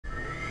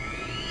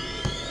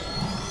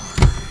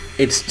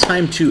It's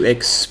time to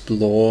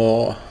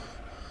explore.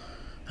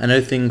 I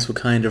know things were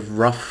kind of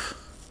rough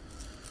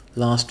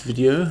last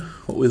video,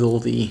 what with all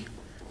the,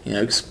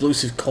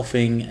 explosive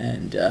coughing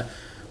and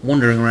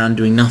wandering around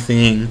doing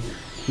nothing,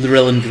 the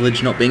Relin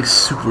village not being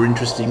super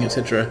interesting,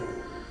 etc.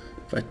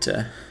 But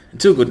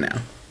it's all good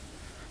now,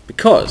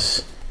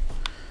 because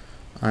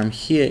I'm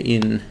here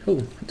in...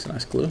 oh, it's a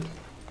nice glow.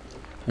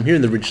 I'm here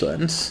in the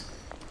Ridgelands.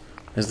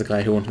 There's the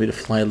guy who wanted me to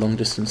fly long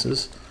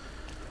distances,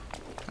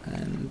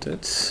 and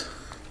it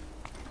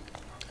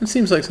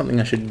seems like something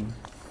I should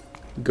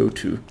go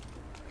to.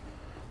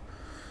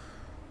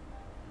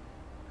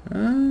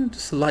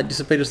 Does the light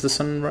dissipate as the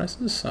sun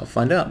rises? I'll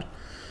find out.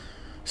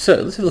 So,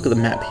 let's have a look at the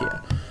map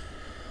here.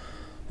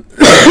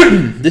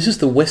 This is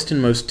the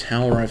westernmost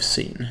tower I've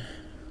seen.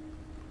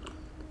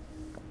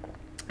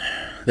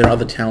 There are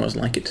other towers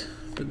like it,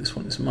 but this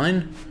one is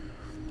mine.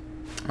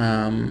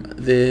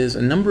 There's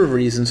a number of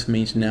reasons for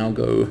me to now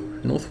go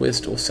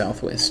northwest or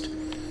southwest.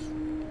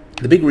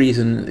 The big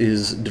reason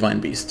is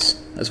divine beasts.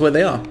 That's where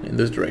they are, in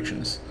those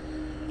directions.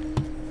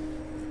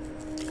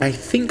 I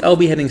think I'll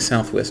be heading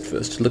southwest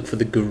first to look for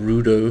the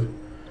Gerudo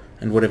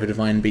and whatever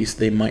divine beast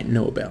they might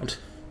know about.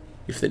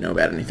 If they know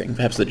about anything.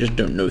 Perhaps they just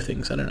don't know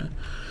things, I don't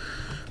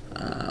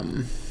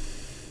know.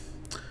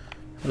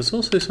 There's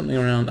also something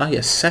around... ah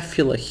yes,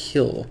 Sapphire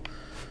Hill.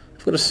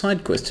 I've got a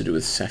side quest to do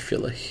with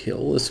Sapphire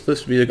Hill. There's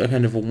supposed to be a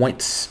kind of a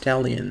white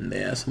stallion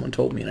there, someone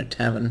told me in a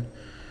tavern.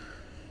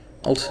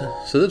 So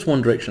that's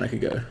one direction I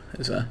could go.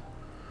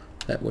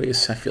 That way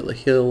is Sapphire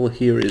Hill.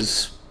 Here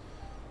is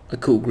a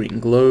cool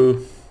green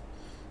glow.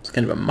 It's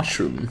kind of a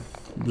mushroom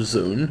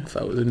zone, if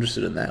I was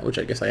interested in that, which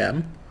I guess I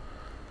am.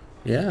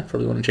 Yeah, I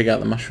probably want to check out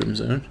the mushroom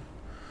zone.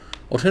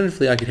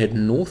 Alternatively, I could head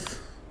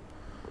north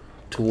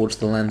towards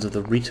the lands of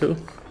the Rito.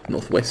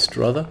 Northwest,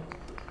 rather.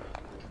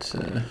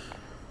 It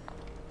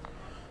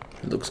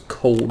looks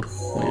cold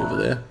way over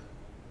there.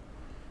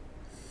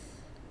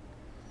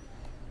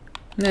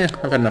 Nah,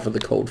 I've had enough of the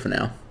cold for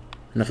now.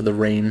 Enough of the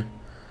rain.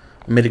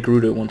 I met a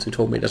Gerudo once who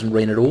told me it doesn't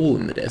rain at all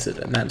in the desert,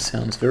 and that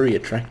sounds very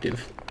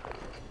attractive.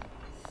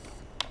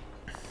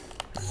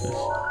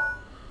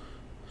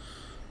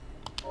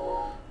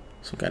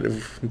 Some kind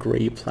of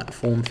grey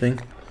platform thing.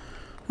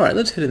 Alright,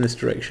 let's head in this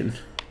direction.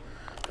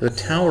 There's a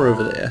tower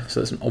over there, so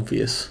that's an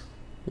obvious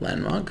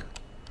landmark.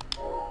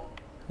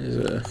 There's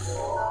a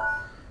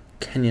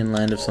canyon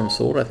land of some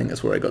sort. I think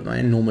that's where I got my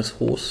enormous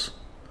horse.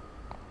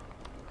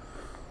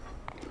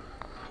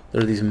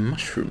 There are these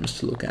mushrooms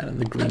to look at in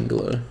the green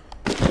glow.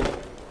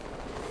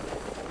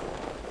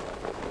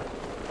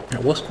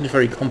 It wasn't a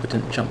very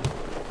competent jump.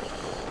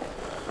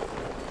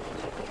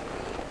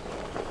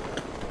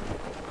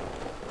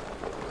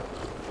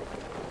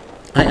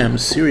 I am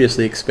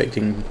seriously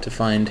expecting to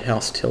find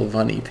House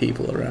Telvanni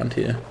people around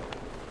here.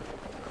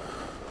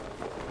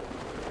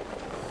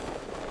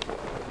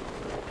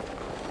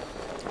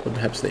 But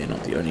perhaps they are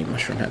not the only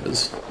mushroom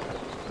havers.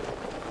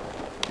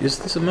 Is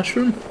this a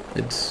mushroom?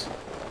 It's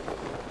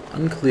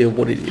unclear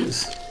what it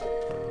is.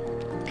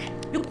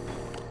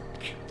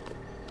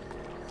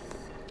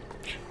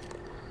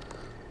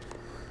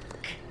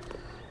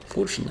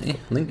 Fortunately,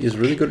 Link is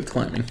really good at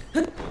climbing.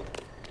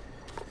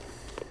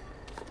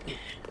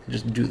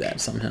 Just do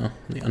that somehow,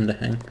 the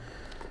underhang.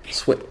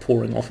 Sweat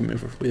pouring off him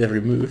with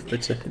every move,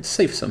 but it's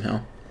safe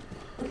somehow.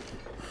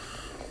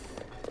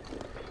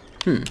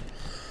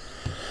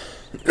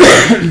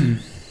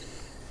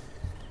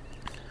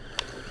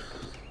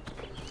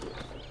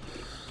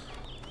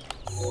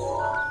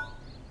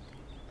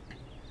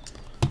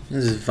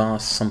 This is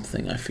vast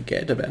something I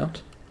forget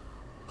about.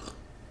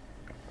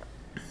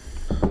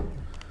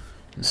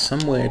 And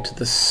somewhere to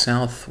the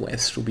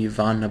southwest will be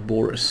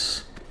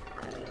Varnaboris.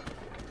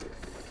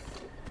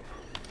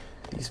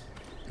 These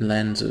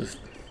lands of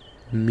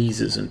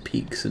mesas and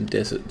peaks and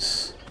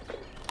deserts.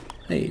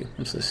 Hey,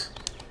 what's this?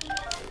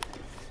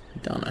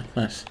 Dana,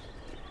 nice.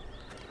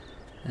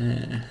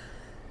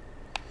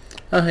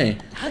 Oh hey,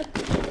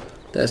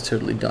 that's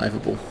totally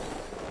diveable.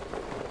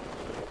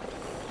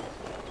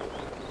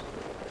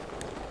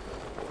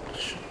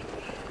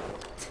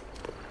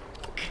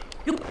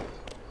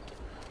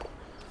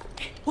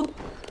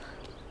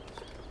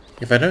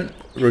 If I don't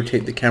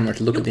rotate the camera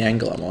to look at the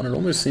angle I'm on, it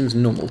almost seems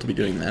normal to be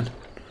doing that.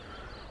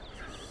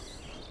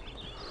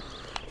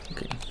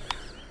 Okay.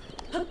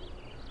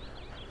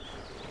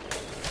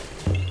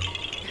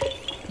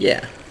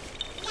 Yeah.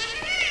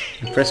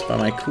 Impressed by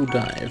my cool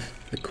dive,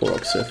 the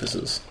Korok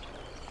surfaces.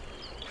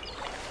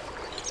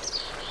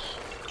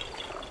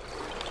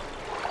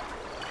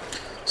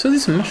 So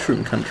this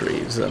mushroom country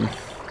is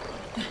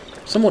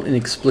somewhat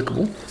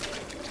inexplicable,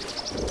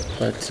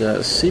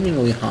 but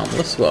seemingly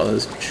harmless. Well,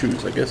 there's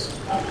chews, I guess.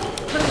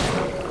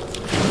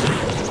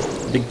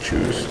 Big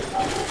chews.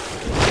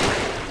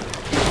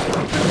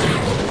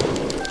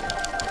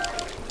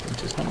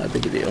 Which is not that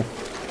big a deal.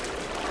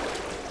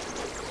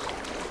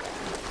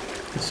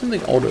 There's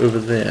something odd over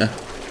there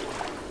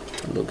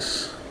that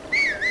looks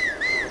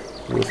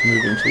worth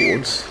moving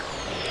towards.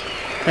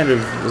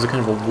 There's a kind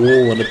of a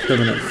wall and a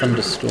permanent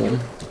thunderstorm.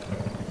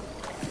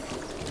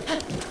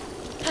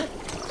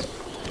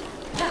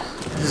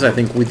 is, I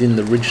think, within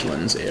the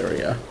Ridgelands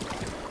area,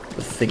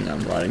 the thing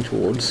I'm riding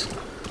towards.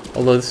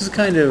 Although this is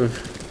kind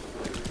of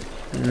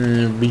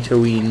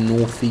Rito-y,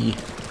 northy,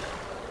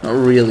 not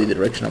really the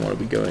direction I want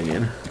to be going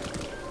in.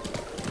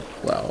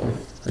 Wow,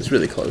 it's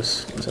really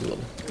close. Let's have a look.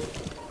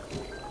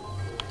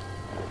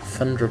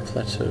 Thunder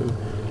Plateau.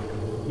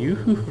 You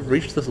who have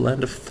reached the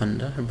land of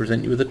thunder, I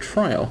present you with a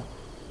trial.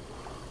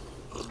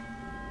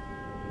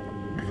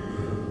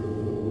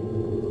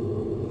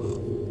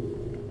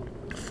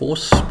 Four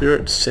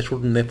spirits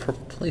settled in their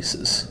proper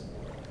places.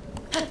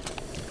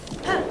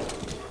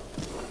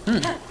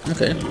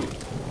 Okay.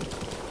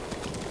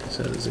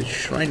 So there's a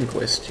shrine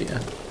quest here.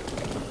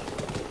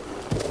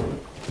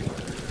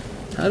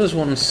 How does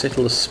one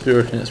settle a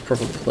spirit in its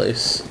proper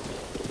place?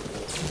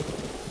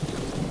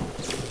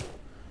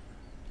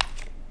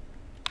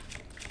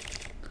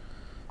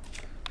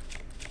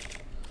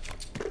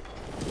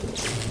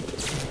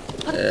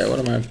 What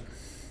am I...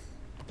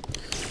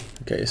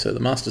 Okay, so the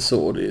Master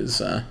Sword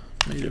is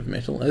made of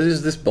metal. As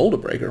is this boulder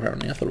breaker,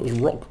 apparently. I thought it was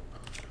rock.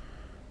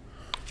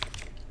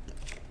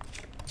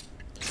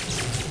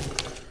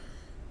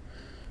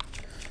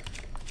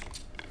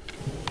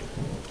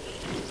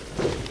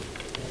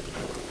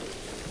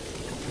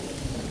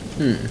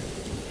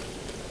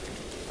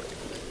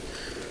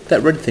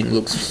 That red thing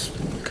looks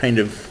kind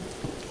of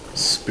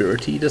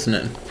spirity, doesn't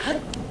it?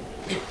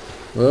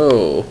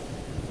 Whoa.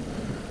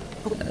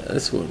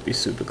 This won't be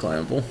super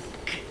climbable.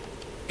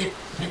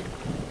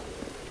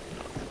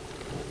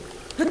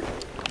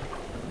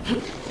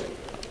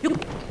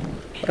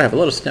 But I have a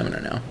lot of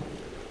stamina now.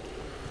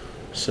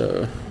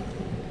 So...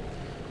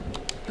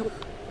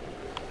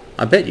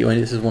 I bet you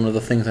this is one of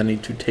the things I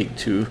need to take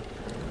to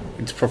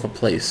its proper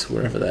place,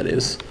 wherever that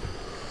is.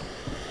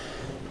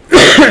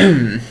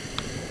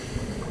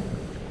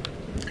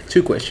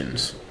 Two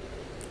questions.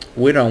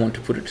 Where do I want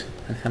to put it,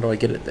 and how do I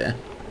get it there?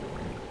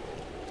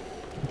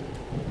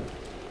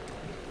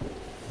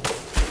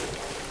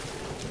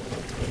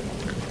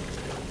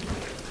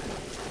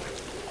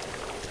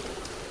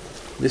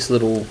 This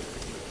little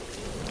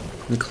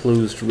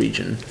enclosed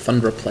region,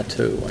 Thunder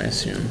Plateau, I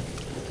assume,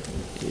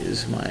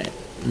 is my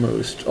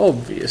most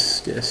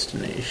obvious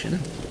destination.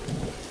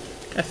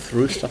 I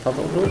threw stuff up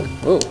over it.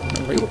 Oh,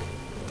 no, wait.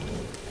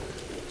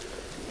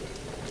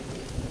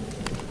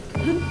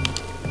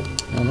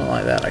 Oh, not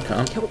like that, I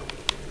can't.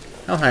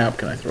 How high up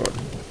can I throw it?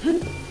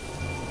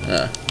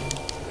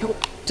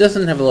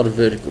 Doesn't have a lot of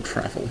vertical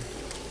travel.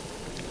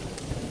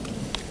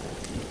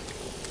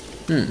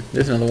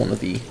 There's another one of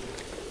the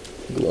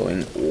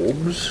glowing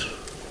orbs.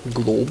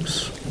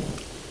 Globes.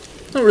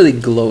 Not really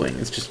glowing,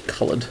 it's just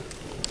coloured.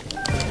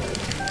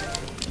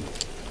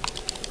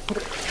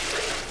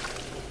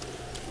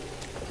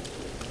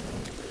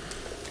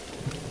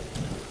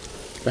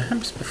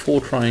 Perhaps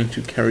before trying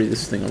to carry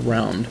this thing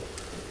around,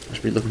 I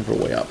should be looking for a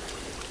way up.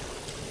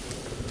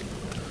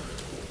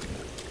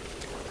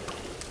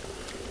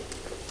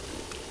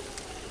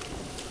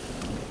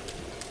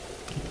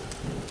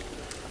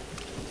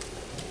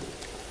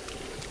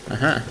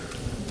 Aha!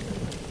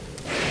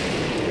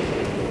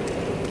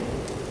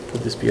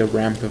 Could this be a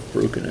ramp of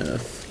broken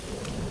earth?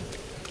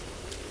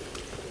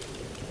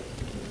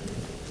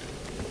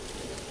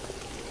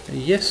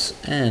 Yes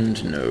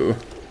and no.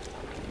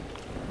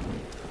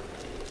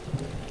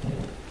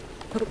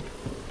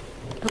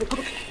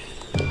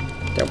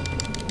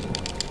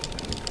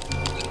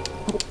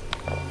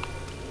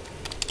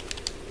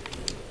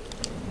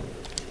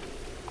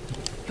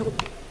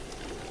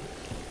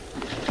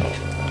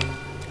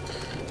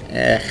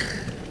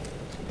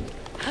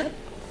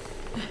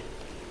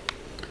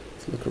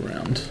 Let's look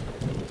around.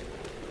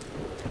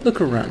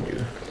 Look around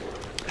you.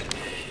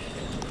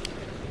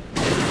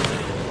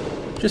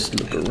 Just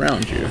look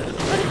around you.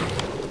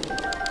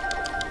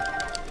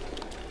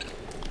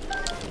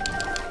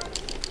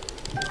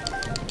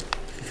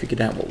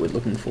 Figured out what we're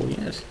looking for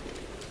yet.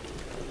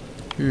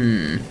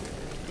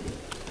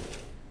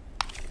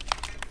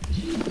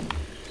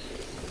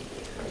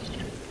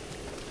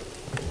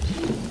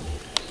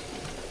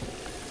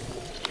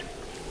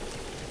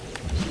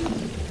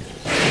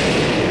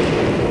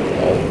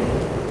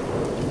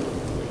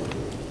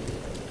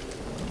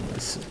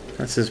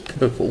 That says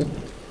purple.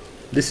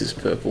 This is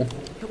purple.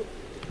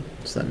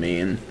 Does that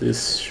mean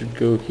this should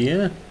go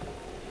here?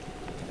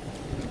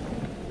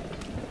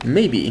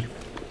 Maybe.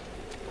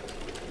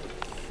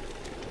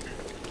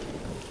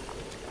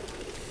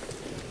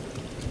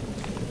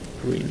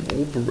 Green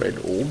orb, red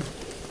orb.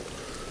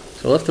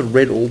 So I left the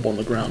red orb on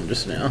the ground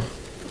just now.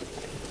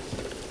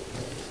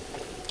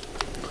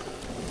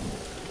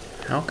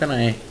 How can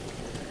I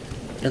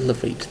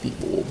elevate the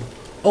orb?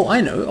 Oh,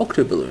 I know,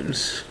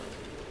 octoballoons.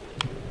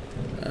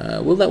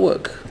 Will that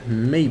work?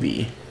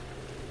 Maybe.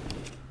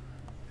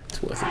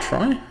 It's worth a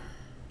try.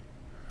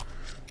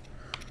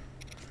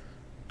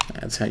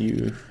 That's how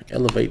you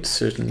elevate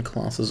certain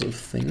classes of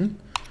thing.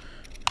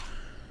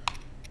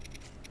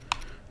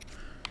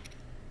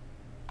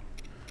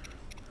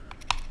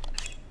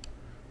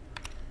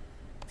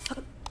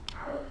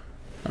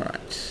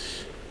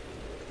 Alright.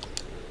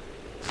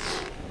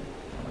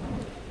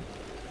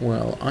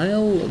 Well,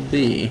 I'll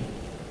be...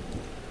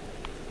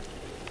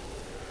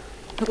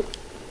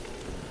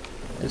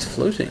 It's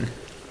floating.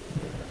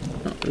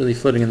 Not really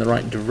floating in the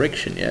right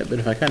direction yet, but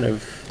if I kind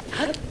of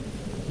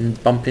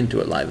bump into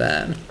it like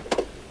that...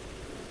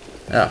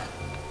 Ah.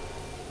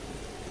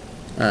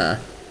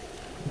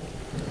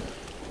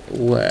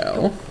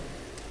 Well...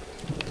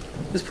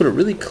 Let's put it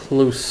really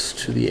close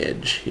to the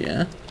edge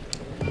here.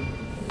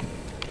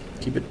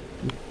 Keep it...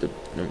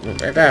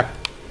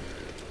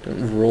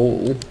 Don't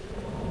roll.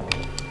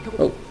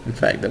 Oh, in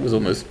fact, that was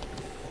almost...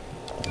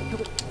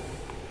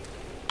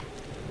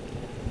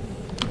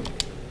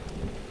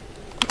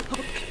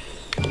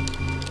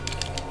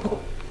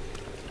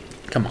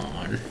 Come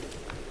on.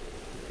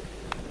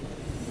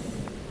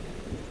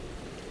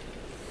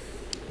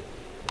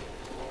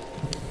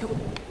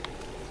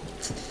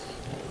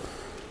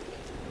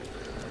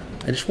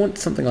 I just want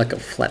something like a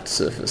flat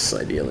surface,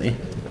 ideally.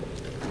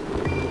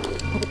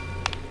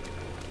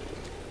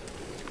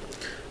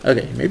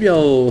 Okay, maybe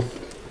I'll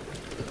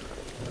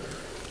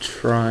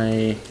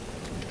try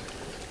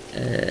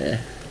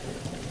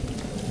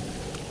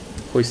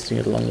hoisting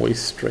it a long way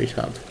straight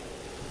up.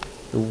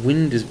 The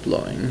wind is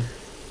blowing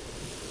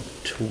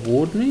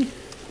toward me?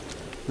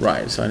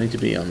 Right, so I need to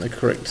be on the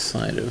correct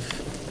side of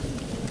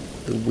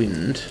the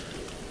wind.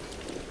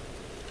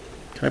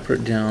 Can I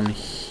put it down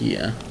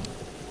here?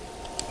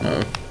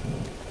 No.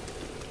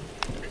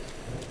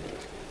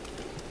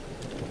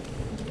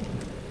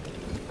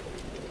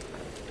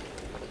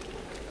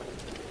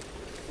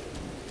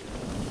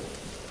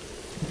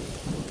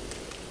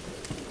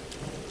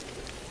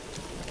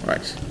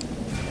 Right.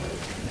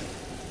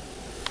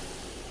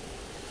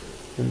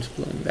 Wind's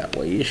blowing that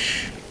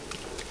way-ish.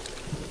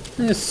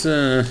 This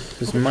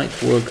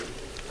might work.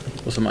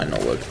 Also might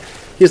not work.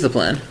 Here's the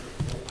plan.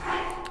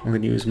 I'm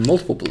going to use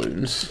multiple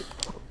balloons.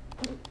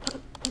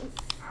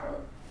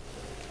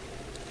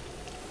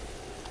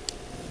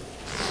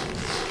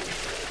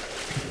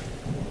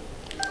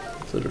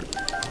 So that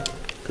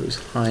it goes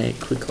high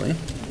quickly.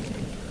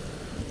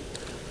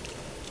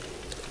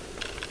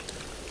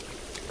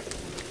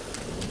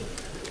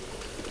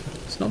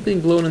 It's not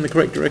being blown in the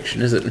correct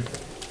direction, is it?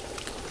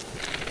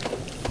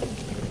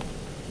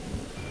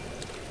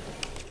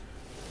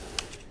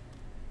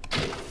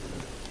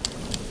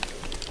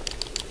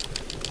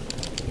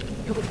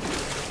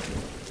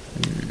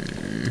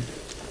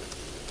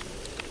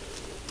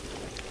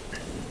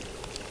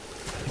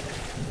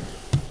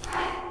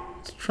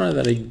 Try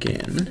that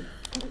again.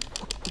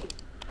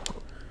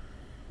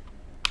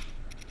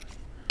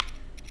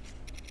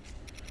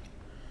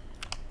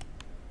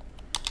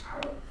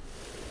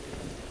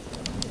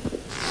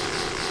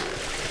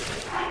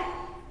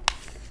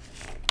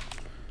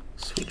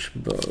 Switch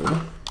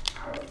bow.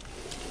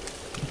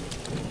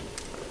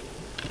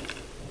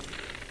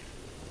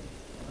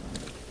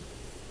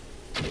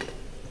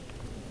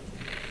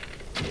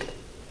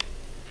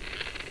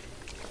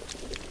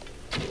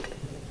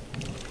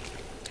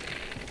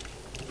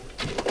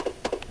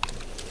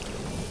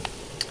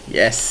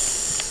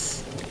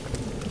 Yes!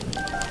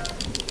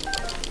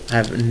 I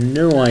have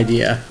no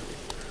idea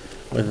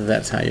whether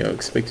that's how you're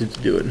expected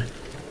to do it.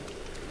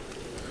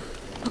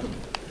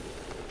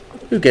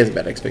 Who cares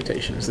about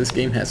expectations? This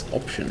game has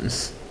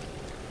options.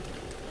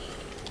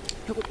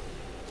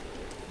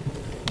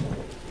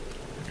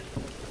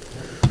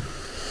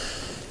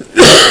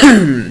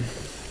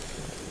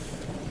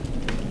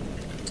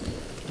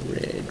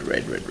 Red,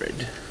 red, red,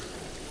 red.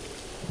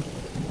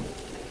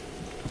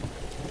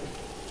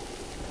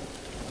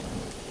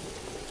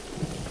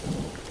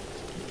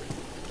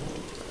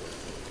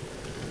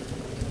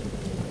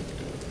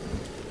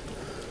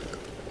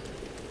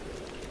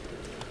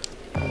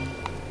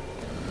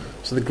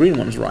 So the green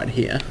one's right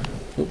here.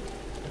 Oh,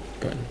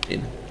 going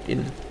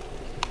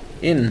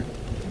in.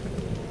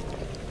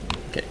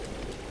 Okay.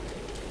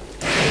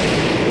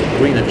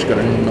 Green, I just got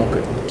to knock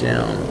it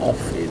down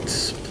off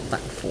its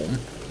platform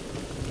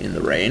in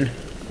the rain.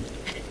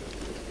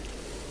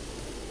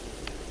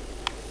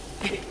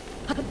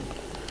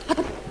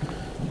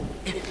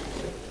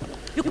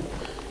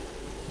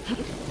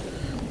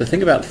 The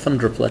thing about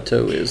Thunder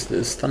Plateau is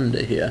there's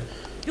thunder here.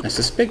 I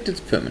suspect it's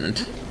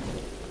permanent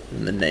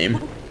in the name.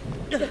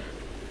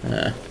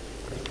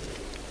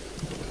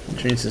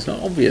 Which means it's not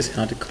obvious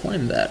how to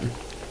climb that.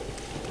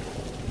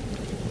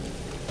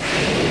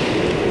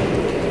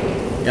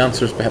 The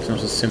answer is perhaps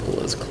not as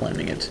simple as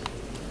climbing it.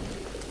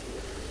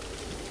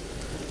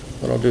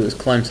 What I'll do is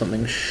climb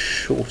something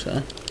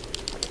shorter.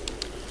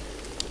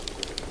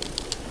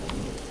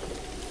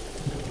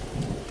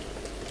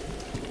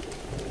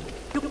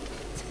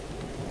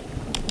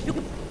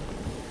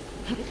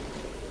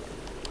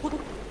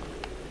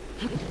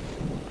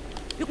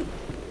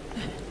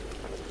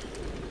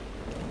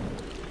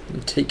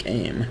 And take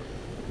aim.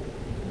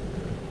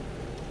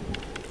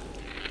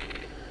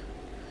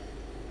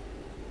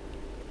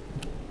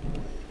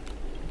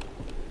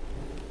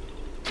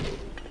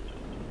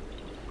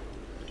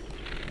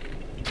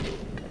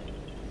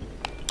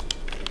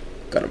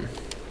 Got him.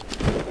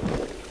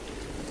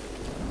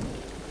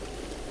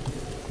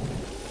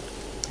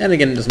 And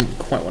again, it doesn't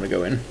quite want to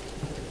go in.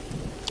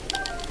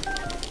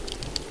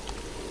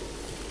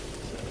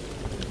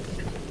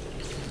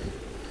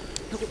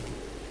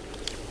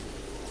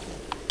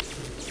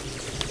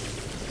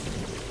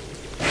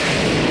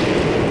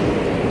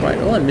 Right,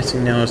 all I'm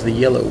missing now is the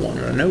yellow one,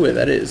 and I know where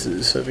that is.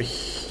 It's over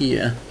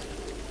here.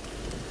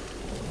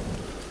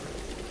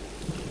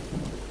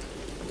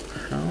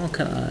 How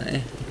can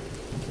I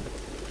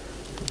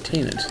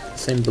obtain it?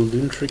 Same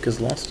balloon trick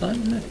as last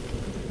time?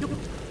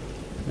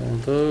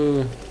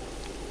 Although,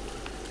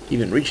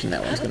 even reaching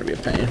that one's going to be a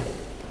pain.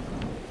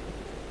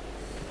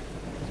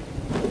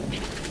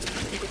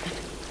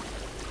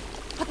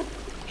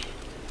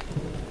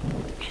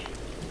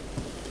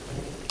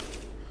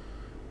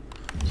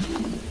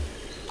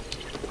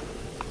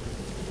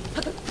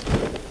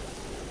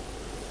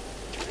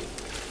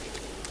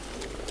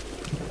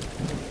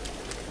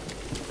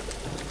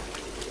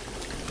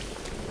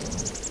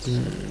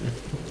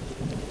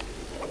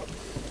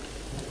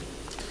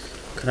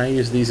 Can I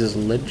use these as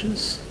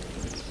ledges?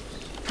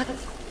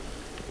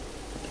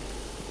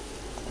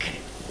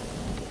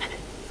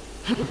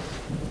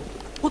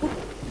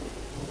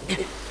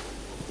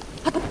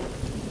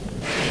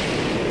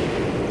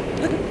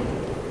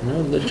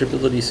 No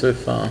legibility so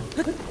far.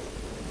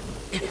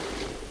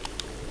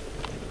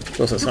 Of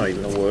course, that's not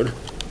even a word.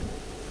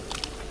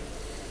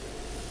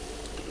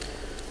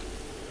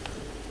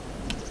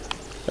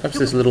 Perhaps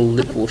this little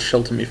lip will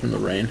shelter me from the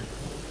rain.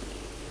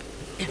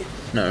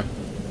 No.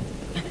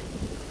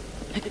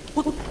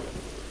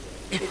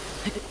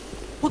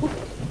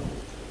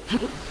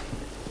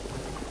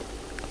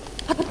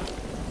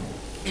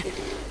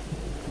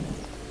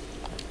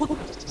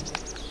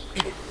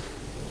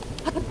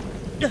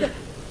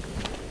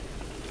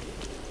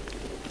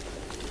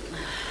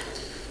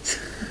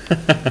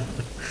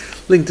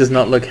 Link does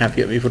not look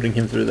happy at me putting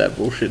him through that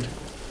bullshit.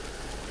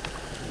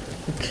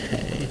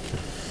 Okay.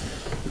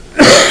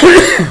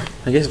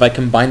 I guess if I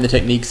combine the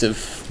techniques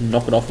of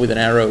knock it off with an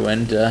arrow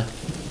and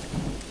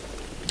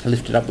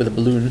lift it up with a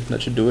balloon,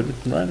 that should do it,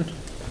 right?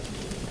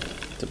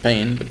 It's a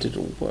pain, but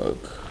it'll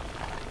work.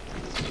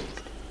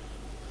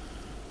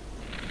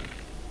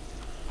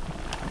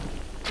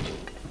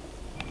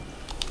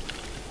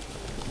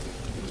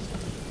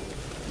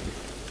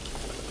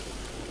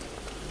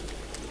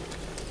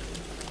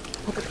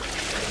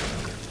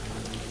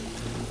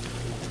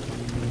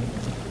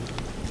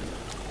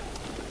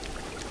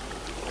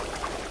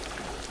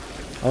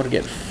 I want to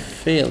get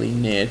fairly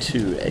near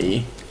to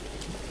a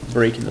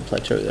break in the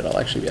plateau that I'll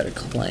actually be able to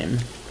climb.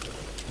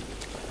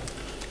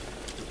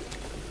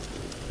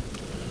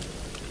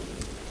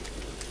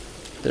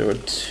 There are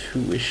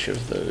two-ish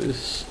of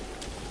those.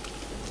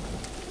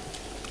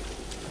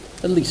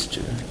 At least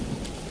two.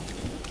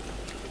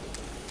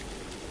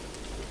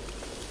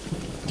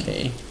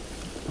 Okay.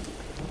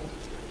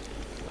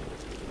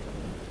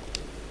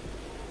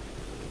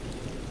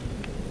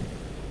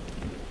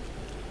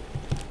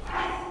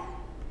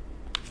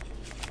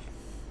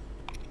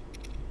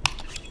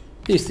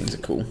 These things are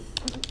cool.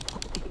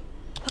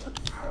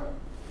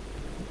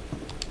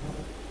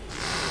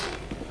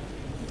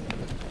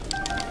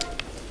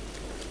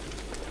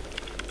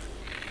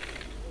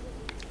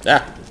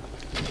 Ah!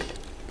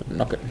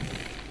 Knock it.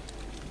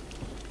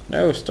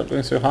 No, stop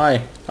going so high.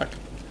 Fuck.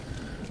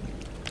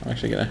 I'm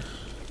actually gonna...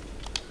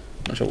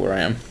 not sure where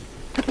I am.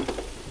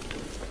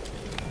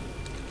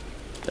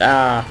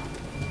 Ah!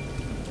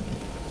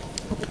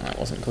 That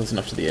wasn't close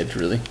enough to the edge,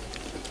 really.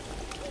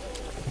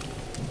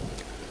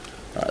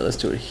 Alright, let's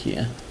do it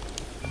here.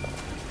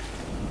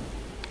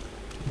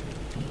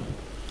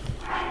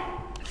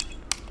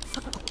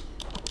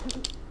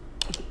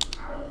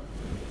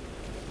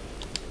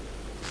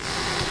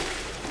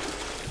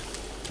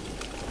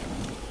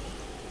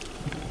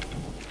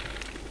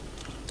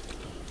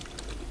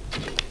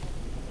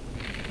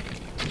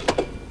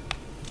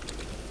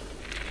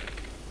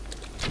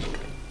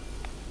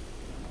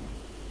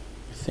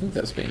 I think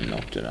that's been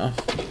knocked enough.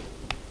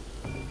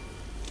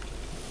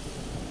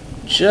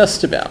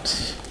 Just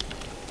about.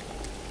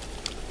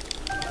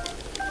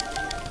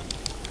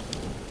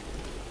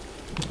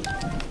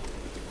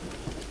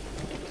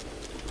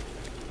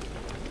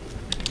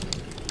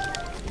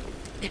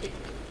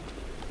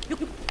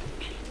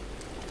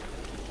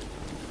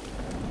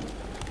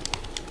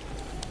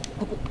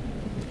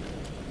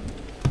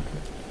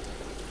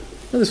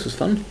 Well, this was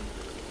fun.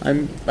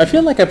 I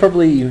feel like I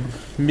probably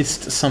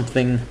missed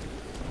something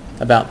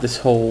about this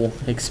whole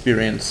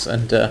experience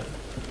and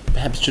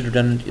perhaps should have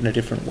done it in a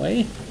different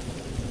way.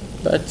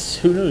 But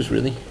who knows,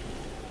 really.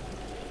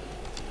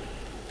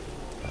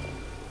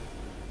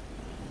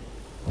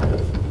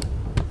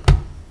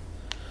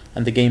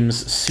 And the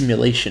game's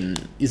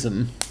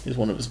simulation-ism is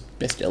one of its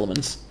best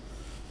elements.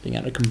 Being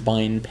able to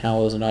combine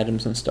powers and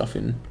items and stuff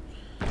in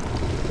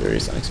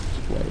various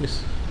unexpected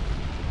ways.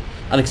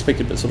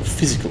 Unexpected but sort of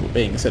physical,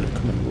 being a set of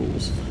common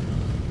rules.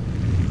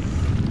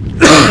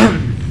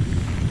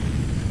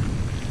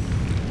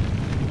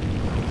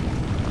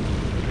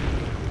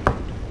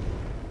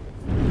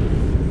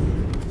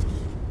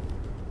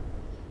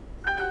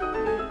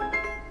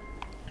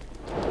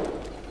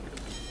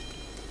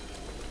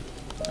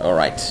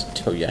 Alright,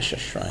 Toyasha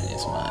Shrine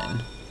is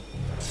mine.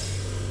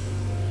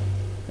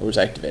 Or was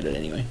activated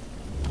anyway.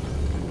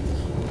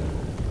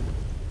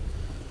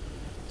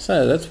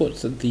 So that's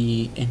what's at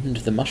the end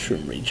of the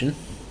mushroom region.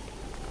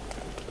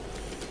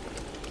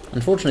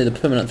 Unfortunately the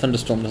permanent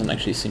thunderstorm doesn't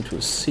actually seem to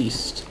have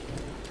ceased.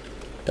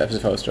 Perhaps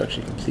if I was to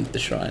actually complete the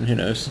shrine, who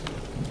knows.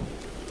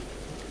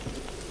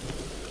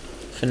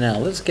 For now,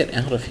 let's get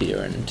out of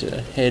here and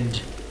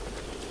head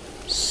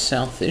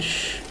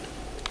southish.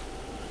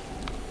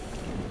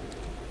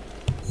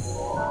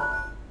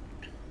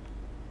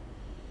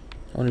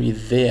 I want to be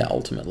there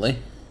ultimately.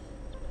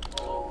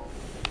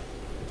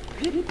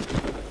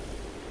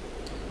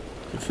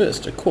 But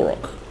first, a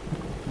Korok.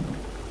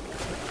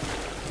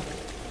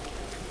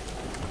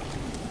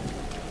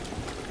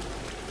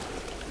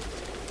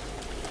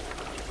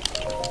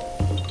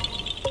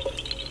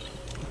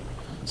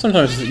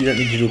 Sometimes you don't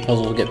need to do a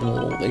puzzle to get them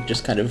all, they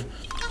just kind of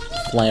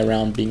fly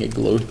around being a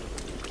glow.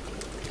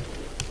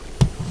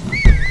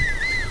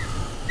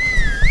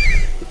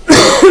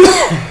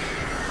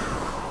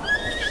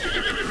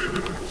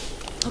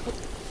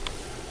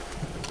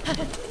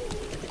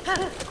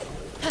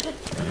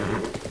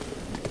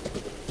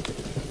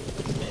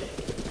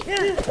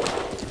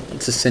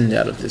 Let's ascend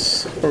out of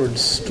this horrid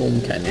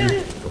storm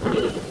canyon.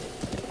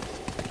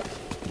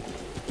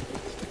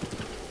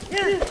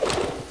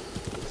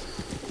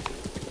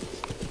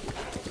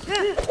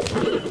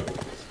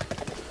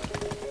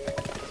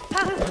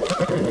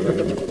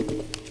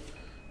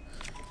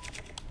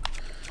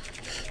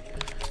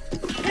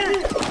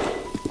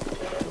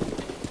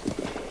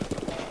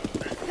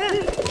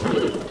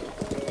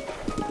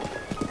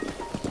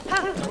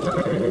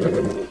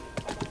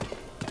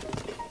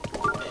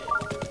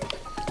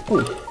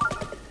 Ooh.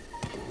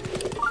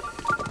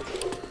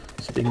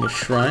 Speaking of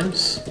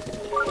shrines,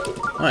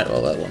 right,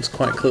 well that one's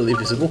quite clearly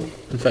visible.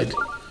 In fact,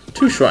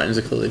 two shrines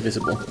are clearly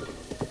visible.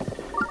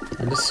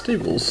 And the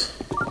stables.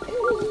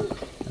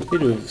 I appear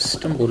to have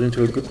stumbled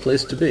into a good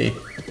place to be.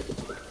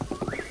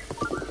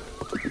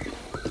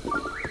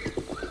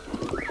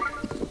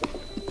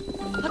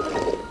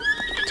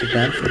 It's a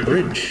Banff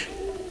Bridge.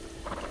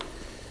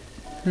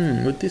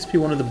 Would this be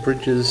one of the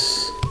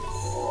bridges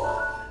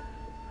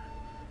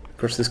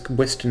across this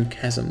western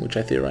chasm, which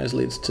I theorize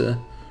leads to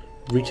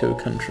Rito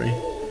country?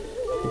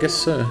 I guess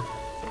so.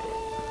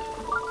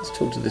 Let's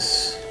talk to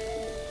this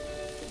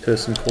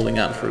person calling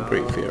out for a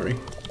great fairy.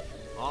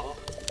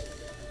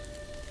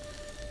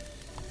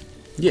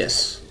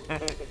 Yes.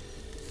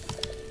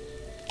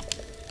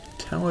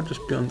 Tower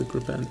just beyond the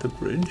Grabantha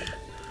Bridge.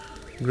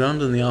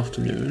 Ground in the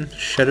afternoon.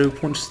 Shadow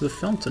points to the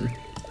fountain.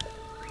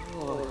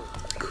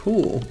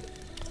 Cool.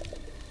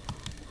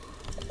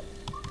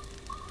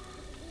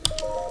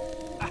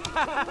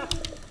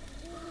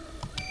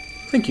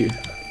 Thank you.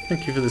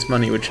 Thank you for this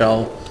money, which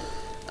I'll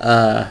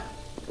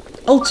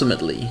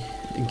ultimately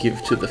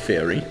give to the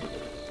fairy.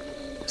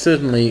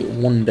 Certainly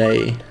one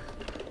day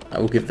I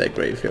will give that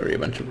great fairy a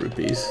bunch of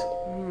rupees.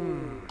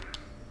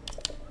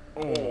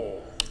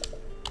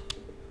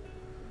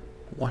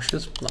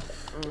 Washer's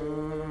Bluff.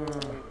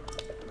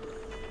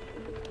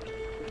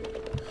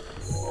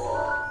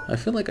 I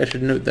feel like I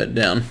should note that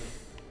down.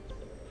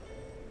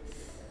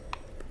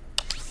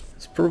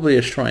 There's probably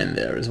a shrine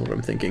there, is what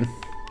I'm thinking.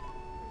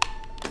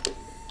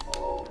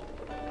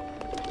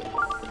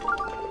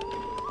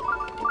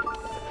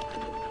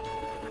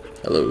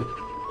 Hello.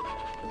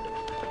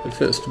 But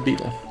first,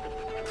 Beetle.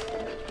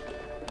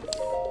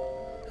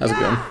 How's it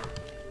going?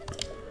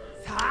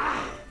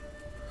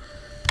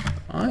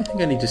 I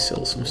think I need to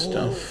sell some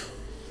stuff.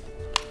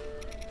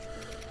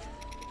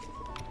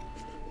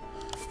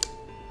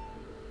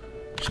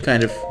 Just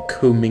kind of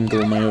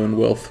commingle my own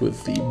wealth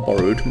with the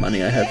borrowed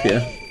money I have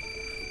here.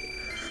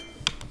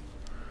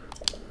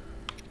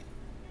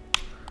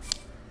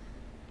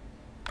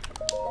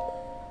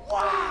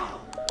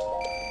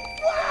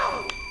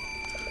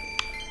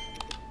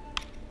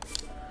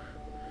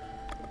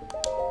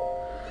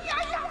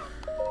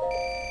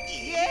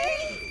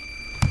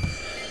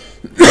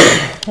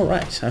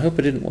 Alright, I hope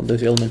I didn't want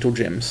those elemental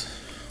gems.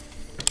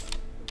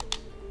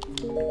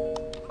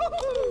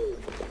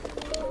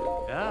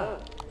 Yeah.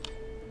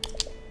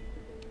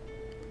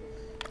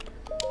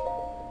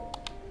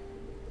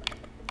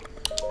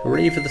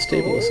 Hooray for the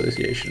Stable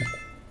Association.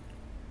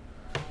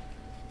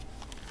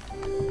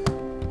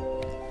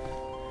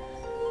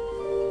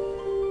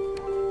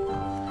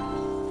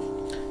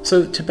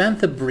 So,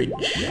 Tabantha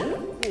Bridge.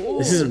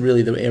 This isn't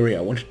really the area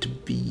I wanted to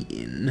be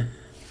in.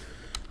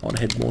 I want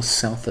to head more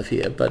south of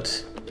here,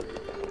 but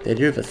the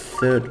idea of a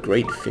third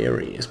great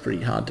fairy is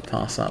pretty hard to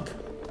pass up.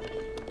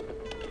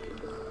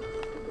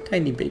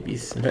 Tiny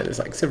babies. In fact, there's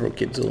like several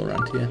kids all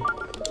around here.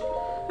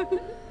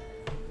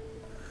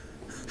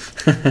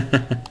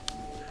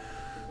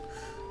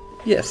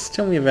 Yes,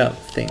 tell me about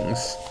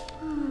things.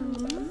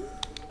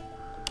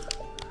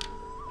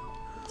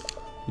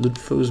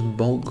 Ludfo's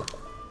Bog.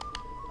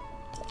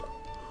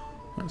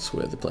 That's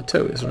where the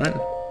plateau is, right?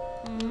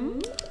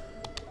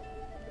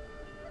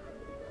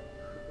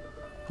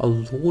 A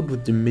lord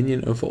with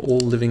dominion over all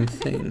living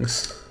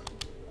things.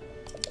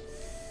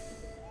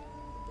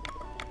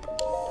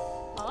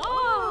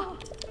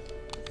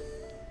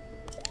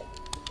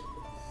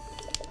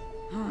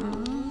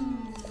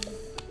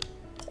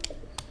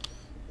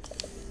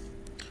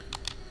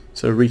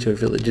 So Rito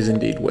village is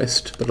indeed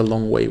west, but a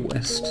long way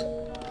west.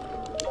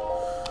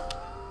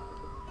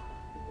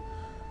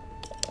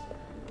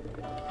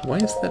 Why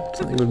is that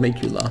something that would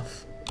make you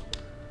laugh?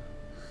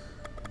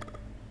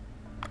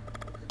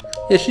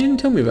 Yeah, she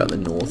didn't tell me about the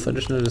north. I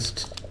just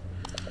noticed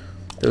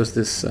there was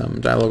this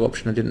dialogue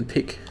option I didn't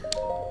pick.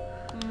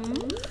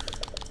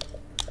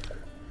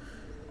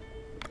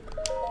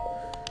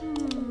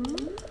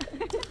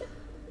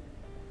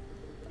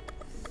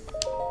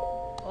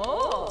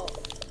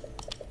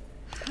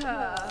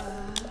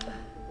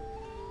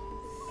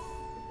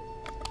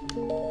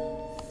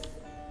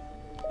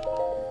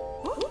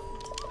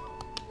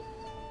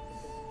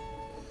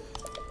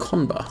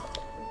 Conba.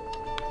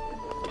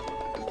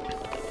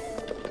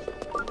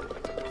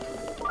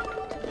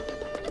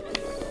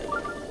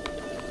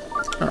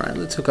 Alright,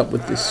 let's hook up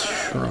with this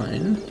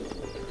shrine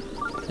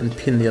and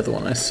pin the other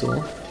one I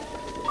saw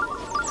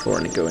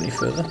before I go any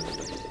further.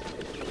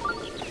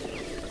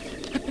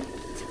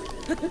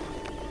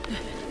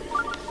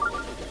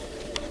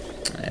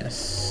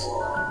 Yes.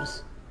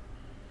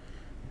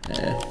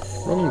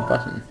 Wrong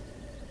button.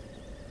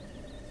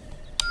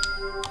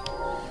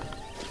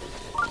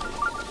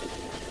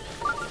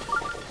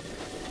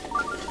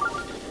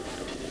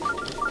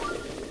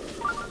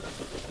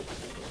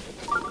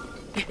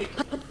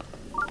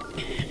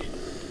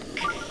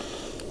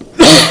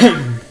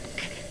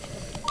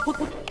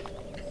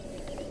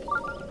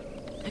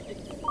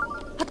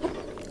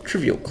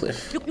 Trivial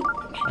Cliff.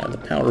 The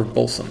power of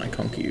Bolson, I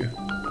conquer you.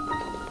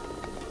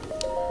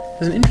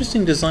 There's an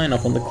interesting design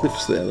up on the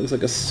cliffs there. It looks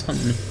like a sun.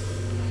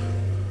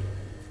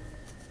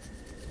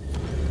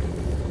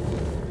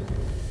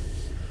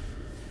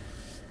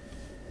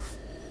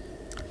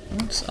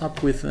 What's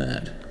up with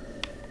that?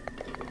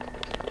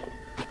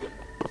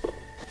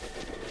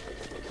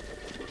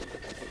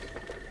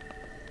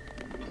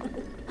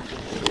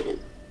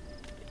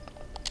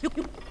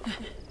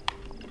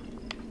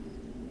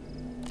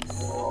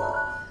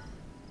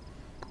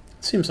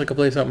 Seems like a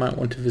place I might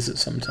want to visit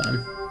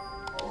sometime.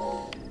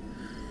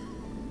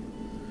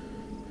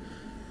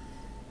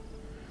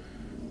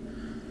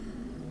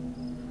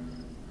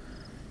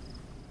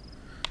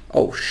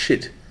 Oh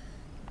shit.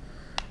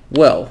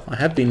 Well, I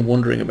have been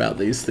wondering about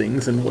these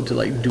things and what to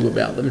like do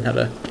about them, how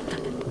to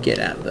get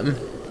at them.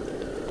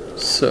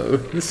 So,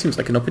 this seems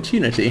like an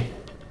opportunity.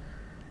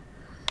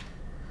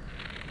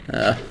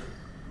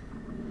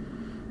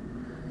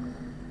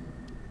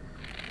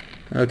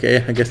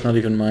 Okay, I guess not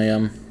even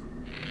my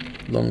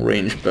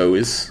long-range bow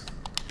is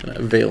going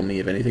to avail me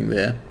of anything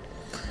there.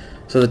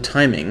 So the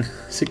timing,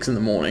 6 in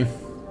the morning.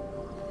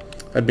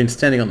 If I'd been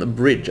standing on the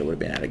bridge, I would have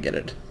been able to get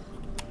it.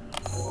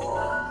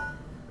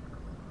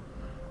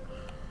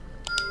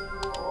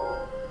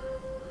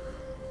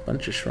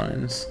 Bunch of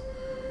shrines.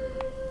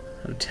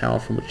 And a tower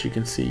from which you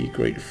can see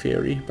Great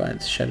Fairy by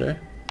its shadow.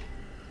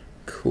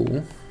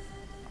 Cool.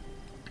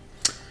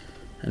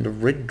 And a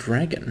red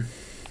dragon.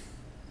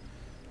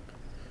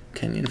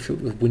 Canyon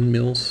filled with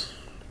windmills.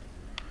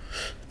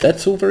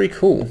 That's all very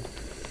cool.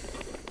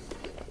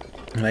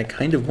 And I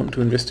kind of want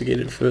to investigate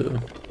it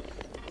further.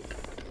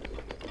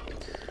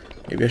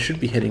 Maybe I should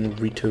be heading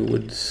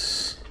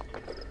Rito-wards.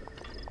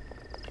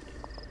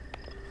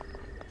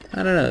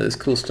 I don't know, there's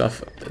cool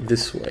stuff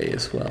this way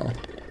as well.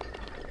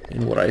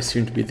 In what I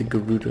assume to be the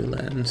Gerudo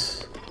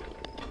lands.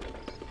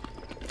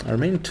 I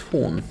remain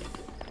torn.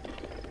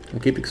 I'll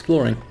keep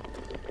exploring.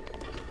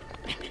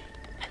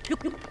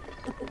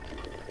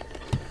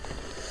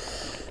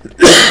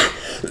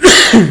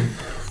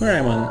 Where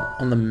am I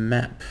on the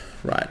map?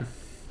 Right.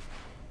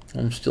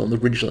 I'm still in the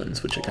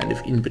Ridgelands, which are kind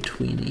of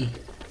in-betweeny.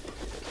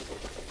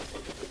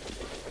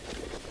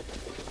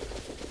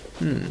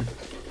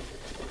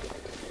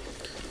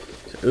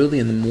 So early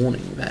in the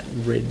morning, that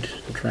red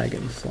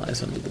dragon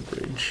flies under the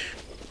bridge.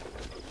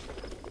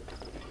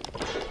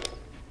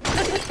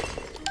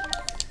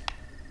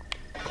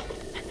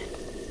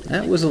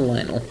 That was a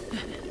Lionel.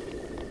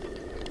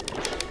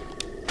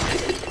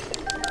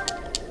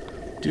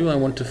 Do I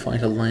want to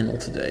fight a Lionel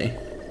today?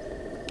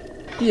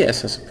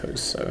 Yes, I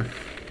suppose so.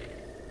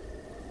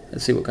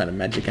 Let's see what kind of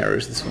magic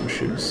arrows this one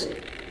shoots.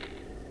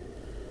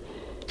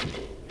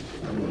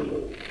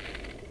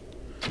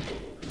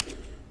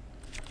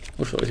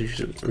 Or should I use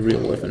a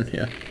real weapon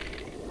here?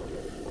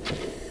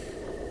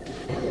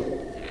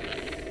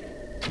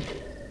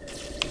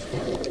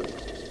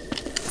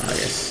 Ah,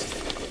 yes.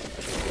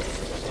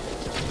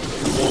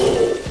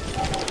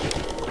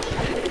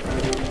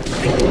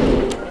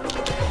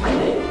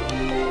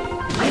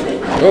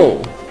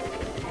 Oh!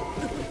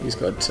 He's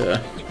got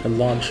a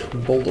large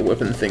boulder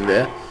weapon thing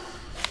there.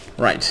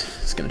 Right,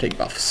 it's gonna take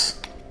buffs.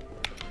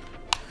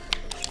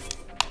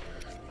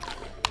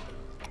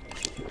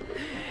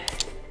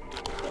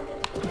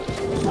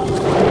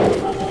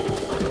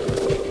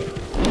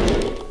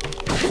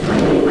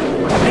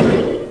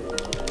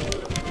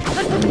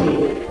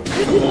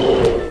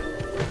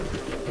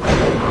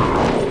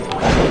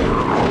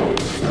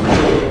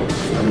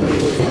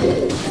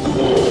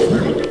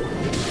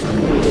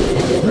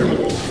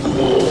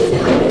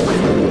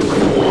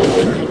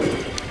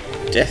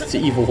 Death to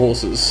evil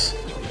horses.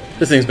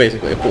 This thing's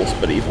basically a horse,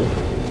 but evil.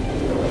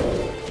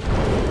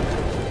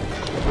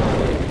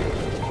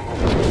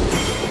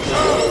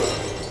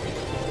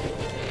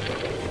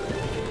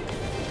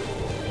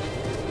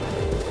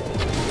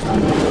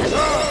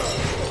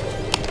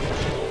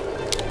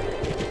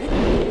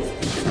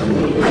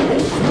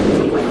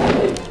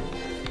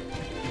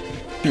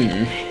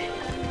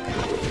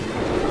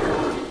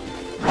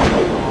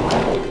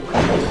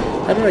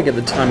 How did I get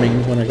the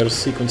timing when I got a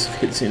sequence of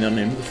hits in on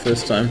him the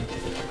first time?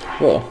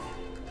 Well,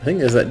 I think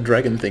there's that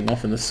dragon thing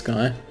off in the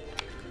sky.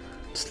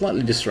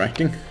 Slightly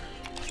distracting.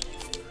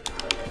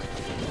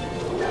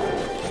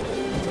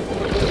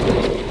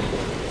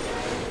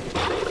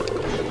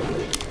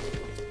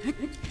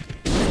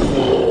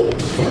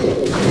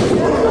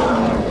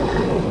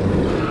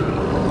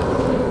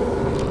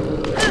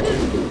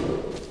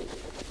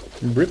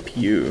 Rip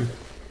you.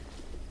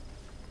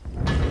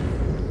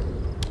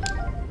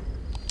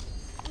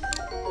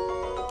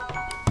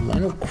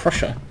 Lionel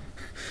Crusher.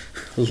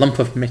 A lump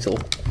of metal.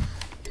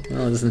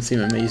 Oh, it doesn't seem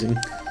amazing.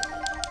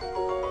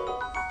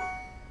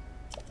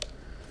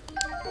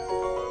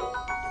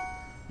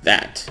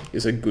 That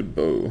is a good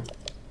bow.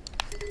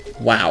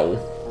 Wow.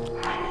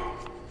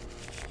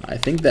 I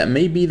think that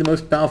may be the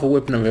most powerful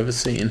weapon I've ever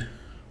seen.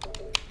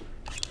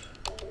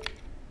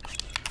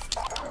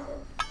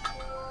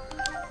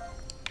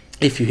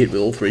 If you hit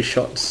with all 3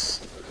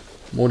 shots,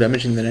 more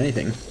damaging than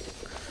anything.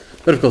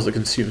 But of course it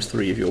consumes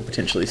 3 of your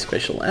potentially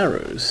special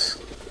arrows.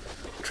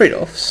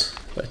 Trade-offs,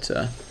 but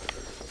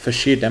for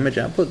sheer damage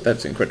output,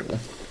 that's incredible.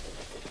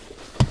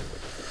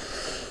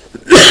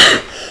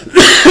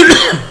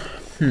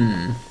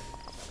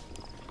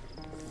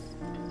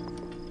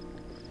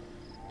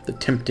 The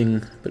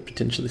tempting but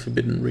potentially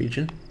forbidden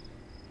region.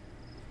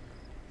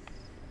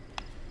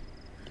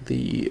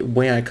 The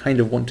way I kind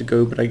of want to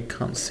go, but I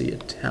can't see a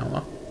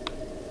tower.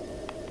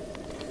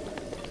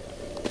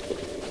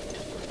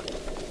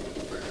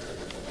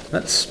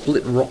 That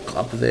split rock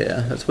up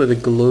there, that's where the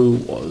glow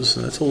was,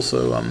 and that's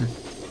also,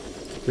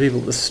 people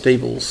at the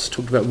stables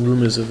talked about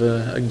rumours of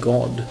a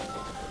god,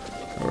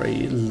 or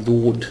a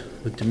lord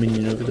with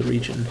dominion over the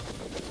region.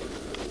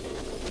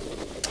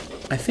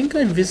 I think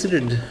I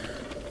visited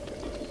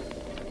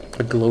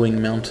a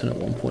glowing mountain at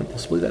one point,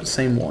 possibly that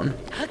same one,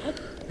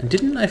 and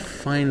didn't I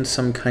find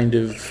some kind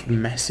of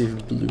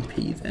massive blue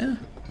pea there?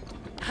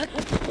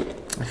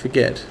 I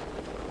forget.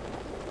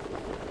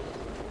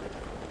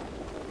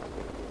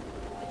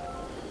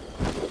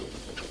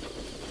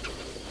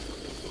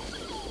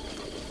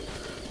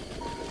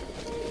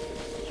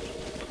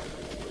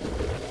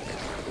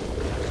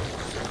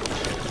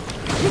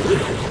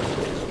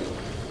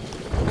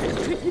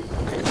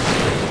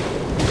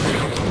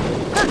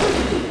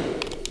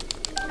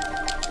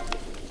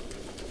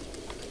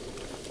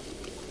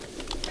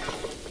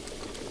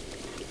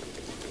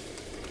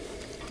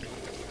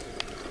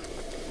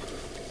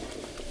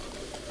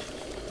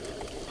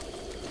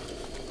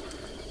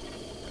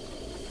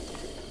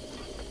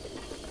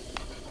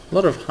 A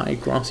lot of high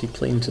grassy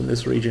plains in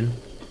this region.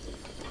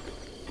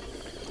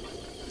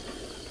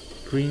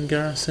 Green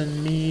grass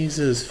and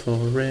measles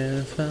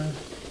forever.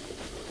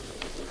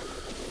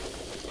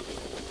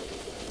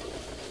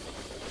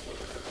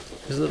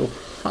 There's a little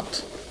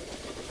hut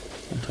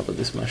on top of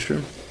this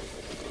mushroom.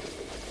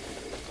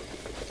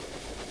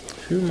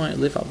 Who might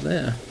live up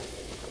there?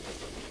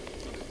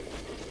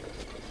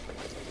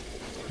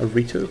 A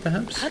Rito,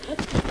 perhaps?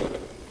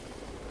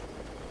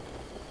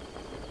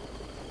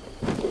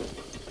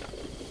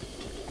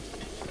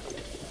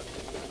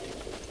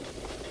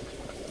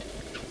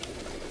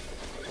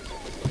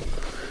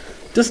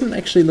 Doesn't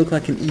actually look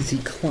like an easy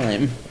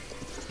climb.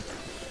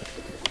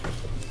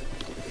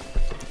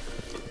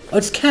 Oh,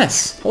 it's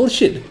Cass! Holy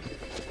shit!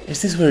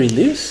 Is this where he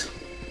lives?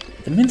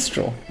 The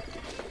minstrel.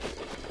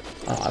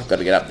 Oh, I've got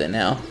to get up there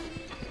now.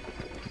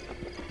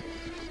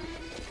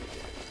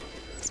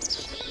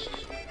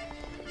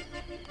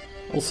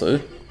 Also,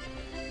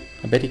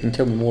 I bet he can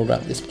tell me more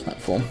about this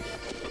platform.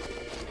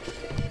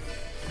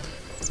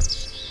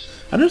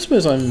 I don't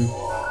suppose I'm...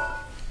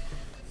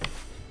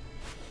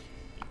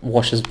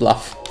 Washer's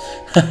Bluff.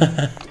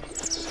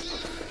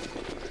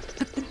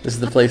 This is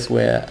the place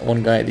where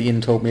one guy at the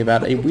inn told me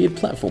about a weird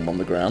platform on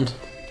the ground.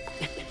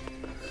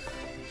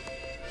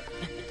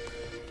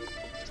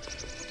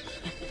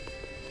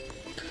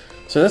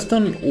 So that's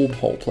not an orb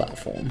hole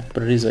platform,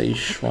 but it is a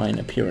shrine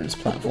appearance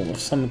platform of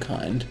some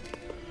kind.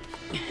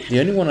 The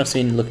only one I've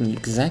seen looking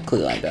exactly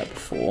like that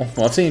before,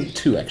 well, I've seen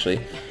 2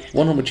 actually.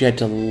 One on which you had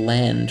to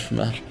land from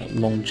a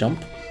long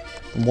jump,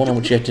 and one on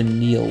which you had to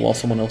kneel while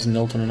someone else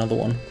knelt on another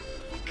one.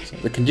 So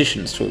the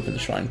conditions to open the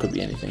shrine could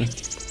be anything.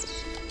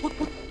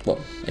 Well,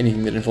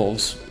 anything that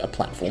involves a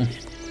platform.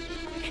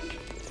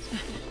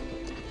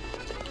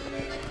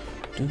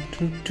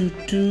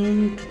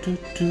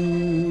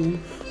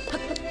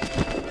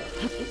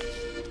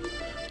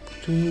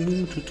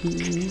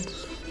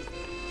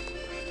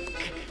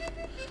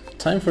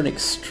 Time for an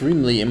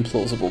extremely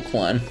implausible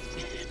climb.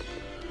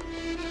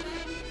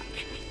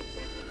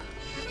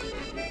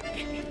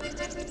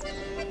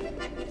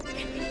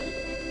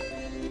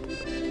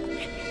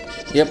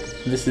 Yep,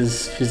 this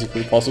is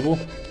physically possible.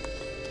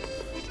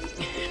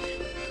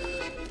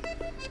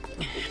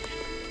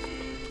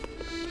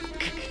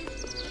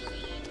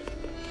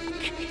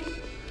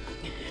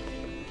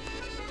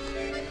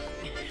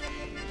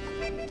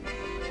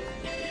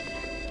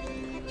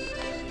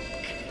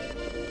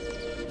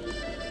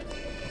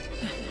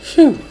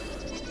 Phew.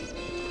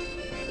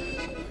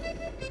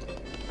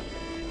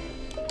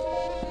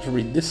 Let's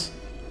read this.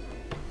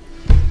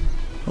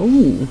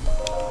 Oh.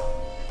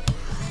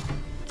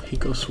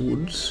 Pecos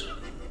Woods.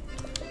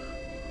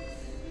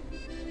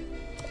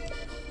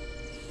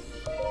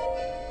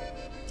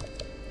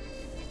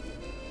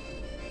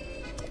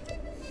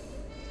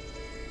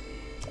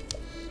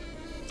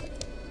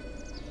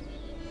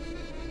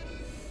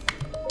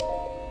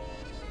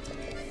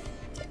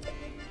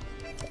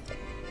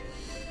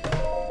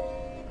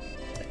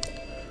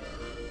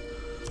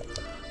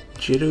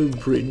 Jeddo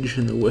Bridge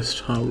in the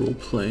West Hyrule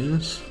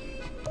Plains.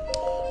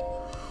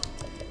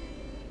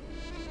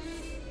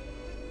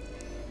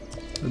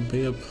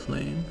 Abea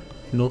Plain,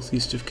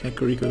 northeast of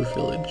Kakariko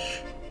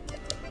Village.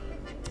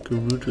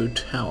 Gerudo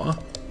Tower.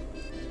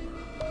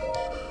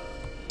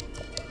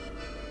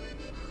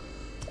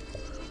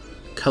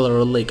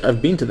 Kalora Lake.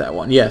 I've been to that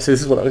one. Yeah, so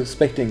this is what I was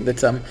expecting. That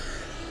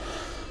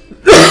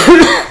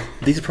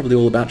these are probably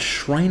all about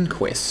shrine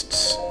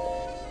quests.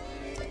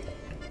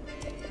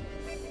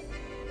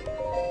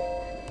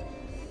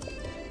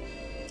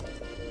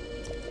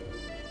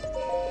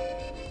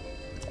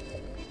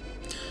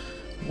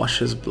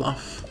 Washer's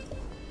Bluff.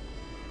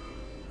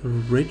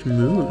 Red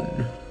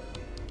Moon.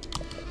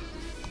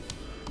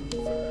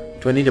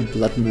 Do I need a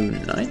Blood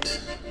Moon Night?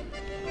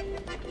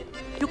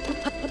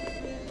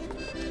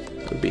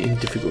 It would be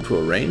difficult to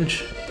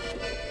arrange.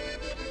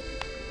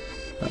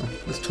 Well,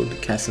 let's talk to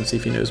Cass and see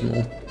if he knows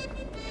more.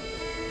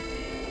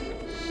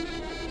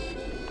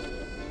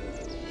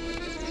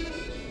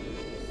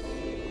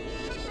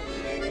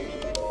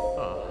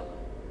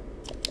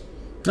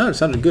 No, it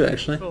sounded good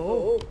actually.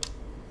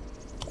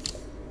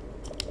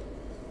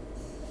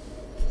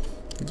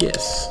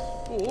 Yes.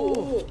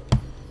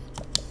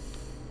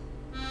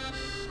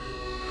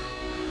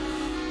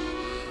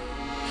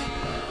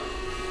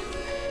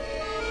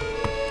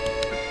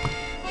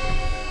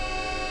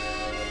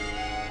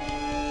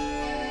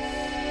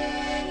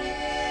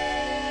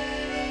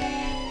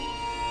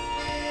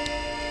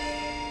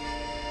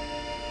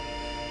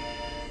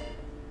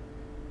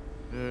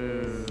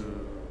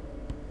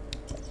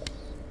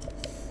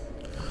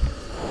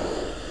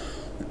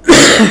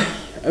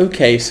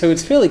 Okay, so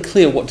it's fairly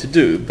clear what to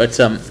do, but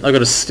I've got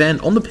to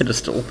stand on the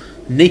pedestal,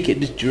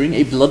 naked, during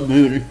a blood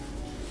moon.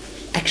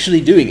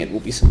 Actually doing it will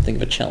be something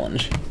of a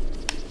challenge.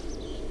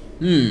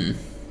 I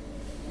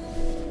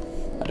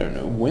don't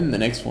know when the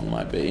next one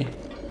might be,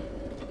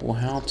 or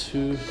how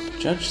to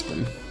judge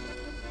them.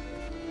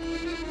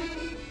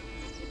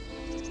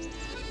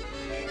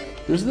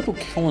 There's a little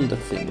calendar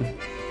thing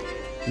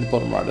in the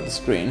bottom right of the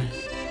screen.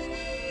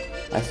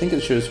 I think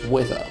it shows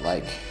weather,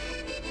 like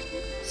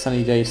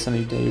sunny day,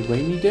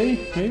 rainy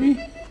day, maybe?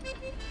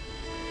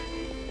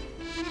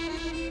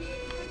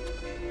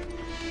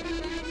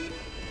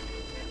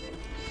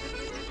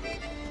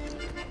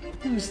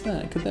 What is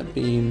that? Could that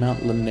be Mount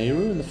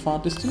Lanero in the far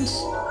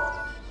distance?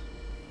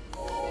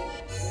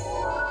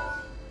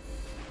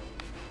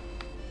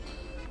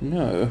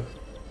 No.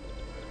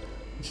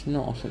 It's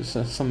not.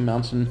 It's some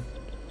mountain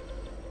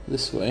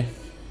this way.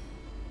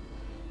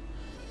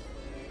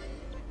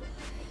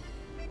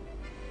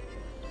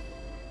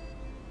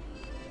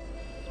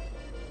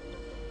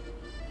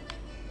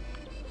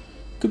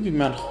 Could be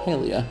Mount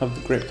Hylia of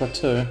the Great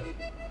Plateau.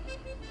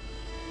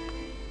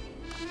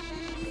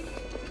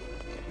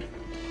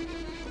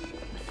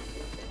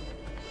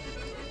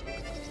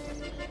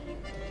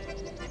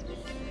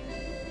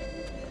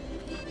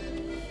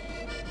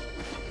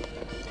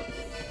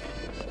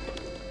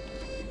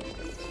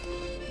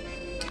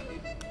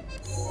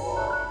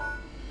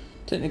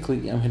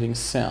 Technically I'm heading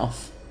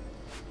south,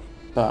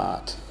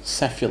 but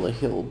Safula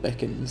Hill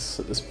beckons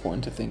at this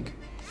point, I think.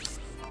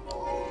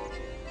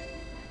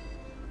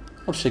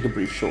 I'll just take a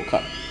brief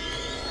shortcut.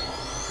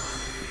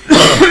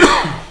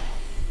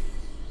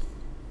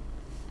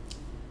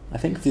 I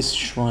think this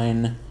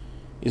shrine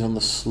is on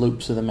the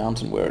slopes of the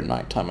mountain where at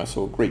night time I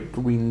saw a great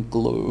green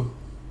glow.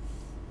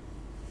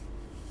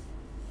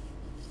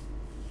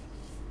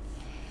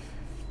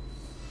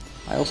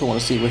 I also want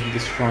to see whether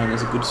this shrine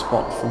is a good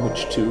spot from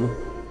which to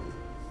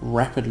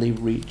rapidly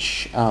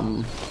reach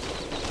that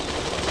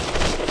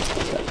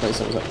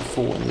place I was at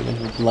before in the event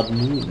of a blood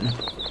moon.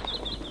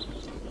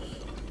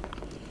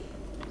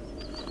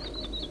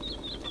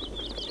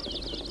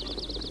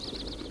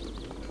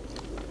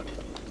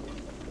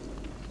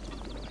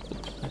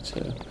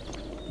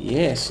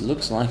 Yes,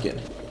 looks like it.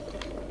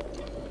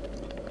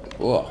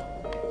 Whoa.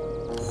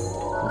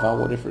 Our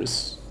whatever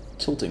is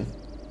tilting.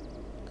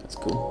 That's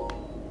cool.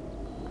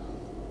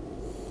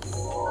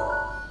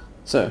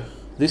 So,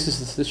 this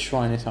is this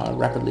shrine is how I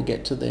rapidly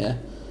get to there.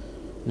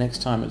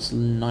 Next time it's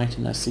night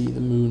and I see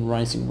the moon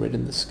rising red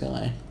in the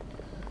sky.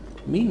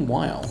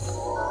 Meanwhile,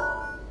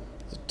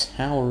 There's a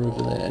tower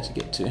over there to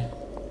get to.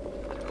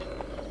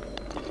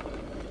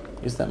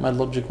 Is that my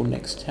logical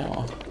next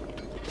tower?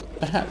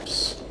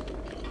 Perhaps.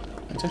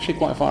 It's actually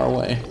quite far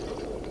away.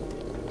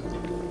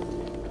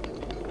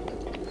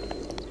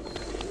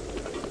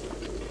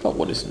 But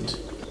what isn't?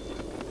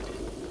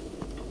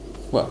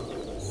 Well,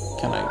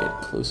 can I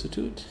get closer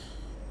to it?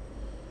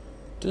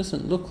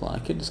 Doesn't look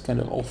like it. It's kind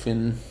of off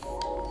in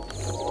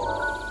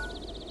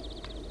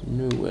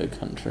nowhere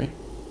country.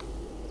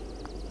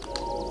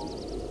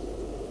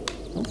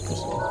 Oh,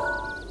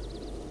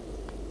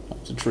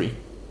 it's a tree.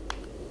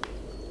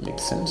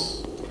 Makes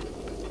sense.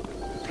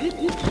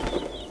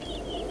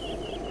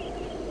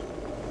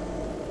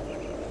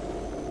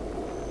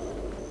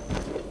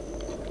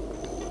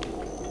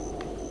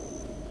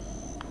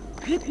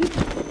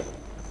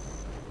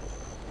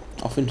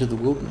 Off into the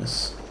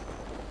wilderness.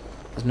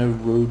 There's no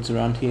roads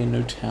around here,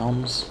 no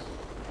towns.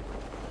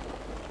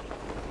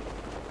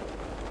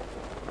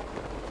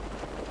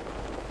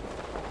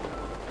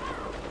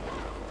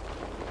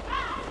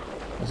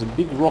 There's a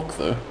big rock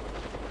though.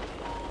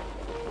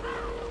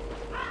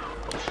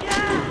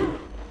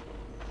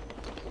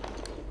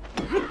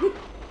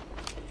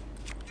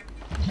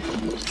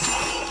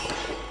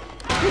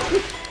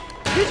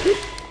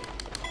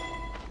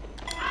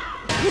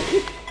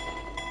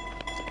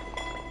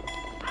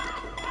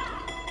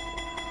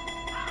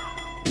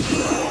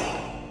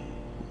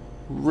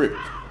 Rip.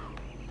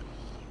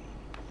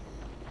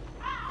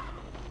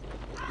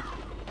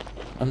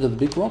 Under the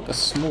big rock, a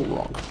small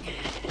rock.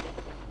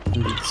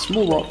 Under the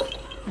small rock,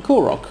 a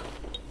cool rock.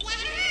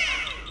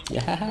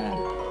 Yeah.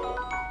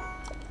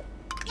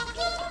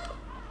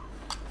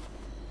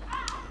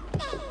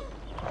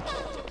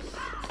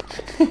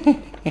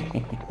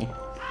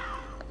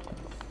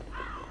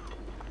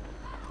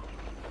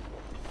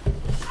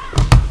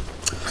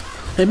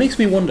 It makes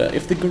me wonder,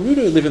 if the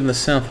Gerudo live in the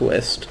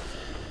southwest,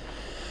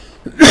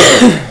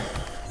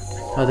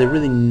 are there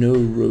really no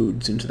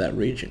roads into that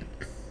region?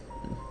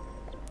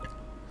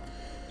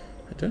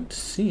 I don't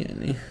see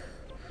any.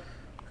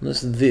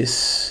 Unless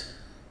this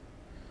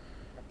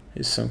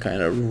is some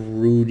kind of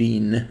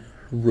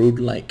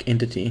road-like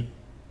entity.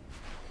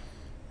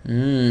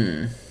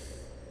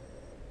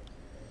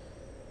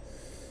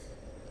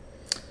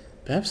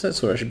 Perhaps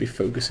that's where I should be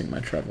focusing my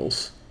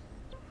travels.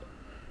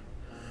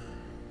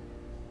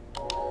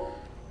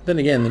 Then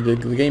again, the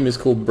game is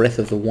called Breath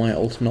of the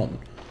Wild, not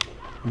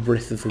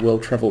Breath of the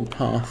Well-Travelled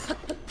Path.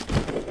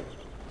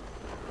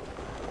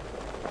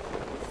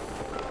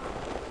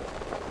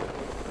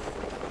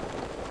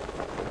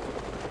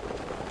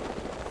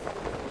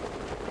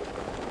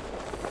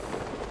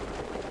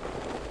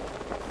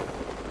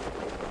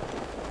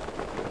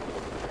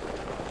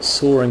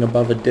 Soaring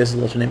above a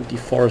desolate and empty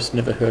forest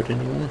never hurt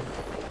anyone.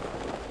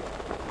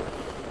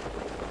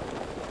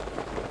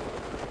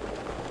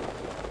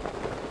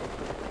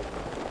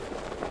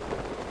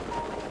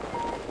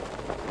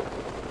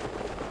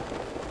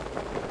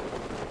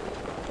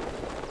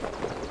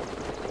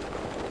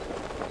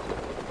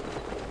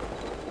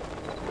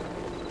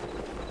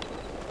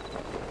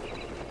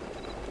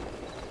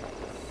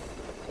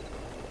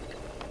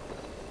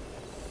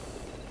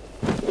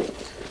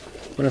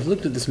 When I've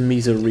looked at this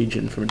Mesa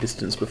region from a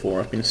distance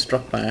before, I've been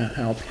struck by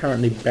how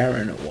apparently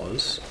barren it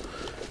was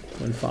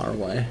when far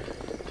away.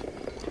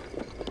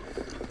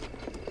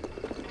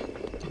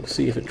 We'll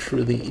see if it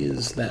truly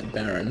is that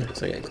barren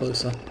as I get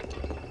closer.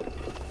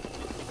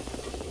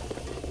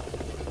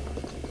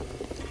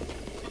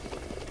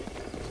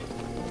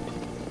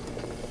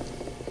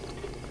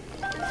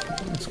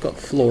 It's got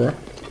flora.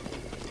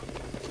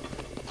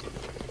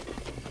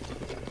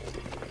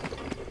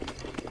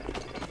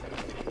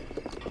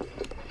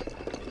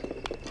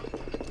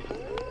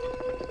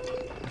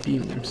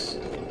 Demons.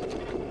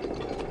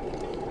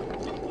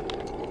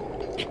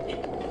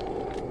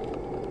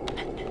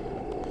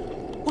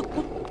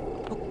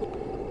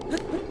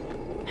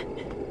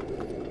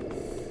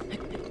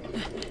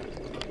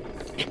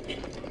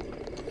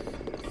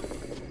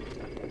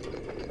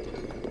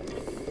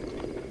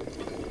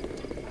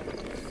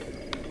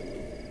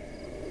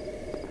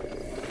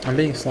 I'm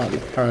being slightly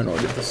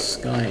paranoid of the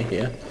sky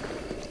here.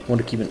 I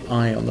want to keep an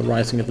eye on the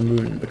rising of the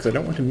moon because I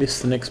don't want to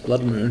miss the next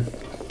blood moon.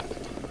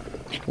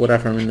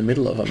 Whatever I'm in the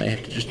middle of, I may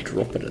have to just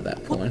drop it at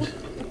that point.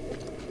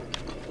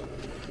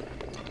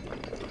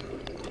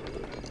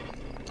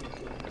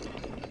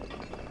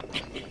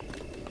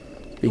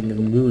 Speaking of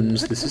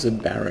moons, this is a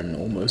barren,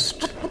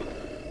 almost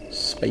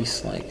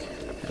space-like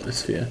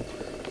atmosphere.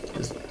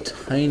 There's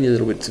tiny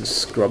little bits of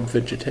scrub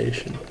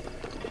vegetation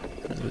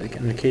and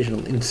an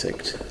occasional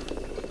insect.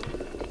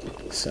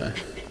 It's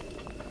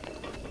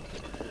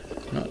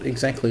not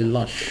exactly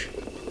lush.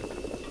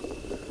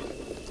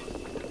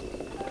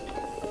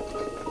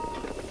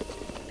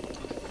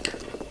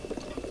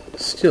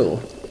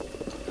 Still,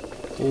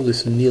 all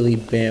this nearly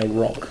bare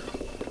rock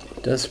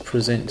does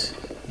present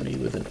me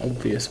with an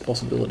obvious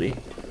possibility.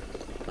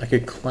 I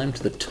could climb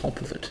to the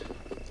top of it.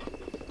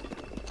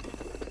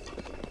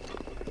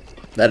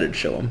 That'd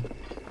show him.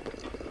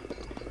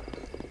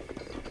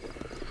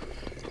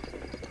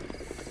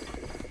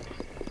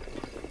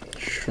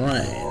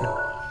 shrine.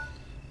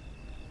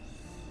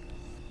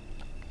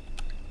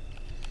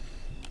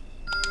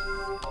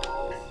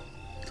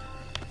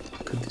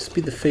 Could this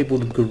be the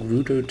fabled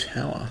Gerudo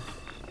Tower?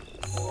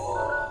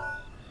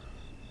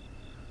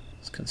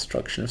 It's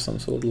construction of some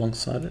sort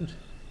alongside it.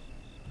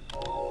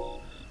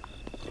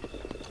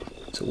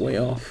 It's a way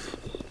off.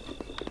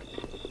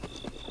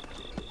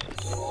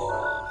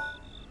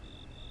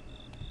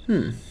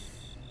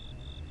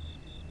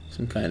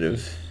 Some kind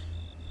of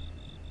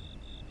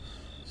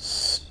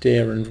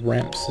stair and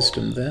ramp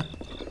system there.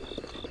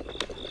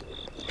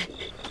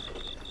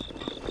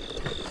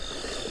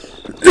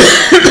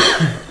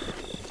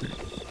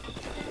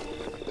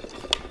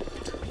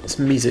 This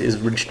Mesa is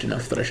ridged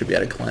enough that I should be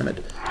able to climb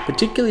it,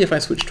 particularly if I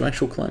switch to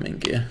actual climbing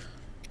gear.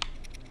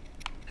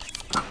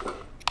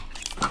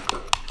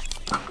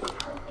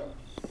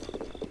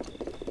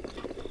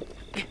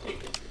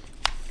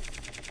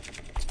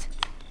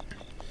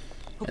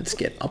 Let's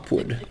get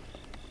upward.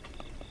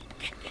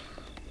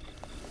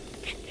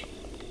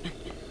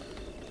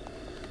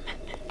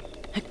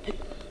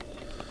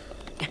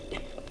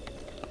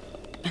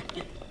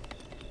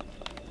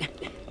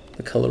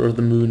 The color of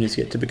the moon is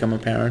yet to become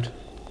apparent.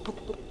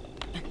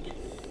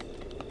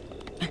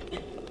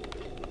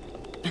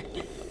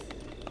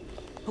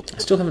 I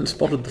still haven't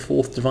spotted the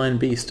fourth divine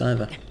beast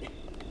either.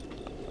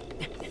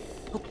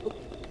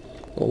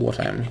 Or what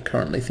I am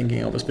currently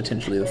thinking of as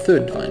potentially the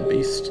third divine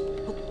beast.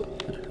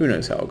 But who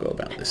knows how I'll go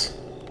about this.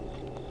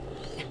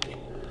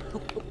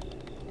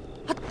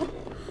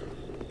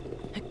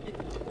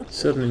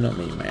 Certainly not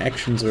me. My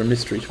actions are a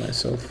mystery to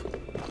myself.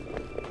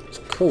 It's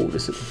cold,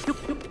 is it?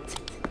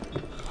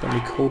 Got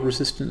any cold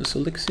resistance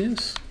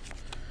elixirs?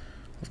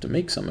 I'll have to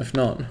make some if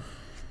not.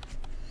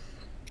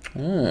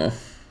 Oh,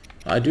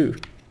 I do.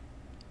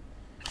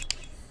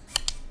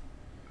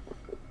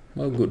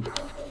 Well, good.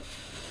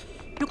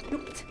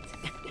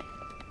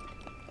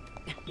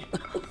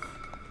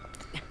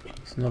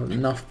 It's not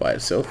enough by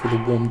itself with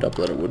a warmed up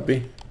that it would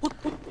be. But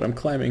I'm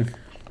climbing.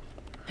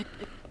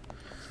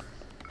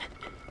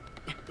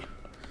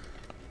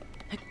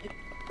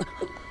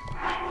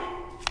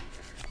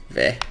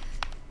 There.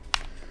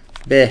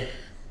 There.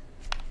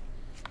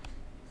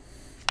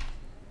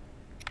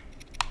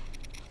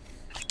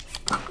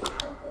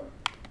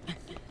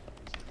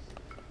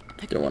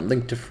 Don't want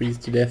Link to freeze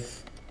to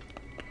death.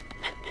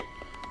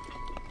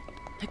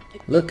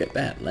 Look at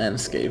that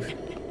landscape.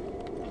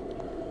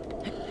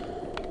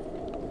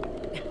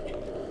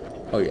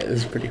 Oh yeah,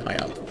 this is pretty high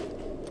up.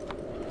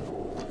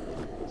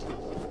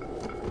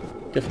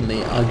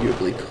 Definitely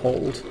arguably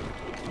cold.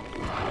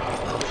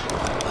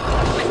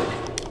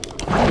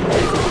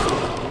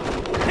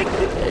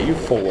 Yeah, you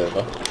fall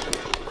over.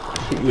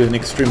 With an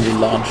extremely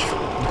large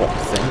rock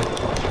thing.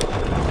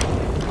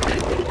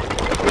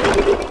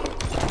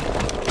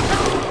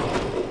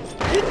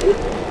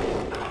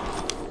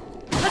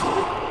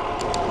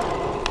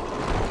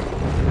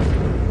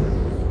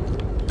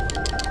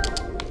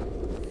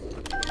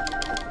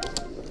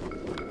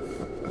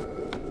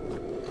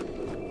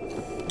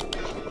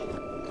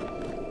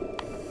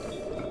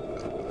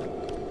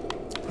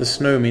 The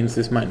snow means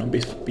this might not be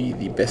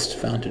the best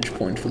vantage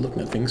point for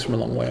looking at things from a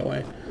long way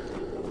away,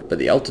 but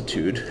the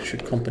altitude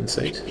should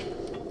compensate.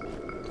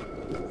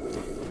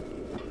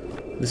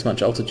 This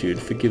much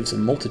altitude forgives a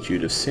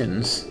multitude of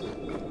sins.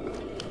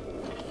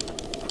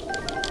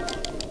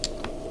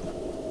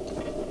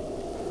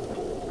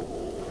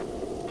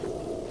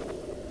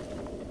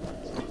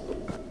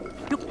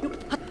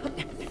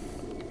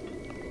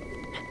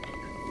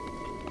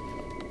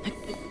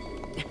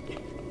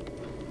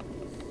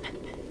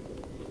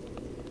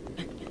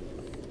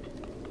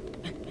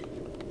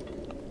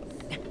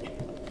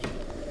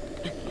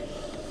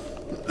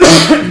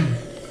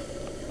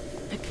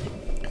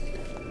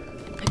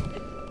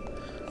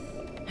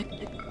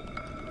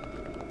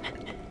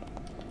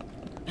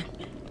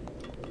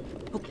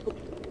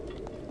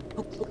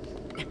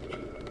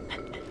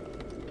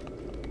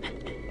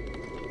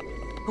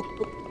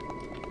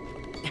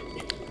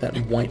 That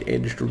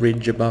white-edged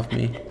ridge above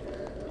me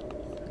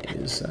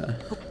is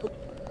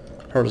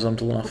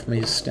horizontal enough for me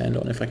to stand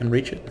on if I can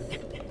reach it.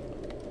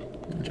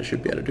 Which I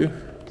should be able to do.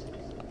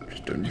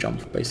 Just don't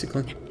jump,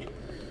 basically.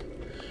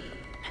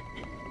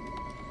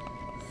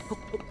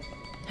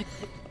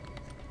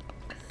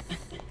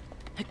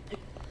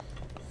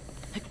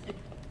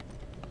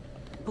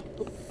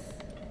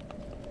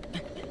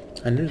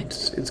 I know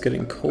it's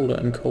getting colder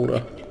and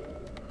colder.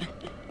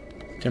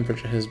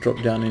 Temperature has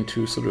dropped down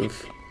into sort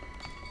of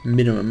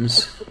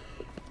minimums.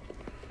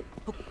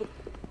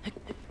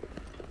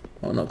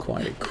 Well, not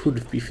quite. It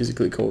could be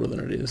physically colder than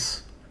it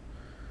is.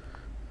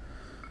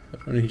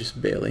 But only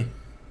just barely.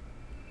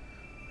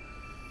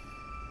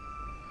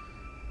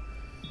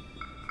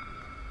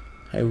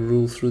 I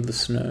rule through the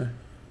snow.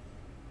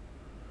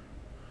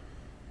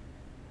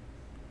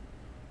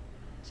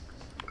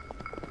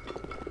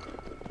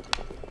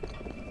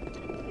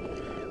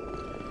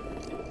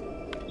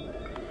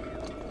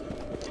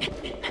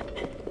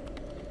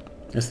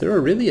 Is there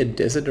really a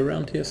desert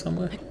around here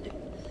somewhere?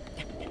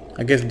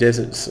 I guess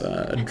deserts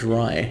are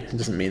dry. It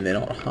doesn't mean they're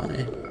not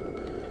high.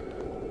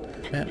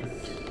 Yeah.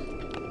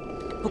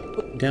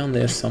 Down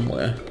there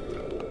somewhere.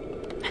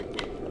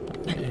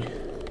 Okay.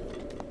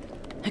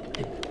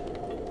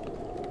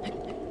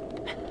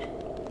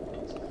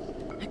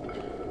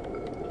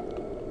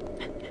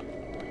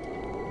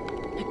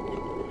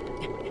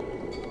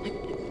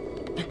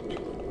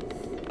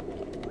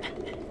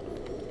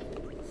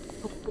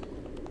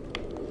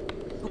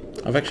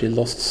 I've actually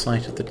lost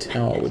sight of the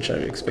tower, which I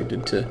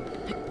expected to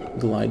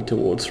glide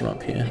towards from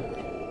up here.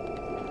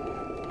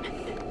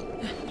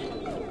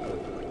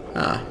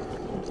 Ah,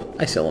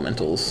 ice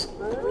elementals.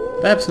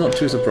 Perhaps not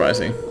too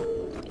surprising.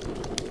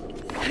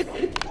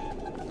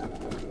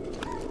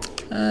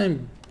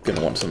 I'm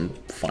gonna want some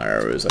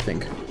fire arrows, I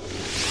think.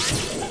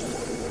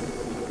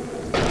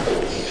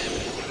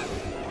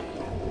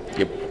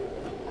 Yep.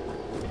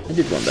 I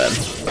did want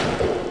that.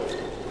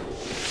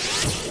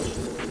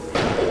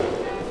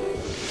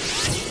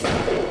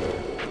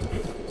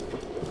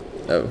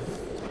 Oh.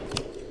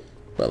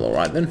 Well,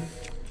 alright then.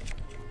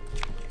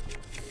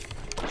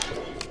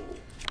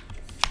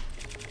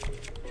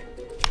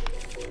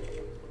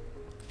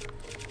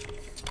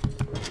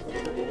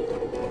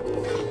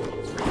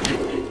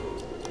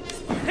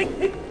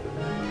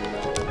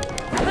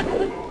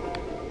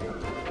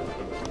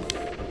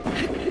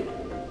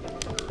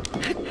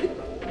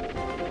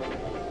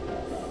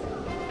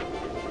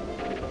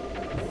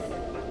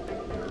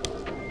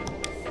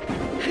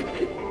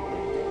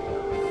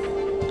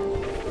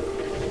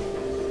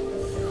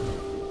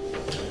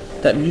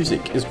 That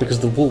music is because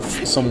the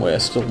wolf somewhere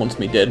still wants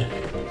me dead.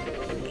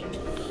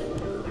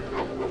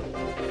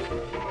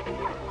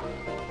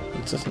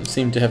 It doesn't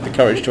seem to have the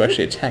courage to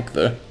actually attack,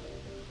 though.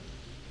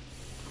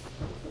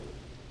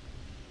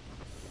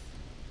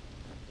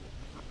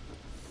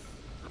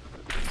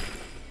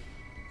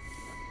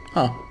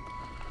 Huh.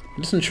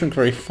 It doesn't shrink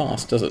very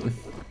fast, does it?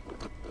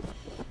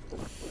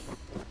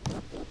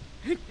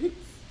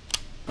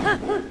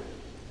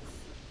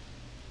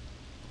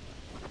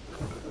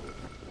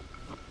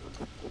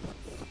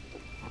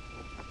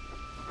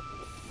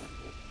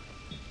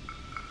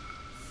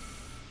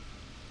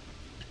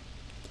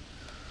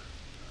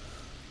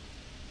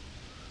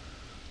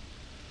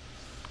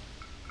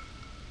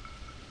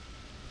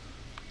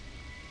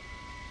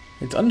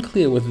 It's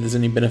unclear whether there's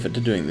any benefit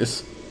to doing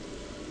this.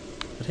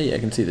 But hey, I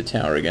can see the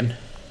tower again.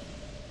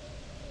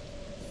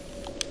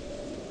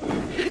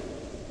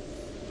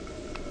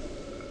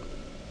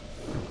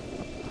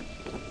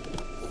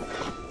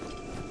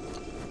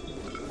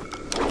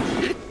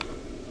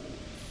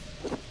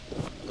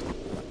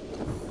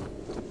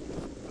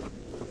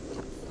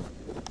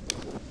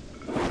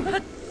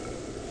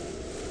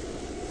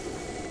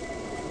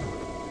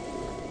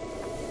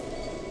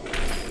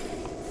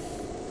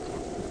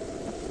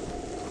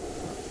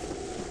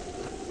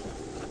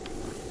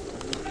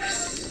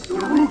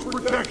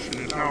 Protection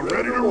is now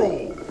ready to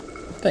roll.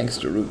 Thanks,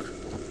 Daruk.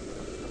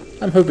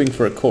 I'm hoping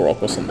for a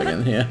Korok or something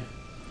in here.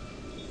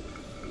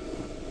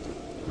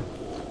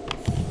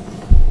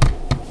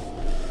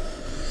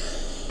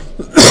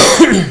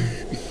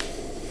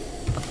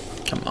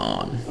 Come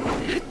on.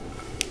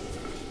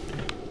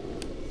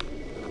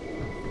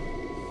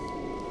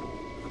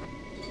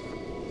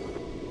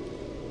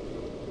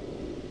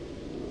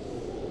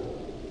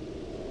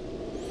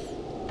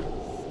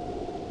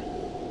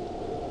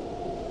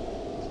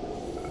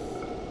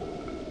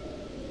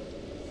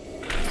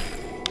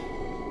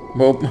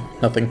 Well,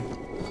 nothing.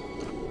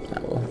 Ah,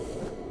 well.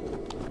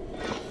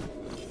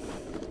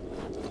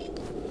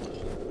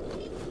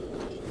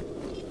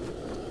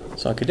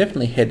 So I could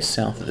definitely head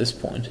south at this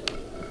point.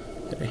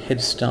 Get a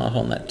head start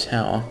on that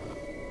tower.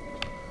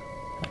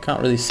 I can't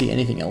really see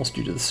anything else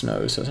due to the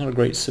snow, so it's not a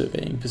great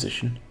surveying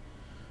position.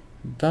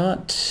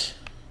 But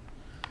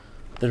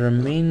there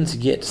remains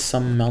yet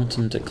some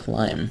mountain to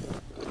climb.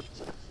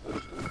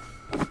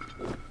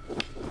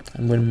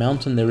 And when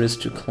mountain there is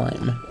to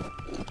climb,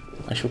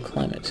 I shall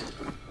climb it.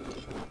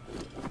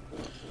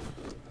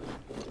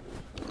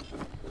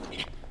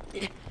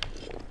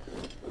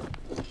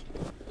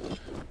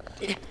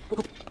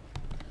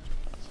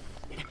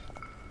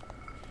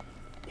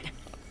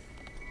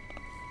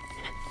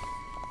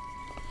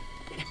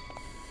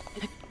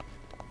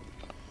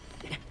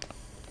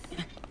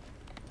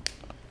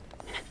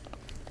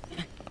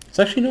 It's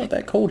actually not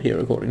that cold here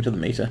according to the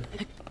meter.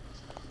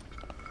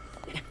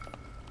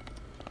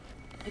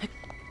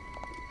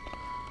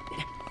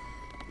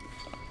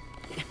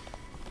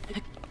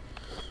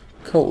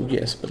 Cold,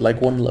 yes, but like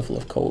one level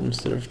of cold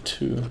instead of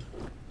two.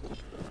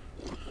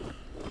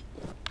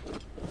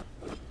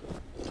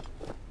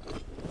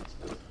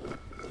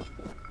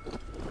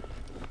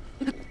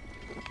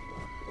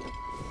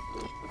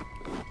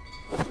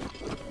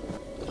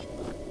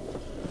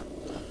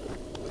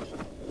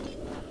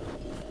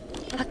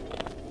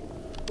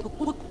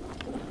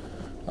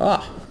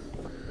 Ah,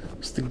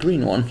 it's the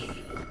green one.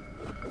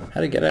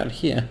 How to get out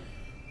here?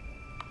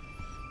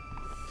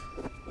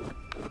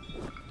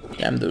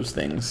 Damn those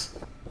things.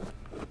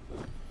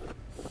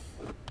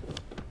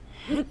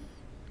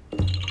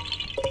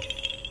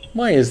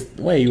 Why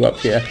are you up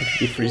here? It should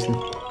be freezing.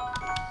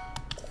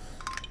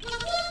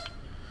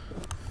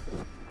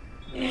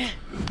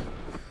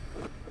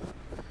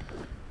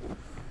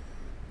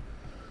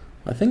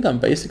 I think I'm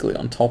basically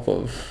on top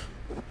of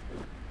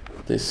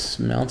this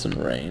mountain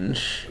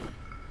range.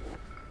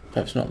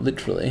 Perhaps not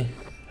literally,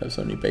 perhaps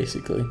only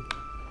basically.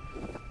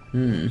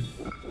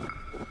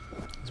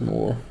 It's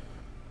more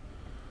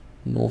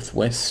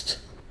northwest,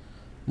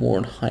 more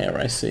and higher,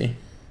 I see.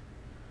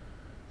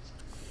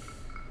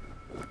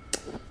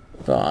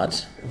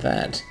 But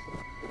that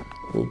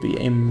will be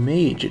a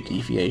major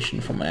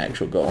deviation from my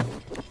actual goal.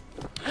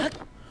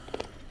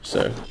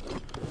 So,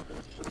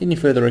 any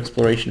further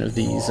exploration of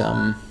these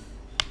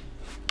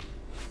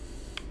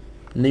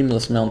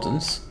nameless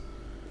mountains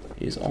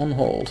is on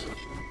hold.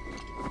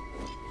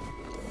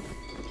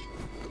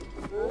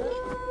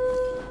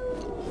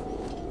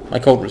 My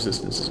cold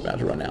resistance is about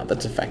to run out.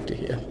 That's a factor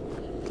here.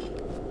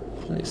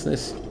 What is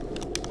this?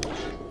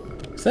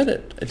 Is that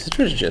it? It's a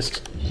treasure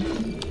chest.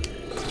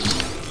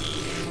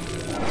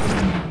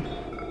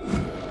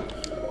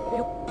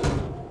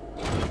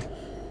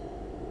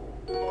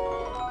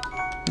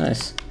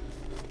 Nice.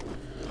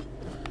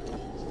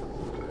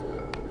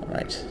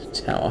 Alright,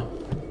 tower.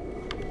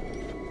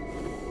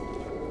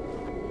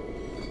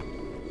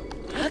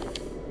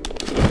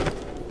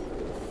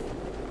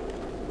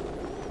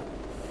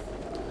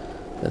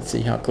 Let's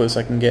see how close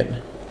I can get.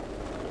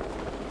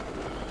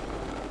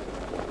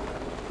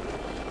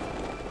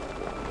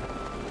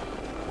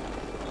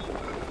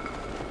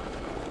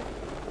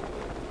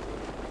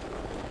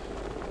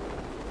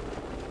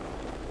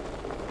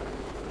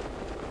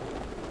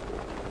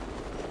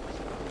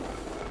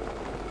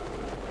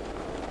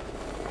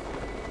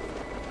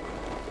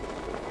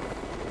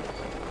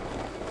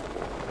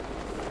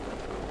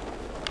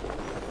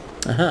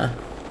 Aha.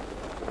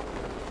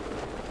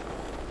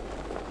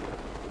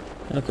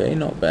 Okay,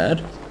 not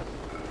bad.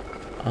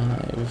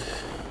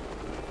 I've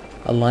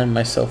aligned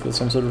myself with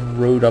some sort of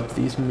road up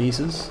these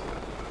mesas.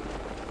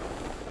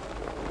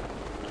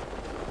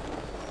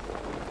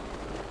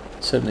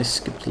 Certainly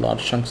skipped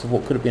large chunks of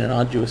what could have been an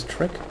arduous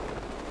trek.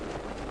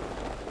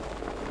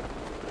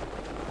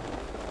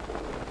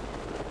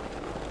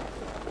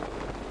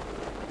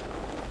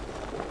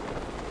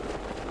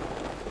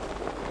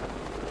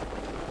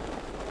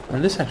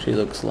 And this actually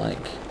looks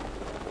like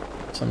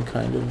some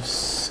kind of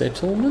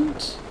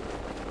settlement?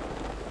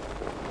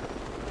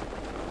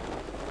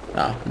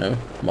 Ah, no,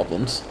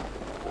 moblins.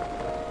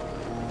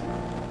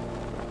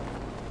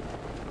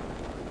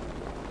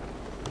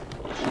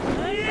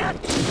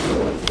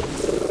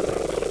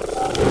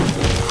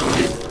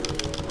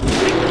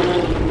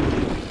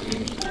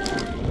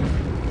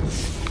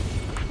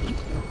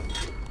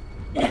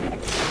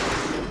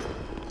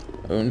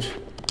 Owned.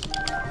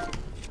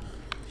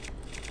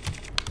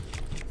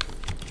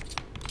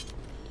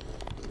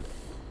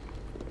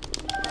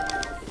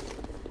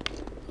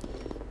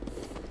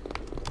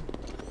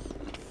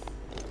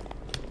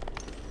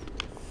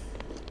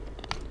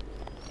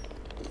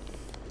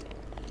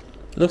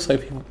 Looks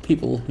like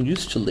people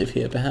used to live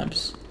here,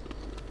 perhaps,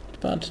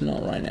 but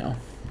not right now.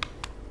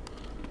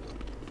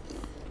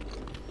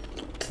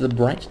 To the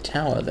bright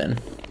tower, then.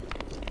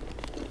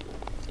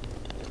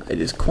 It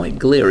is quite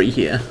glary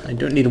here. I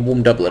don't need a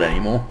warm doublet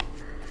anymore.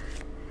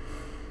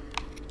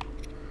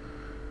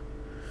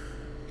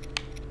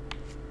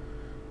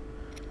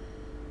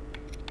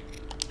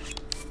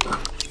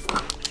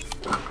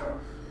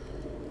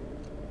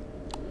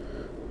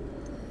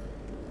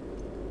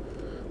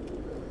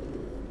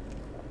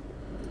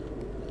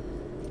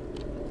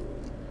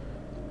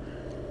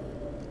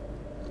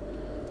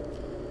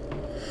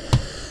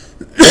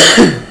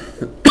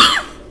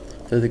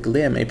 Though the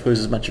glare may pose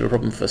as much of a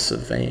problem for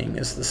surveying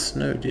as the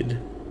snow did.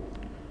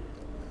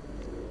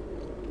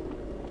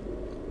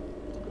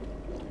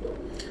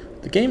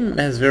 The game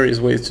has various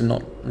ways to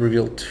not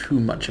reveal too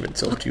much of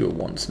itself to you at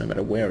once, no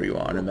matter where you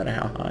are, no matter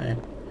how high.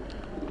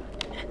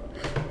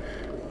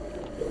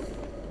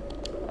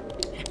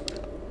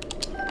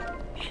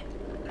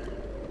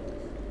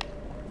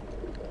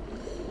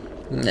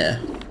 Nah,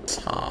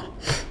 tar.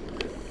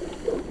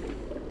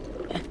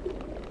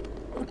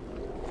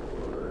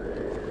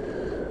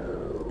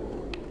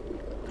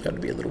 Gotta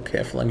be a little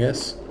careful, I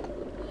guess.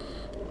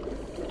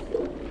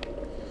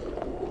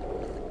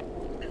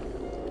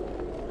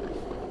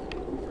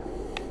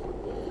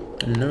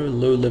 And no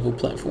low-level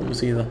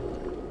platforms either.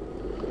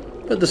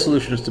 But the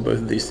solutions to both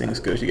of these things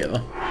go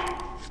together.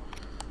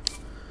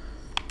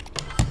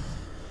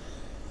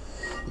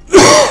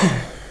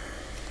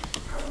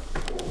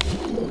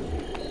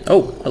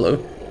 Oh, hello.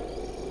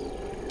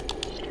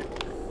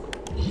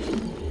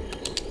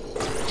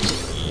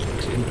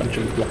 There's a bunch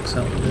of blocks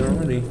out there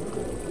already.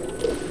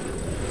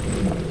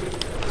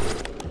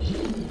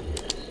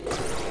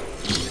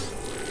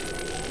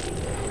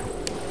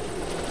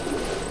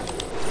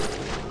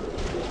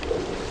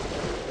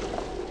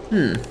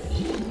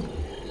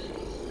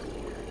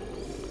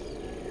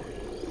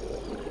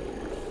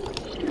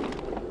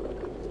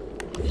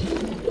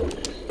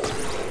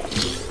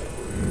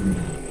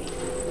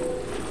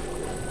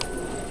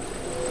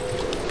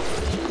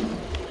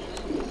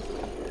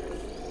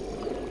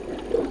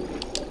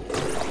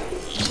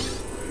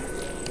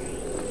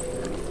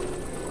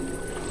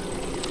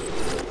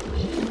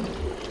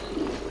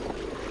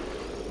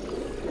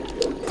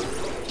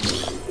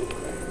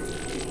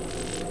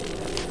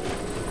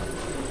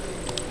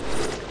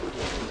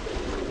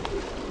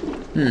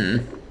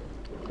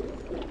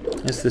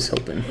 Is this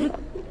helping?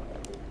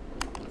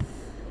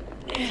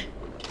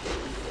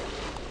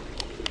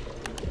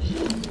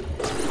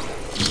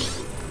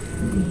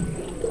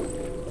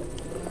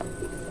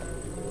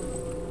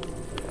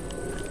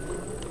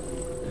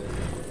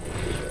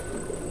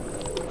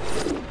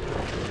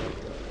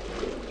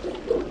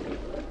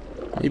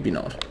 Maybe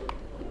not.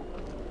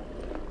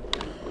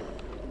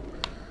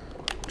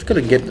 Just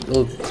gotta get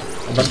a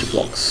bunch of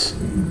blocks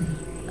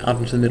out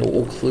into the middle,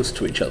 all close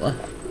to each other,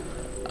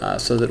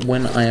 so that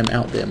when I am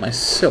out there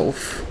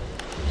myself,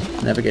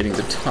 navigating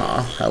the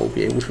tar, I will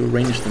be able to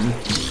arrange them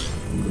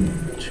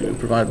to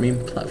provide me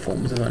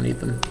platforms as I need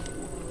them.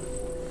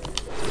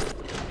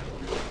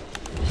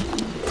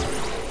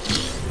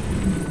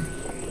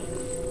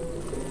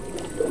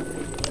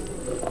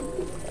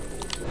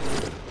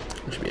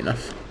 That should be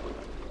enough.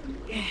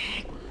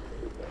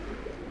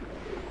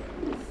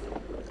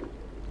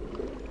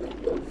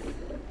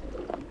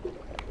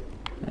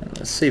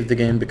 Let's save the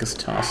game because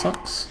tar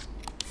sucks.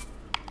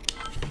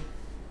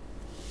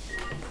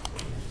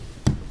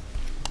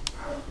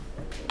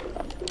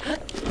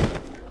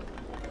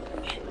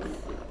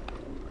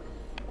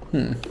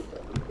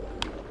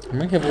 I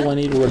might have all I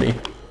need already.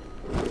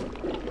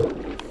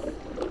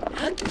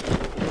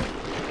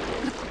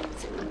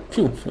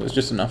 Phew, it was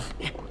just enough.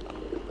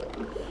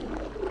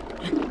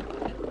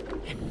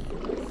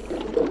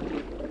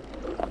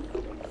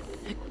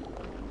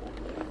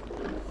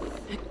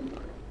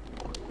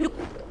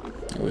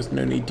 There was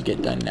no need to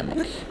get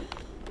dynamic.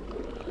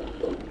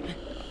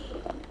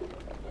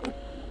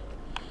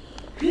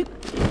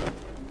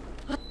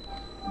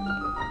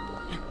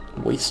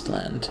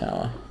 Wasteland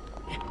Tower.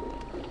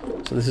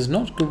 So this is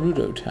not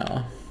Gerudo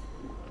Tower.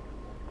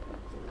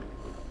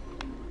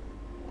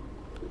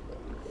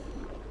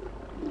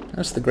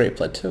 That's the Great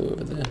Plateau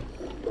over there.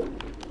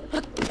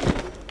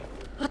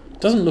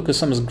 Doesn't look as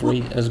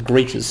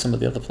great as some of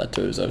the other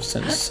plateaus I've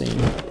since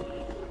seen.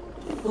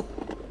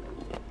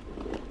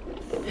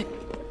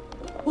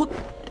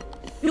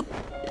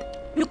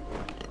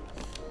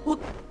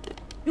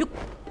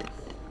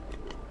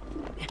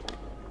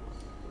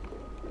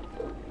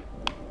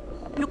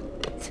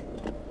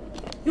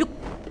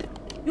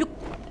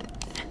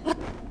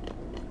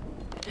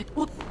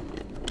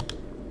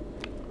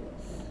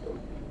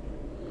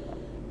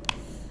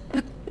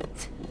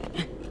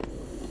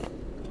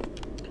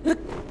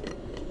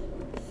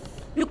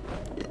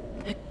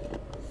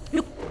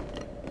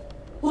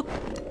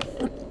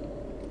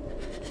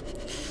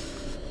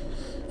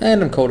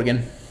 And I'm cold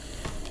again.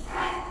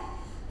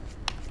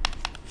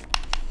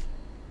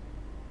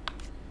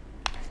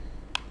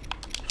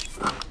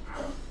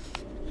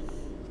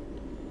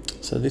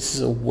 So this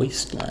is a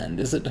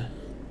wasteland, is it?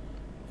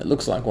 It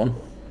looks like one.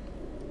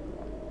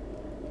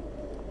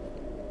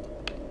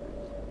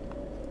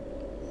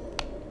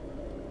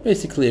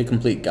 Basically a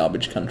complete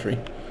garbage country.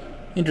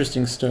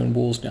 Interesting stone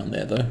walls down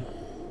there though.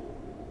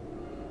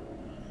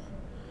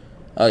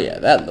 Oh yeah,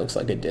 that looks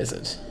like a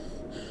desert.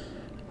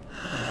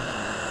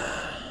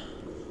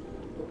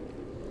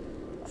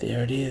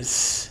 There it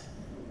is.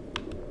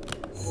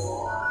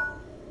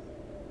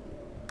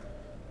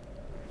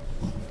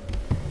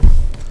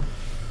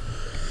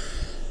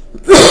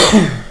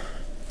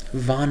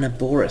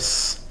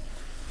 Varnaboris.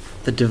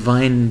 The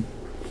divine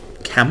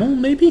camel,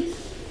 maybe?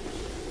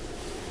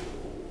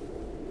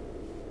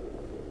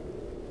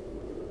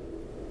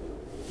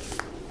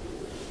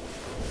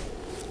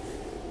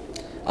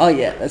 Oh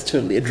yeah, that's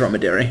totally a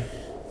dromedary.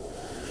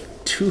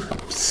 2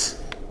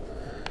 humps.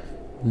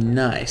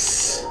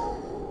 Nice.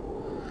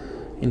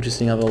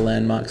 Interesting other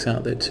landmarks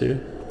out there too.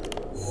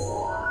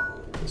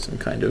 Some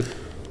kind of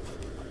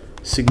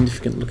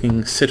significant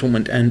looking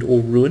settlement and or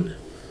ruin.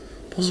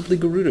 Possibly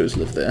Gerudos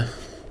live there.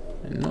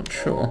 I'm not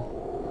sure.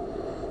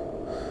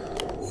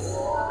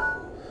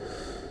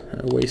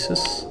 An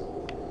oasis.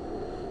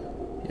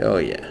 Oh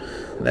yeah,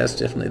 that's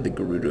definitely the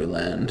Gerudo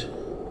land.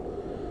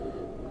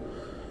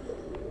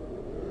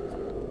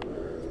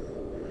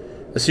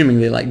 Assuming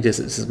they like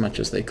deserts as much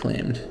as they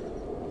claimed.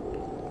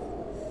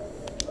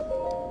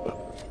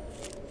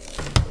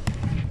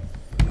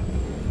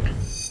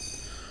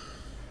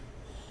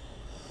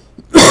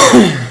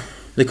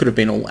 They could have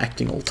been all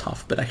acting all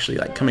tough, but actually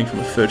like coming from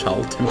a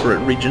fertile, temperate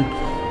region.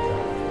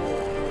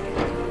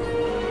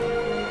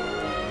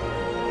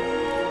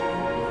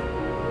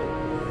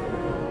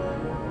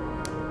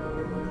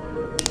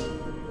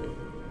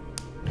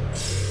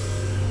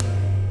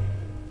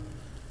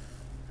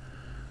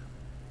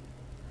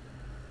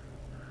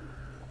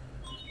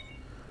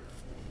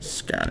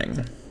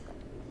 Scanning.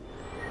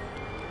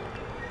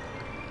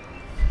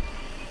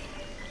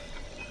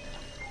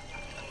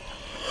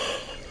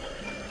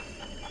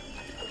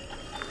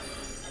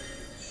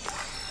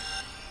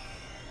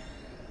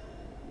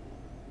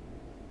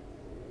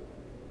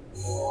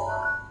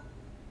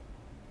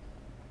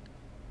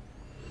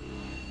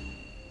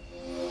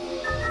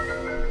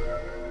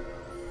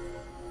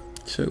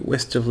 So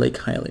west of Lake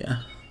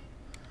Hylia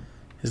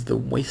is the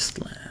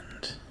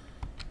Wasteland.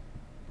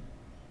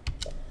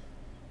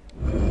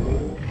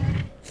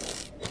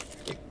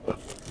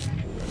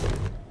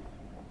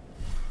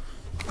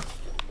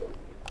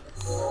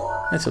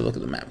 Let's have a look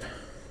at the map.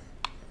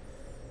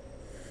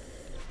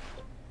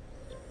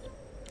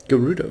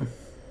 Gerudo.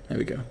 There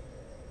we go.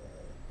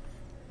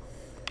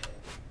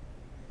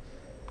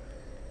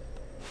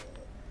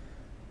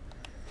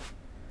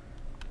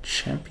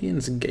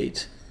 Champion's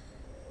Gate.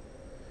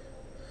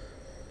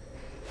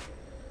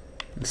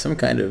 And some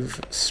kind of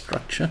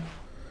structure.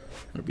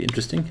 That'll be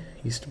interesting.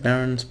 East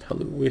Barrens,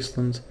 Palu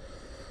Wastelands,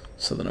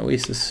 Southern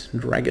Oasis,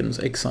 Dragon's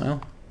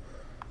Exile.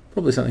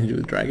 Probably something to do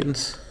with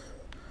dragons.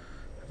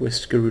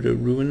 West Gerudo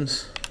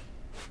Ruins.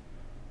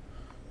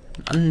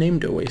 An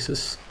unnamed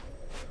oasis.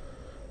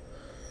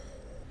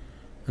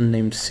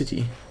 Unnamed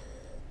city.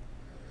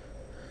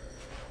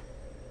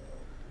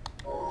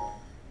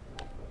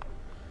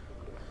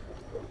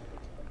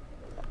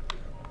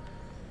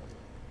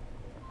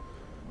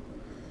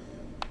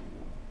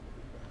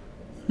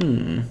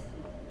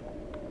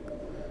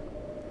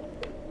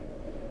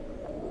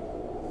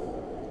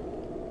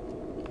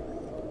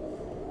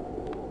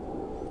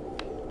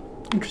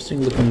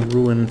 Interesting looking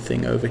ruin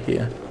thing over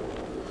here.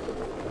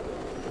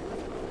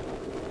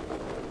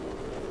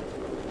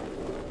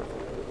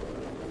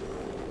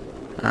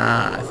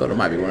 Ah, I thought it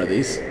might be one of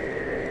these.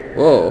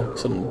 Whoa,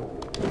 some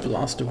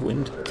blast of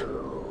wind.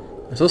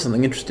 I saw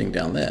something interesting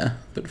down there,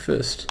 but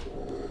first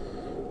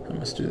I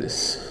must do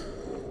this.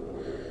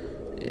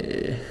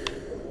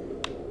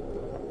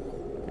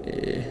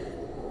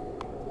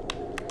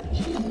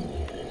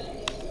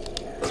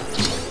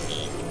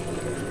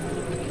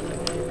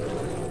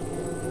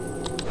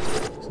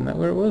 Isn't that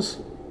where it was?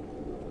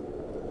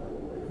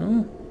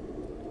 Oh.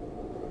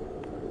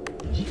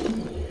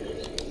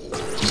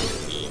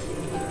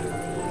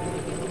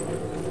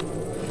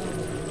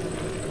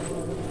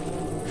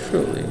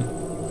 Surely.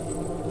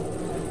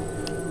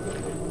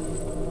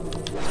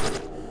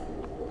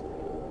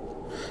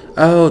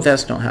 Oh,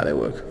 that's not how they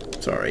work.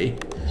 Sorry.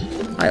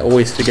 I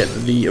always forget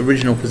that the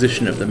original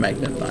position of the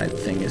magnet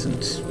thing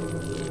isn't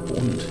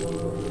important.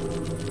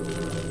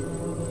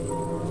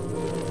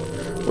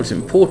 What's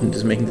important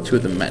is making the two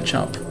of them match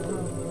up. There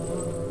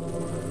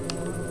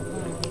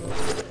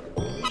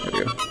we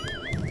go.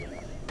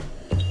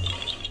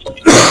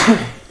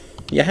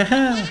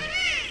 Yeah!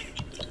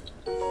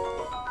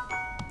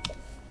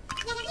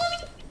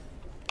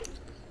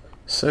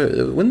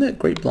 So, when that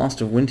great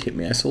blast of wind hit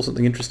me, I saw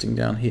something interesting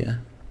down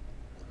here.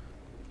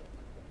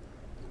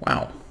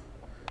 Wow.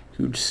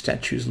 Huge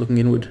statues looking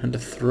inward and a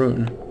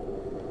throne.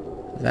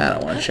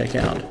 That I want to check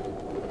out.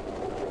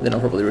 Then I'll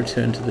probably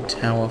return to the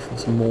tower for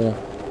some more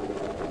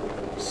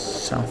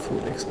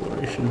southward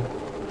exploration.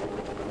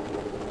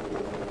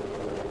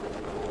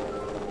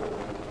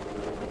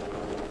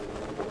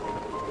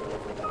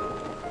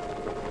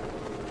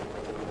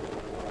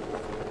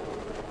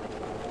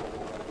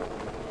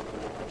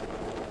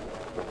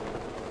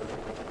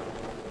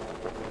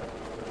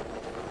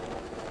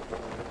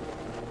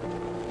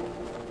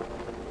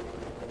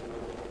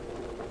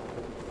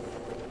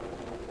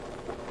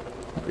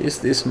 What is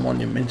this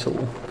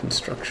monumental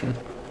construction?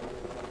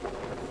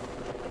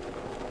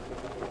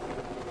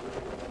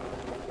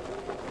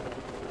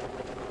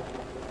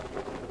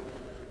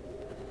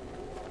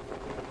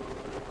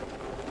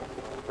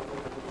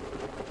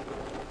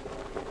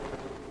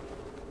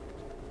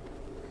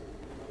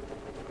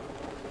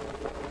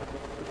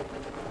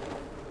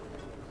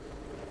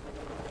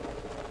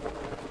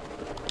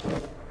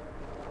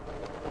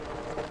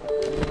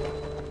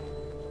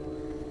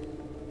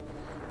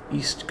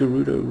 East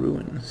Gerudo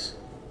Ruins.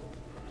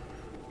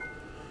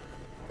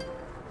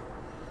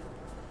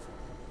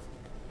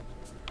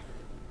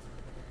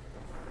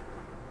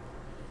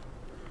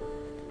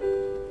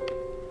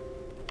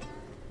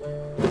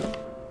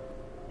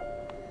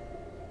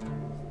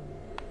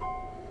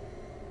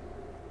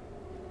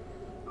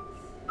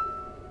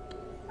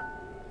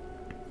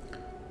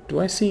 Do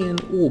I see an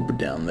orb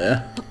down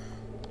there?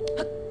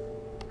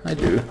 I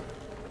do.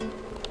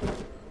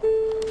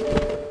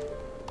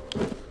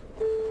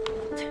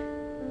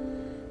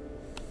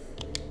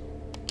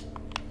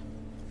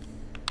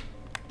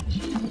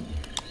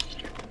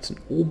 It's an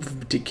orb of a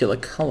particular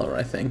colour,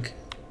 I think.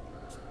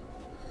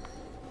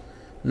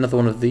 Another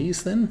one of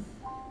these, then?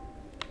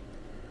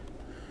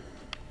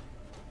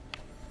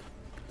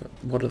 But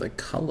what are the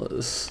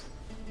colours?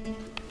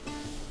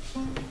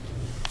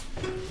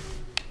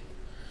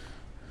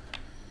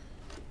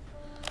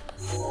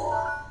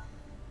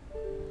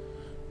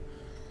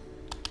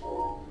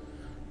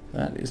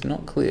 That is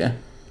not clear.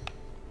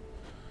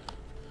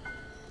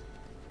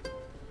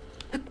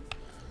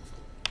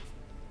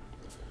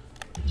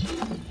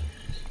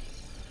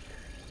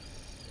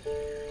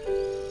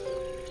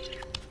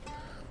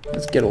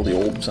 Let's get all the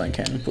orbs I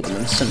can, put them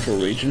in the central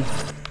region.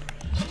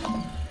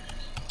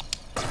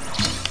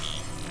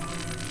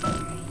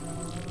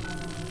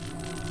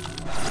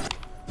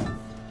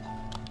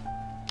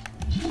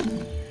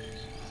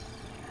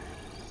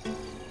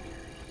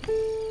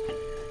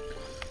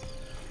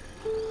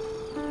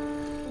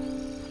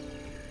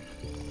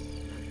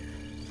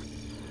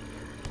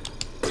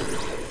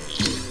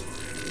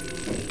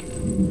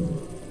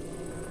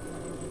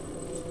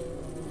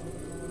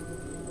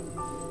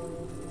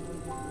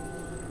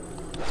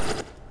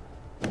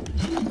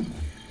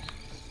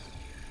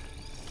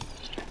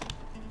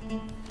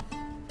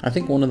 I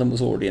think one of them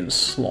was already in a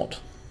slot.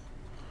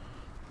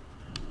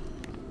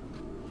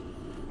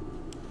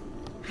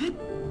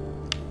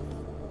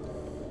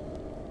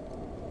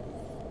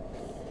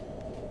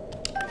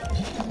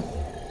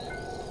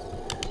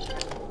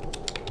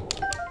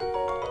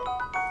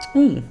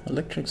 Ooh,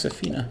 electric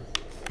Zephina.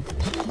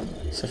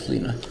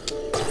 Cephalina.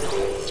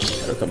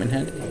 That'll come in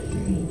handy.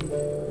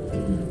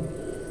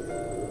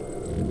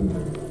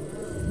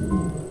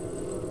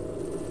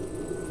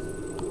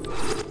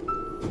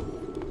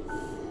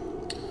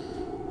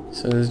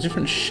 So there's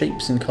different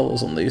shapes and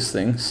colours on these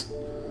things.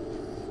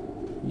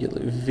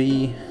 Yellow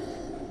V,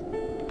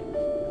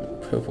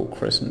 purple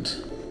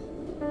crescent,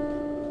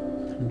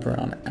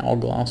 brown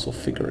hourglass or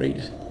figure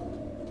 8,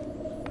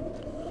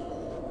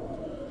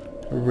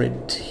 a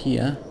red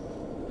tear,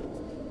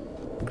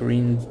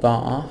 green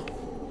bar,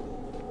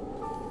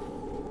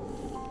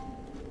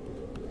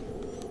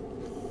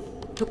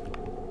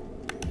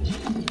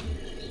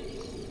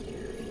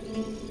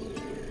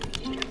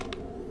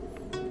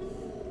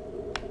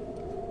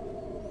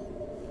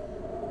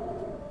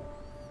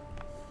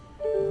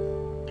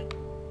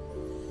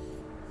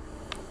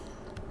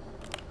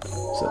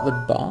 is that the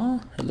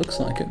bar? It looks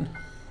like it.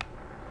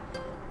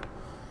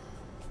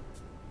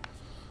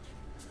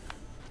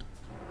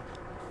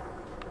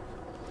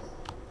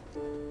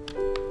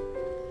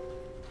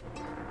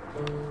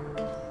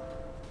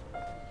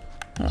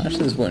 Oh,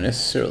 actually, this won't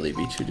necessarily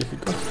be too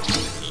difficult.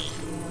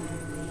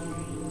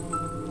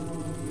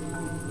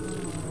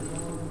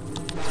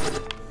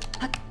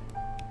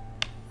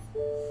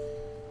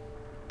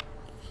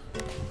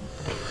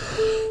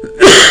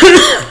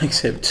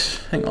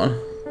 Except, hang on.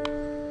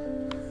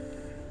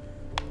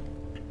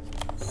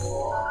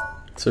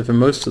 So for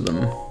most of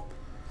them,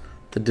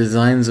 the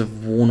designs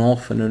have worn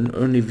off and are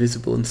only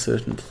visible in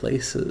certain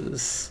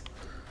places.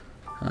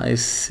 I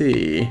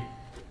see.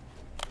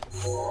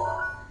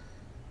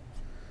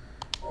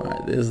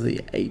 Right, there's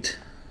the 8.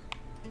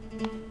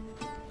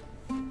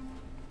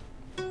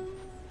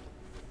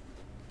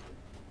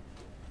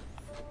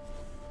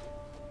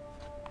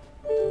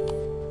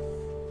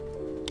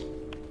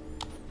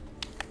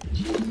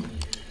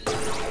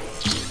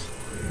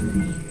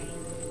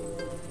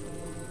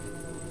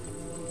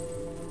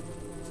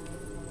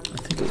 I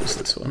think it was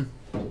this one.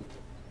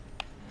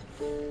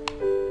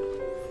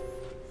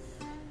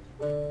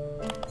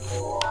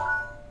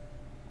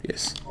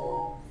 Yes.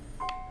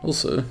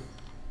 Also,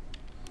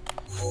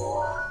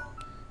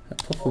 a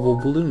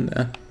poppable balloon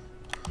there.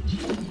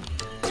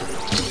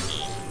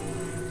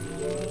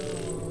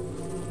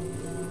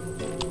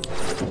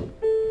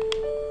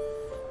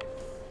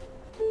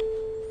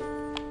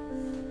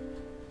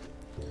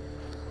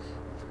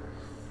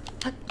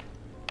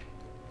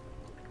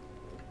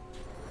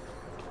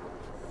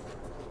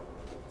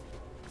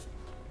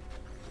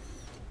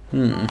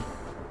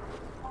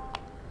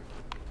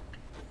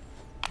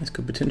 This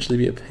could potentially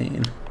be a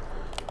pain.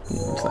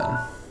 What's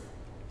that?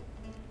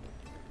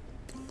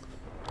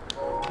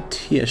 A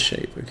tear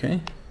shape,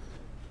 okay.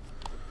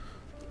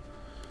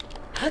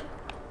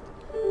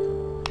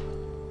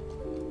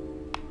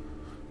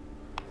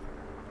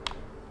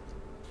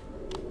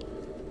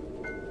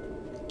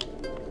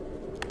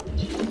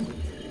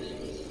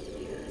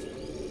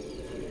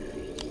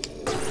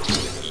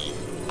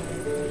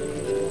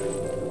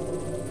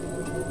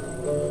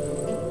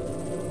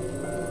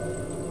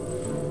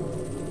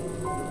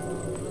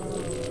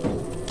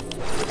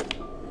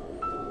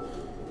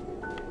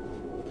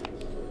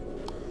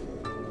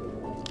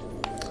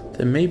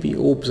 There may be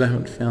orbs I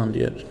haven't found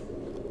yet.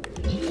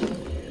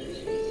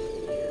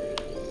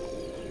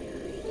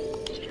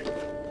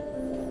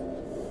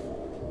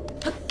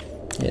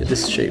 Yeah,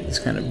 this shape is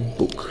kind of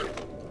book.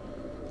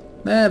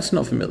 That's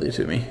not familiar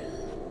to me.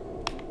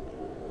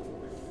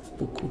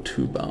 Book or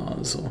 2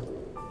 bars or...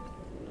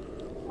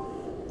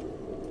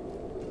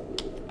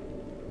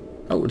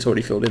 Oh, it's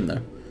already filled in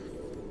though.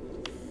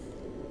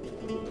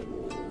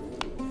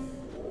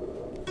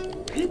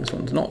 This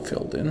one's not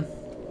filled in.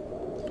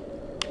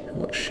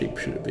 What shape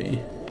should it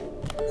be?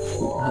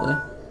 Ooh, hello.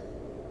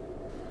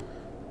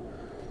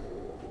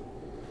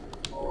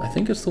 I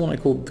think it's the one I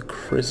called the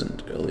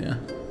crescent earlier.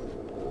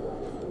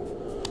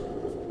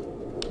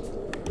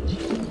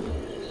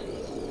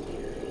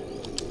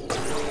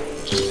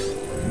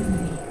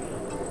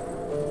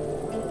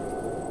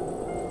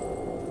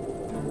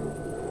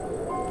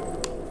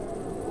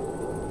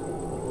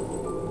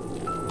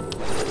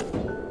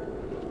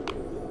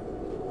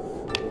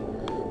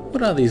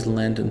 What are these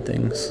lantern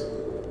things?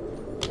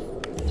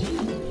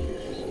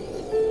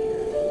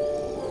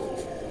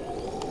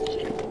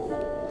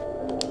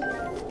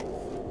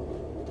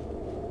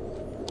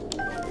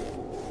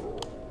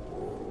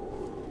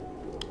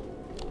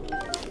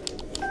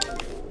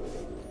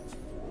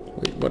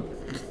 Wait, what?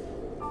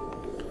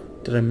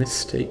 Did I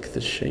mistake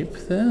the shape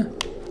there?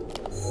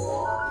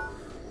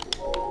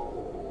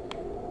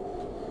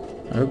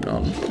 I hope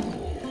not.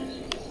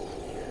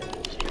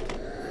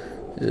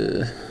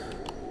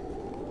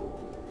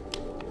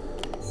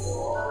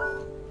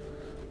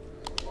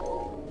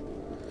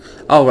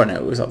 Oh, right, no,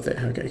 it was up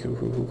there. Okay, cool,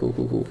 cool, cool, cool,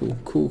 cool, cool, cool,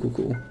 cool, cool,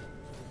 cool.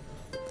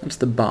 That's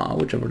the bar,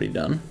 which I've already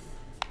done.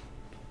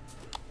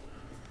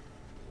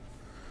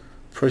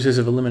 Process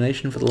of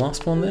elimination for the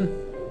last one, then.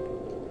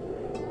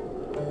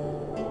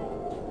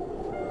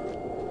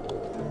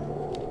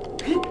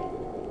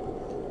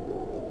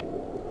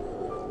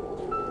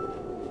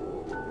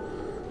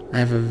 I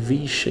have a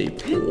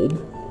V-shaped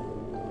orb.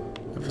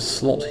 I have a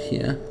slot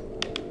here.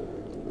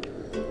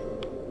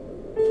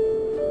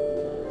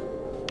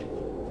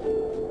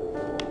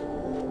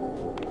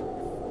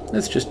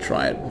 Let's just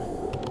try it.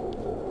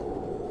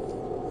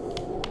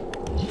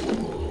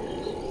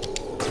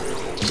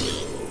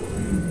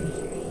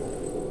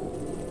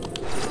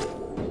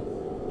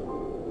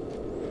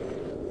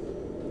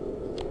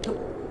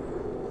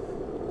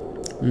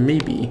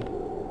 Maybe.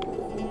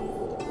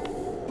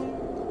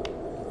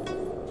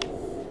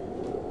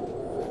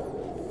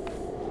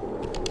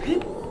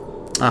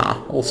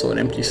 Ah, also an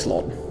empty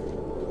slot.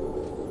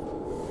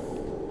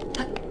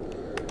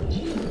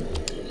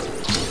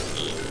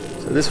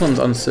 So this one's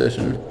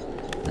uncertain,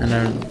 and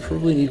I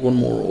probably need one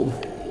more orb.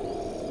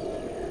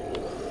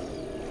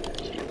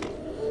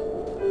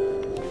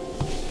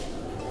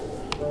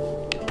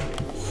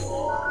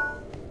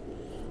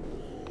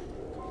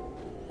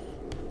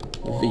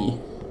 V.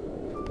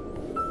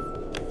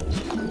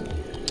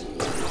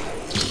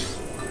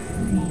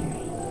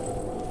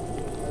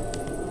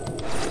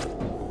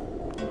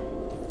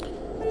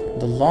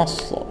 The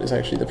last slot is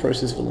actually the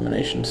process of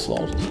elimination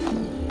slot.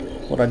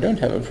 What I don't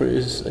have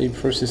is a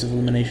process of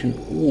elimination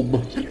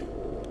orb.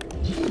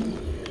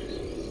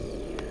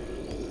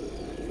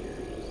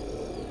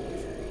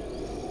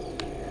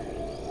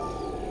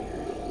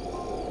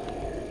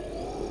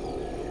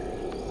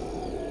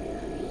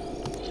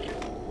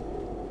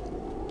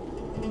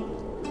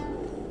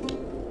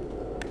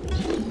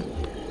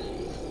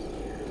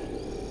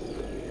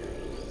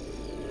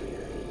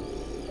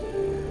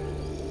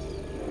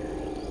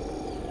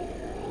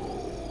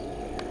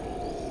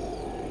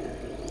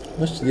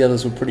 Most of the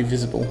others were pretty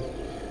visible,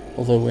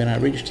 although when I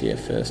reached here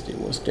first it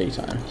was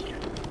daytime.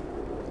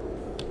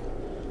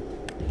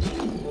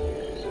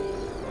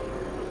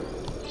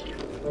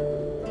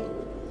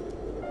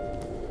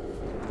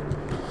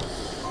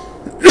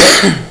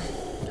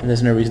 And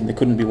there's no reason there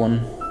couldn't be one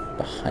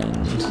behind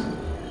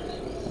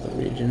other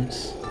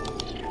regions.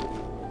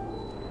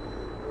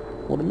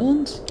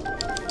 Watermelons?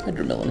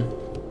 Hydromelon.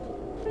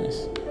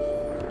 Nice.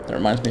 That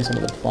reminds me of some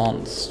of the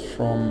plants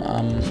from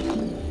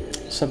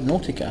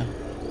Subnautica.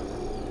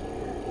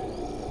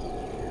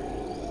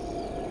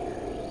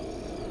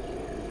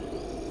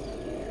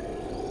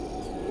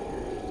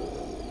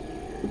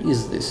 What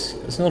is this?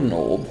 It's not an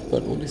orb,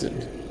 but what is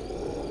it?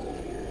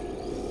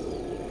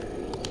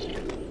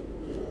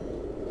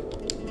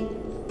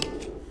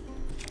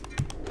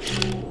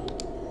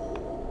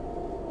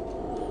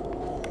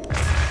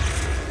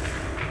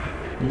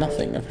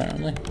 Nothing,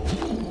 apparently.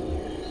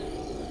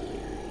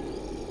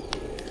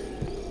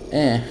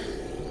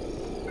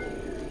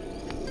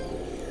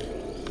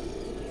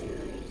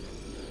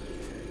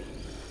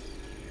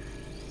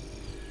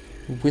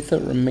 Wither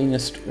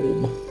remainest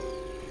orb.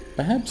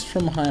 Perhaps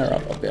from higher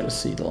up I'll be able to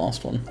see the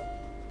last one.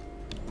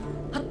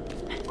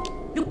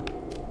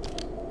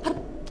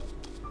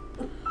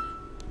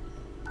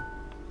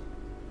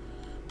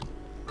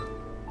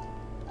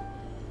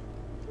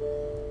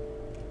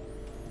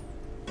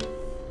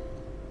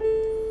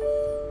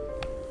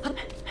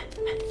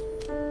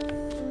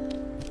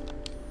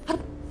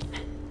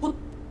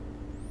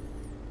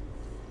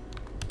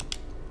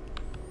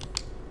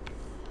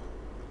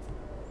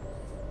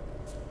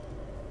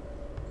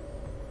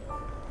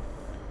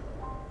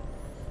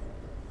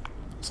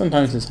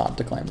 Sometimes it's hard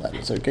to climb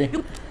ladders, okay?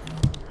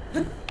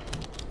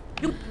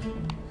 You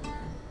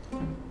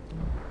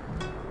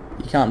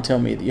can't tell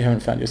me that you haven't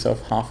found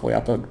yourself halfway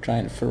up a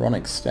giant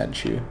pharaonic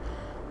statue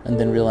and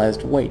then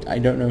realized, wait, I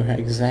don't know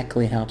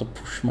exactly how to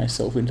push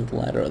myself into the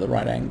ladder at the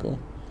right angle.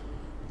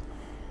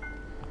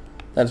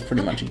 That's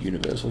pretty much a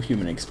universal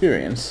human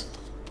experience.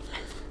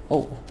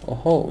 Oh,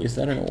 oh, is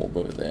that an orb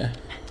over there?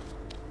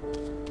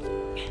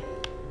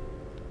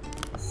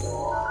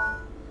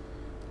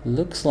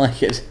 Looks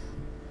like it.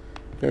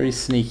 Very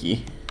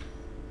sneaky.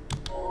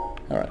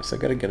 Alright, so I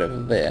gotta get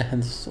over there.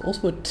 And there's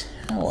also a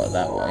tower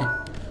that way.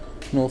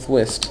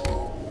 Northwest.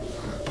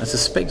 I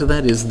suspect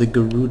that is the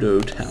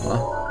Gerudo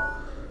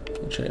Tower,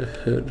 which I have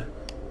heard.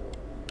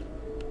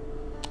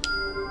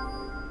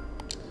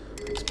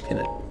 Let's pin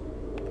it.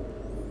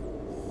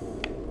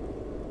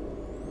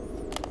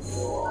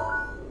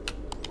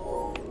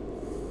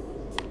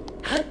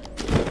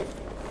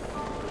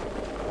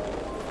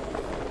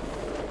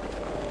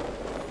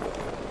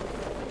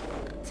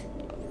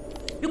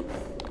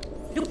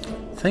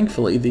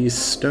 Thankfully, these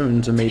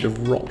stones are made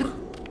of rock.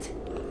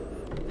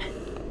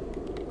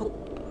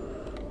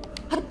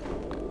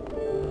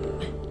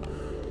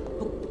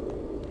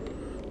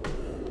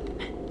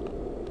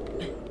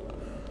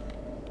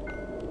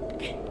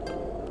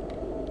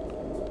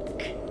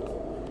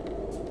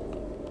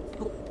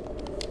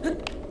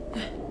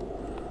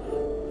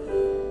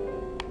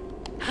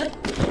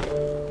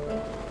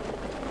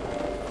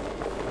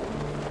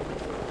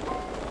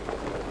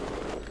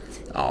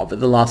 Oh, but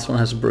the last one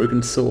has a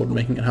broken sword,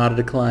 making it harder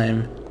to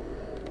climb.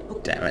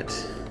 Damn it.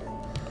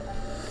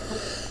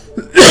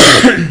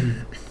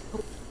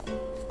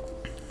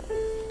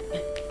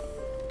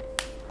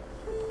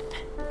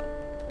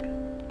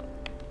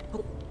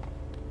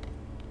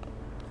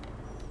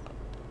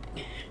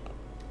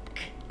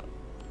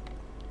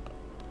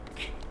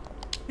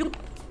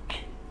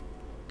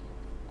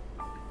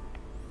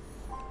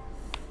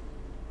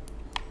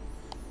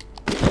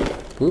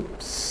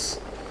 Whoops.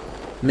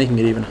 Making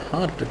it even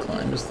harder to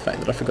climb is the fact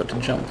that I forgot to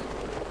jump.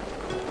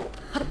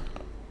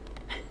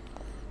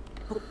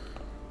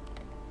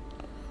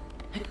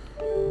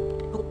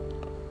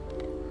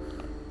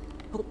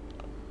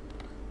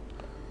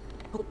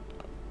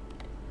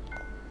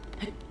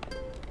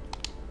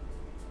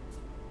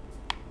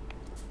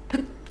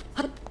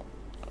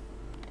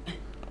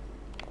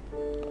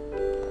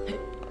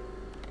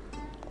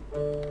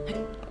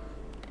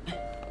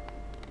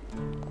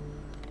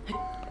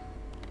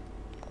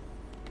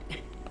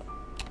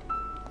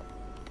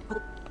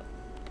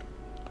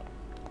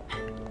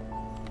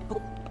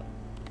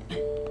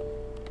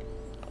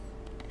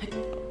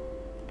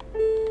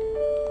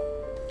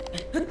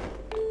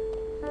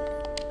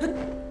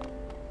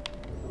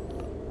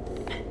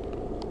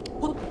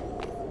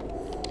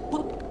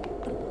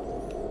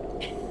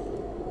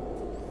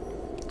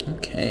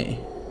 Okay.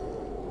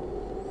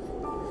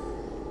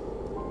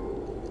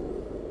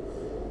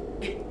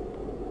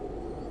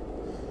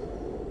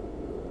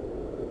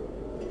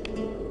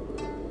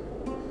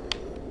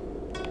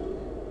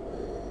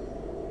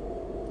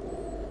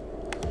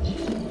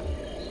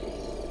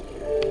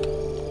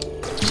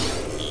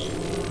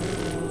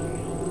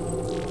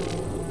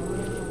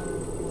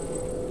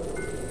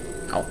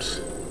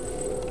 Out.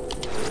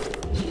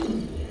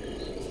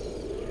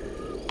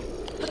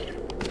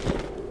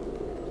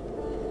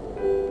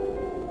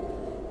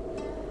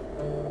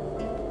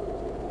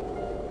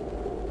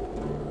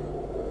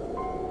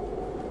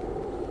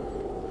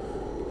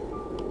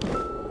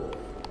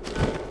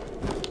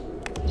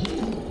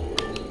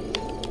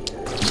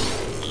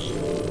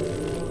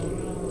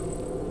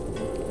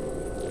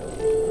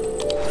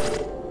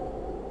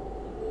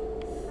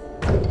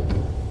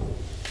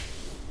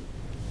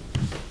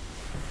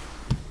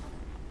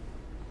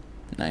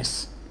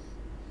 Nice.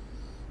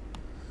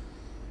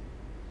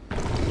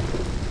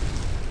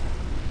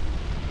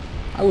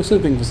 I was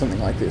hoping for something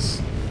like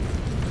this.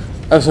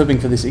 I was hoping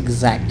for this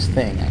exact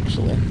thing,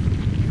 actually.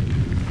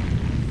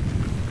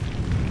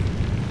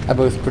 I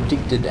both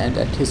predicted and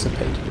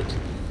anticipated it.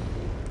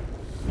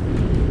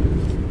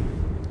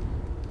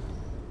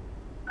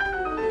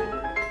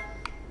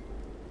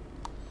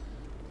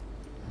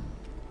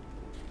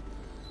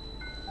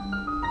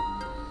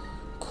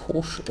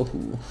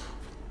 Oh.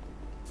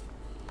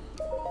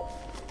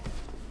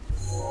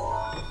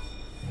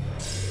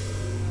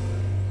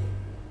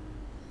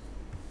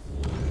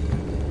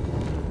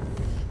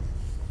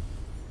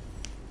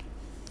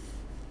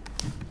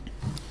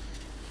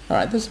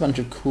 Alright, there's a bunch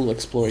of cool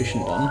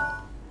exploration done.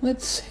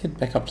 Let's head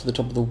back up to the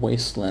top of the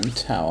Wasteland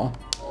Tower.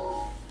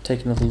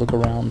 Take another look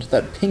around.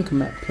 That pink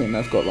map pin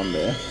I've got on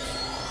there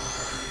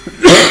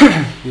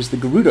is the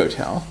Gerudo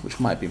Tower, which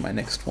might be my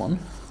next one.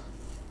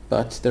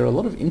 But there are a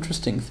lot of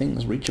interesting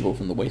things reachable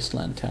from the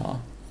Wasteland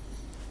Tower.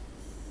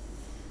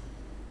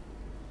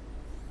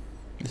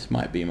 This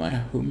might be my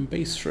home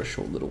base for a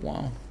short little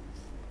while.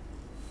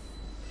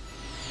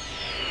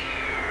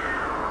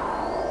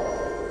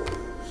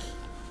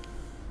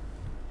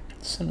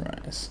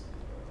 Sunrise.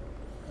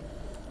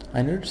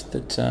 I noticed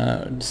that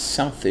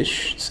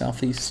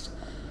southeast,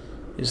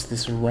 is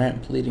this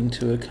ramp leading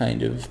to a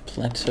kind of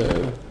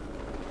plateau.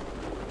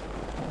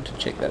 I want to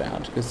check that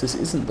out, because this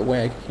isn't the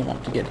way I came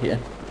up to get here.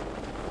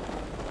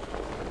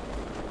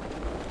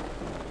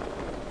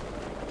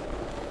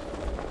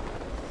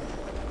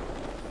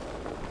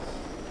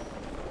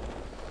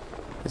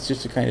 It's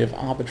just a kind of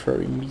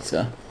arbitrary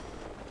meter.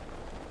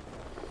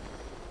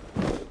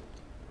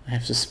 I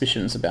have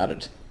suspicions about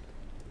it.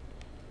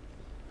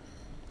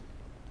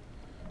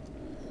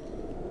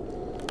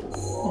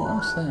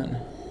 What's that?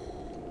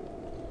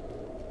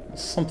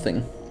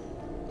 Something.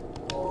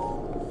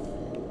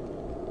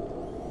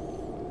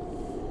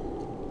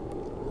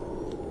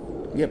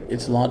 Yep,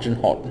 it's large and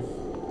hot.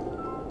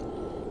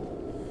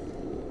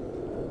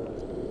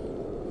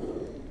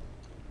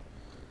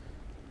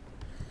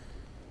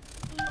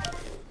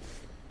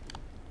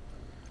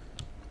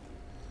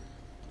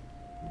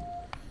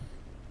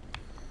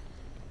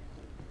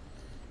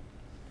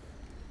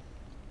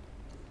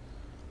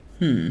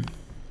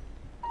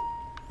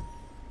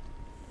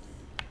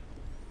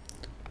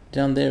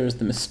 Down there is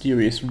the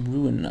mysterious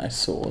ruin I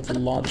saw, the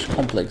large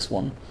complex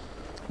one.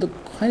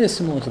 Look kind of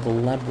similar to the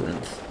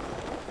labyrinth.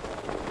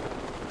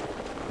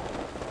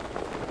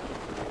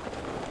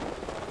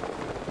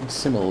 And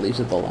similarly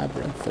to the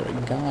labyrinth, there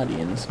are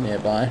guardians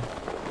nearby.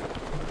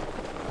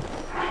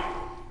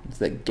 As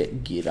they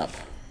get geared up.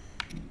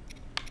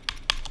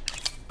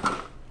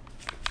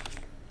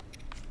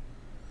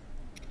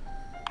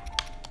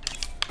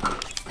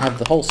 I have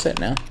the whole set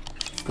now.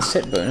 The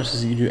set bonus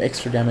is you do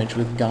extra damage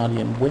with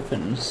Guardian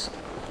weapons.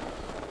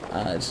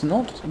 It's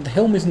not... The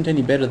helm isn't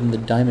any better than the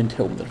diamond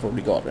helm that I've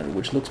already got,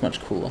 which looks much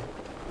cooler.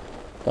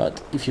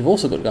 But if you've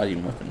also got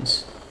Guardian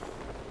weapons,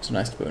 it's a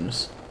nice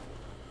bonus.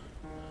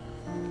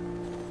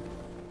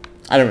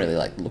 I don't really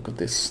like the look of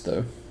this,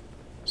 though.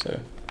 So,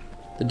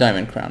 the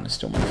diamond crown is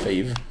still my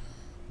fave.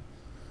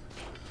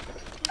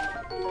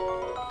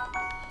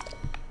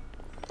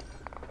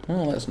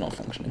 Oh, that's not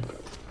functioning.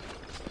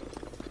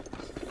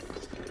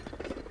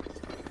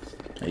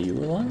 Are you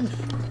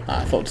alive?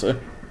 Ah, I thought so.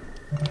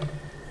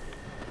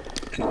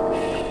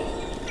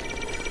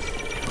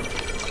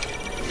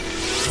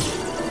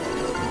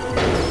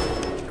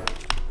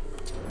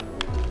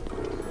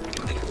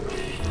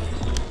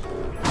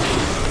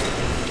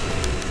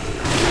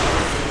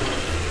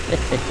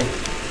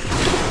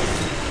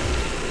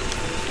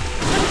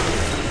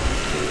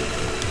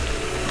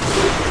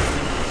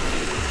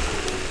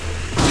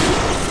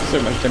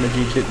 So much damage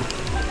each hit.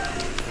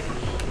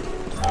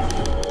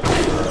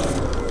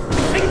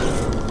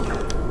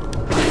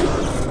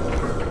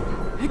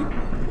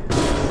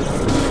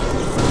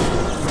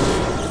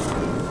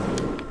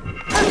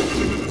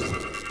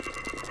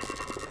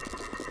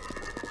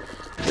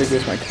 There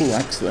goes my cool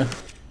axe though.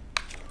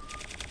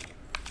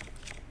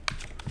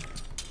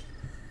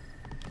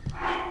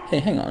 Hey,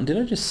 hang on, did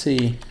I just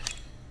see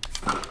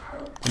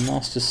the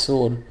Master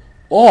Sword?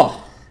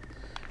 Oh!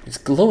 It's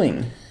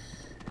glowing!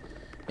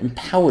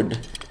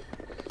 Empowered.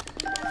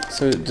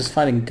 So just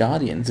fighting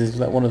Guardians is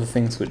that one of the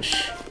things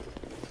which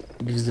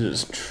gives it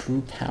its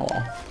true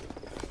power.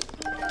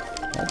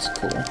 That's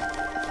cool.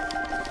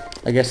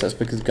 I guess that's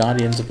because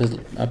Guardians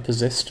are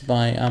possessed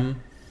by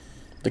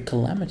the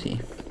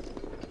Calamity.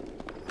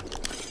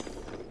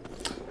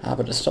 Ah,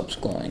 but it stops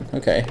glowing.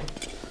 Okay.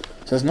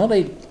 So it's not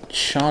a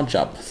charge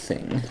up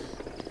thing.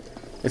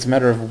 It's a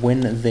matter of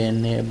when they're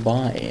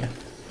nearby.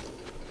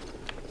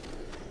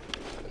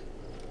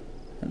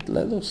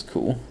 That looks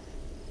cool.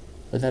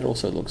 But that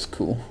also looks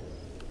cool.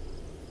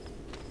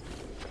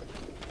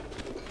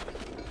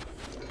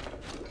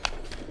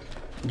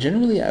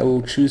 Generally, I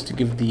will choose to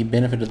give the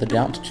benefit of the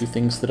doubt to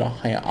things that are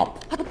higher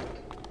up.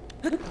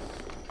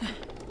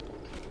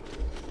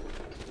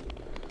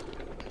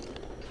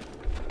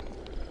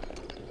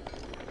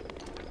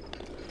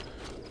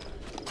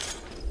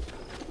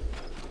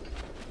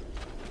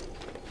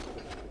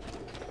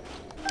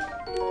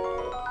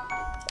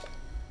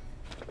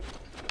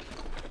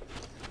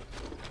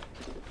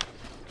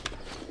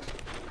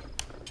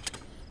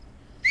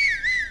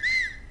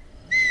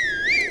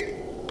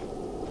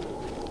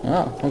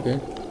 Ah, okay.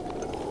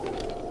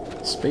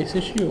 Space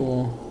issue,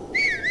 or...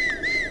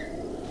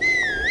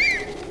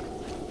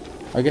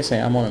 I guess I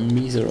am on a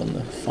Mesa on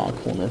the far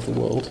corner of the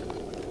world.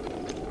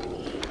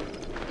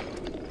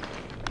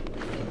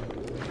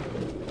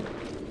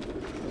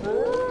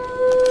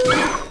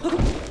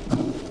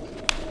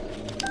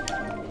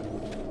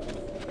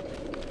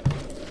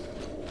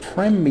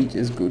 Prime meat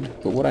is good,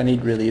 but what I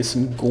need really is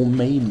some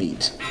gourmet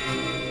meat.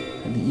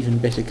 And the even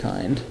better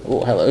kind.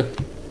 Oh, hello.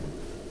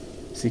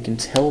 So you can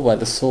tell by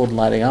the sword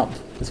lighting up,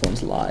 this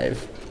one's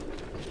live.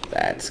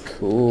 That's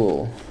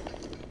cool.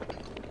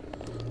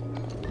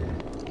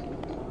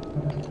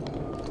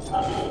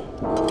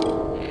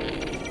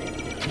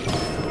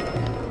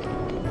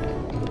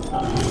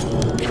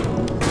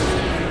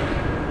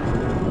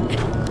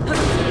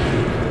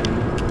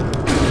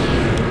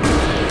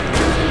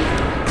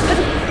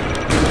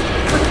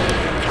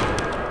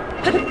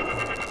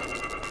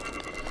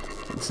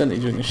 It's certainly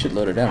doing a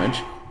shitload of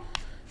damage.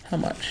 How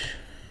much?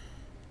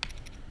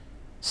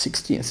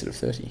 60 instead of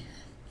 30.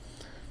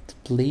 The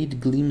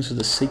blade gleams with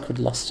a sacred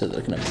luster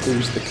that can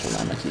oppose the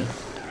Calamity.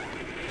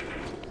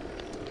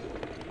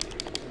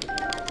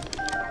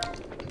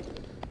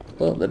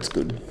 Well, that's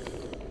good.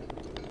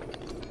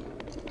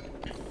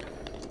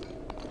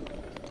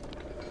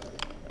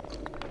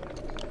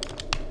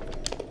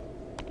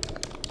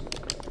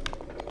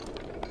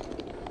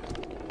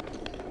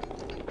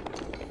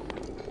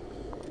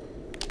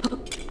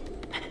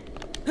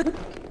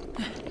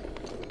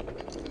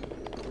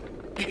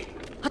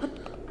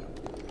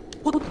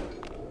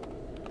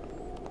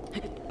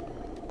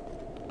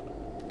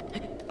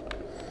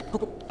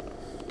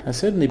 I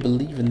certainly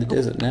believe in the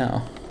desert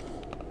now.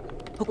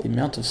 The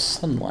amount of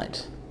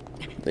sunlight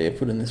they have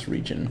put in this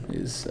region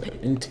is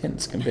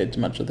intense compared to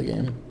much of the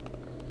game.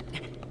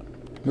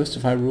 Most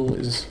of Hyrule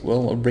is,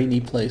 well, a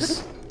rainy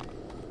place.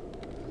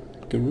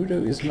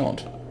 Gerudo is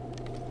not.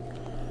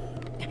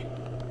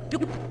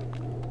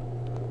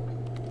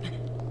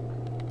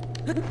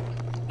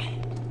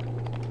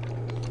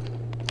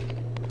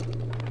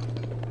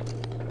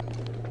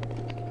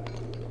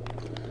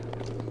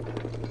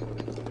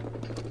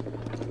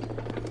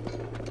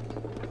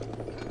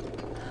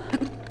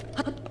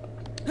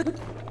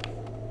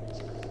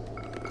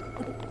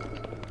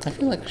 I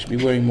feel like I should be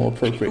wearing more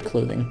appropriate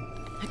clothing,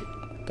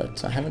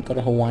 but I haven't got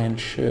a Hawaiian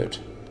shirt.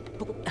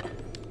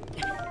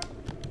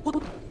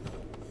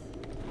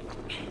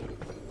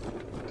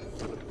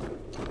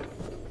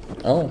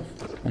 Oh,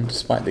 And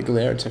despite the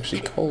glare, it's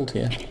actually cold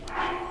here.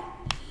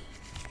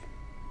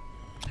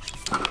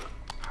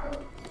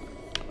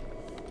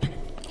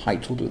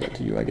 Height will do that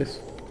to you, I guess.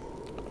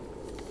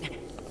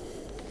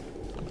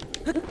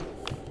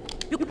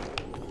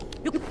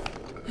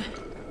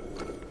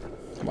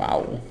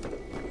 Wow.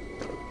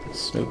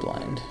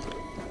 Snowblind.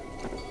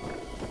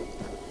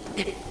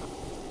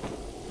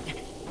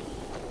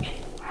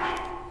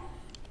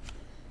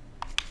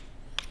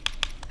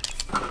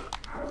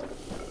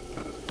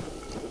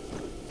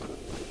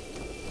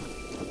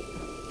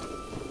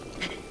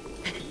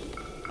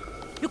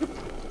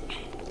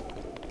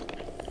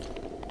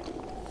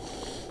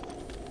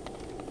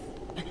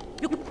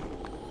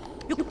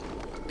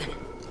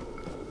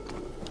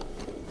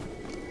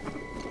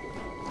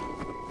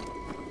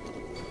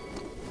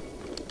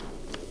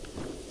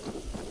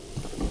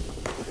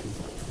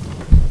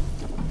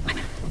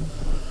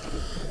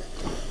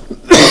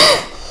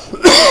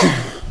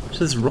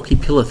 So this rocky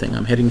pillar thing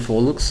I'm heading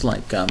for looks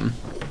like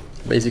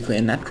basically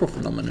a natural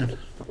phenomenon.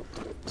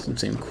 Doesn't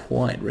seem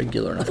quite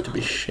regular enough to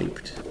be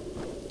shaped.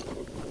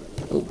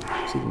 Oh,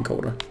 it's even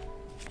colder.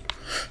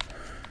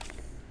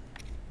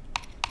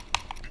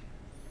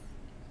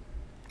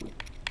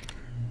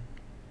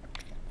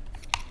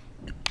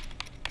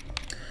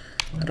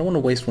 I don't want to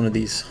waste one of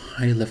these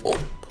high level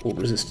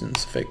cold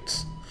resistance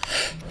effects.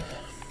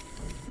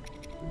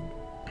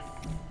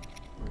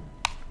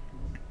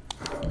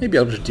 Maybe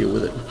I'll just deal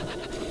with it.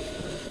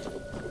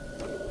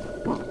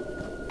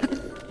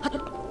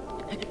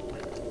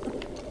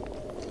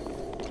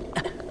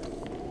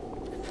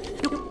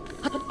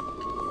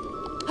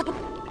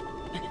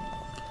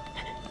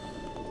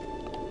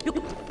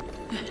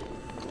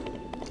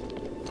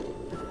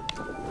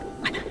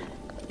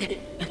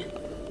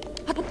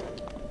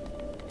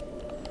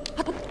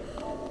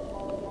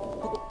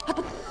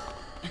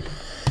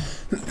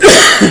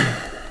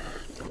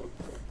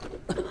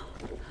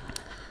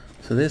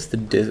 So there's the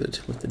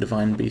desert with the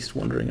divine beast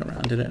wandering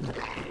around in it.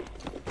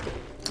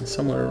 And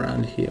somewhere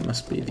around here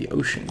must be the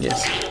ocean,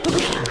 yes.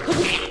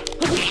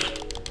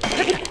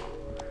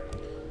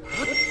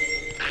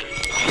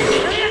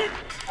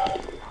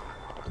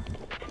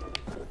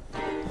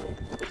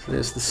 So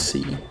there's the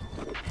sea.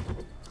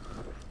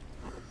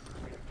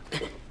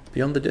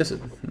 Beyond the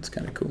desert, that's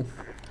kind of cool.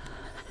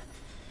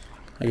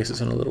 I guess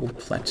it's on a little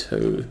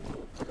plateau.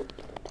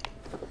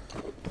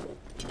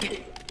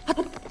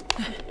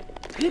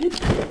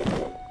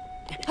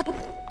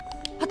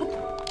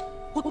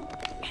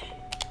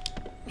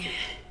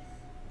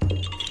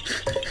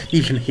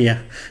 Even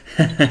here.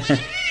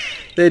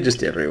 They're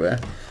just everywhere.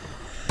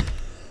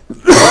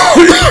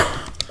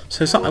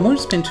 So I won't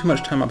spend too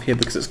much time up here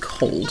because it's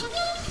cold,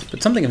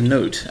 but something of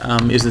note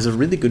is there's a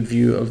really good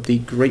view of the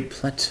Great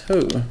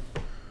Plateau.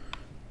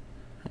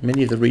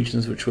 Many of the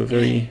regions which were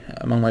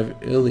among my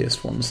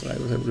earliest ones that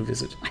I was able to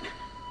visit.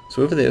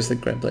 So over there is the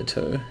Great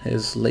Plateau.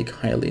 There's Lake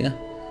Hylia,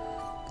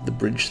 the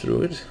bridge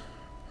through it.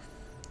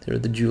 There are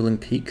the dueling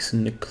peaks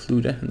in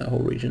Necluda in that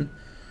whole region.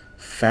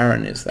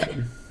 Farron is that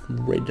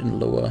red and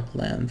lower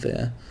land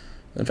there.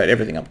 In fact,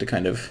 everything up to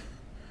kind of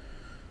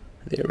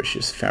there-ish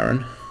is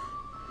Farron.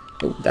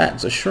 Oh,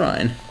 that's a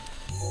shrine.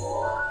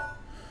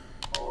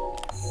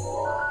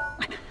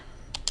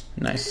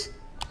 Nice.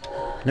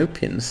 No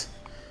pins.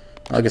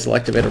 I guess I'll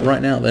activate it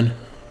right now then.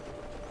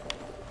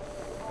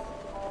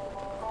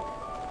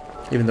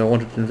 Even though I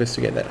wanted to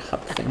investigate that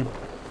hut thing.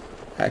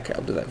 Okay,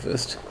 I'll do that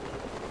first.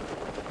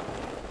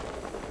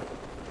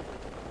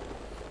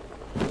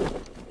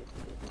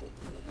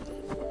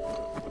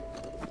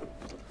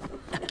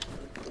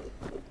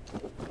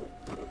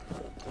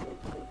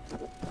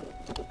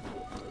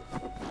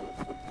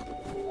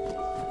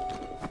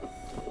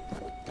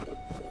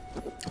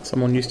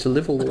 Someone used to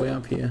live all the way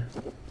up here.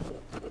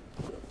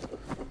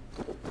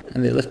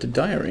 And they left a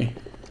diary.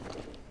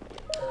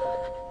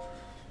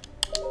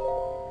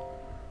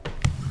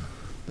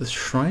 The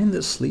shrine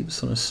that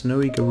sleeps on a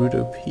snowy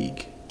Gerudo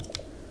peak.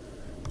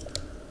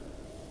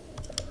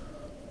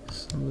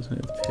 Someone's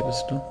near the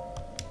pedestal.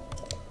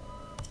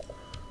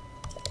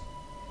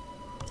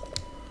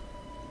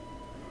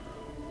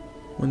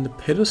 When the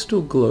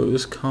pedestal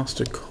glows,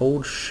 cast a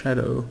cold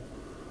shadow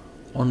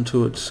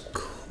onto its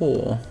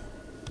core.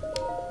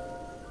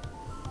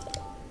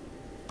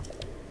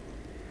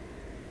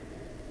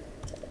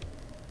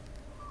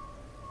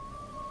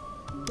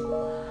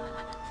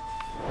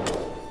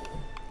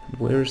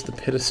 Where is the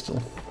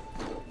pedestal?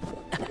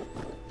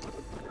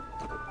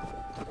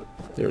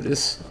 There it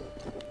is.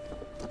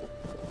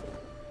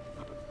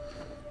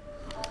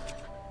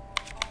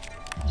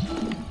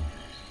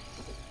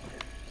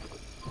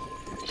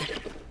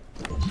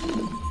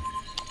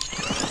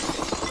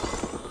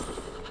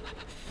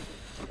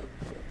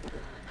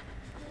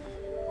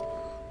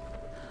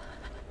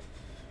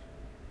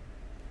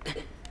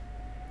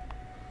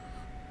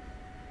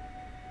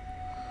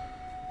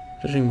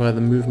 Judging by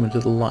the movement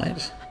of the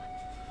light,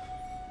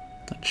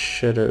 that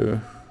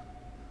shadow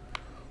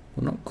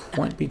will not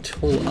quite be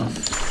tall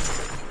enough.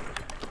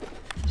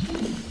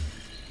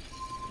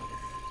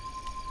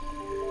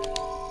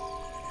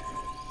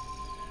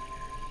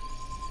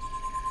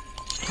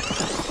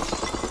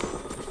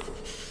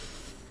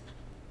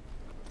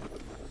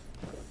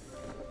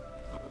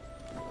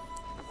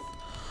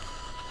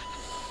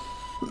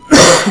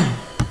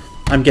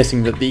 I'm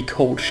guessing that the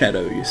cold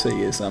shadow you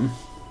see is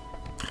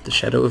the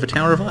shadow of a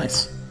tower of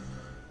ice.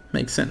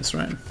 Makes sense,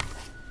 right?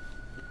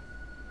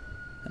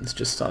 And it's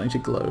just starting to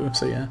glow,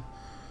 so yeah.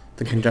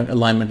 The conjunct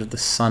alignment of the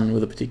sun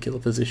with a particular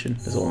position.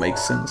 This all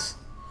makes sense.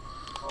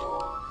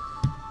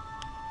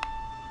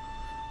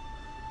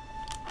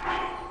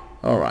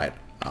 Alright,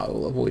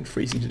 I'll avoid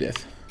freezing to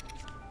death.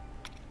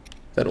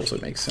 That also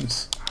makes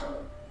sense.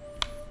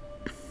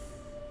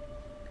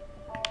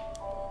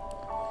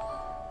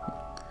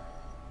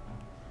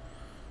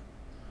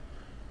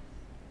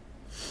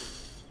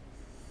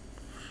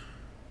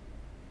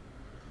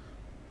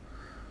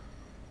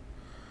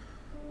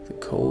 The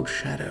cold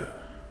shadow.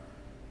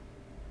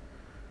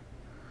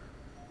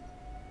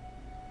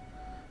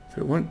 But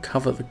it won't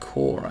cover the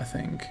core, I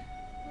think.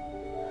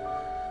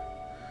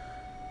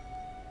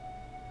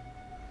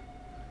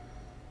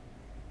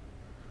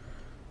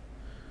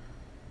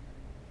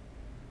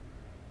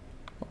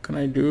 What can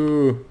I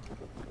do?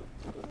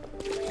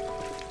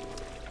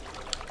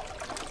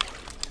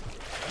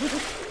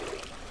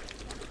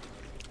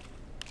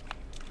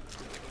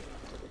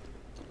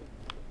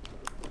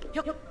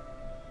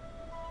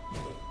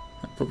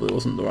 That probably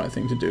wasn't the right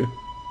thing to do.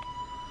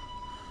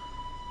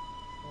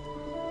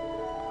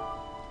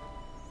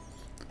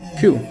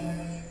 Phew.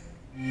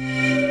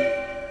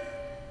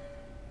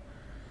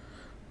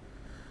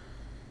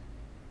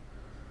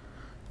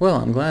 Well,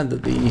 I'm glad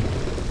that the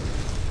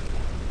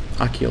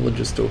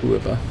archaeologist or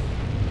whoever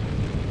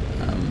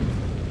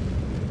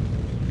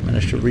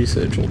managed to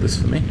research all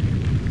this for me.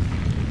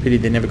 Pity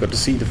they never got to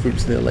see the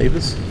fruits of their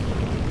labours.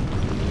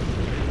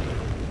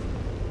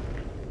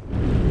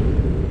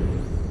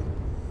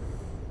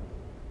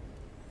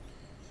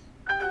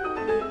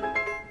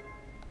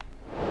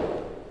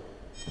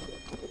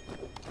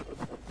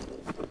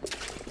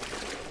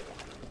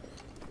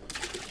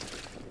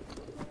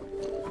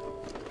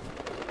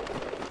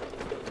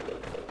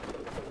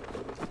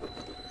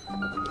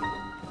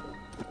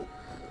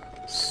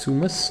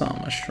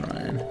 Sumasama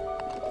Shrine.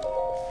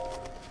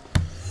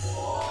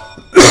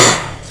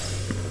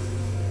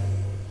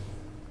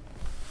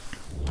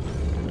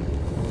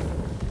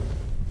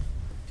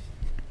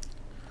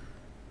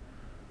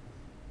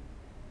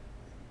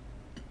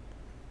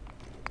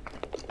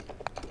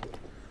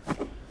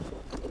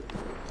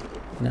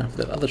 Now for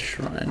that other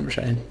shrine, which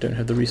I don't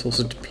have the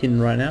resources to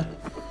pin right now.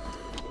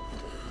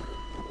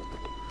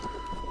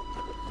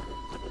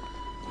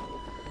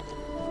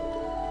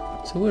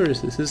 So where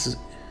is this? This is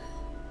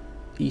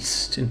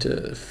east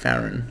into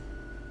Farron.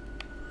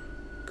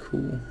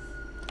 Cool.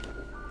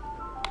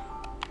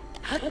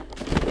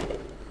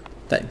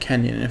 That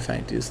canyon, in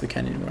fact, is the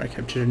canyon where I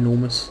captured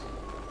Enormous.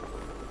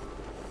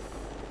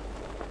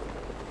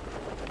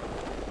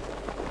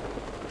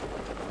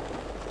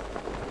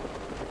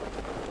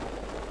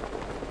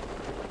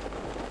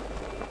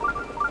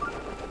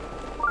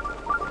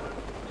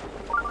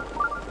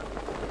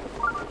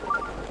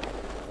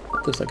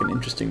 Looks like an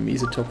interesting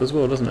mesotop as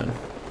well, doesn't it?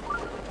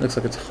 Looks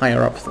like it's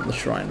higher up than the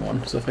shrine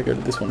one, so if I go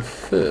to this one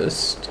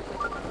first,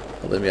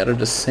 I'll then be able to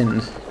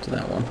descend to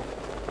that one.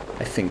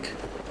 I think.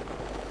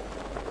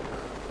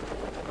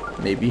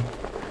 Maybe.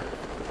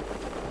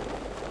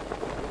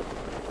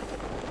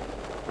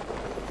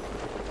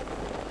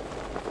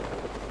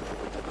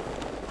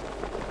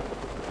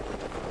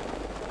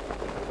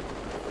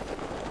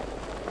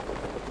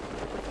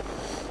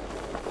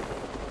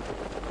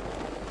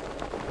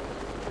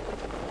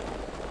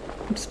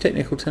 What's the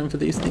technical term for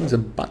these things? A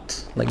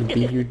butt? Like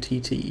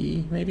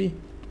B-U-T-T-E, maybe?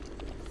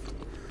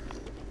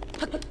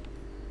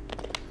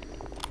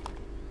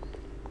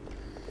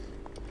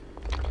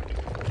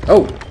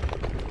 Oh!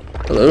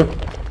 Hello?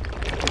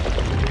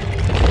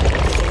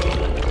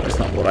 That's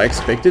not what I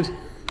expected.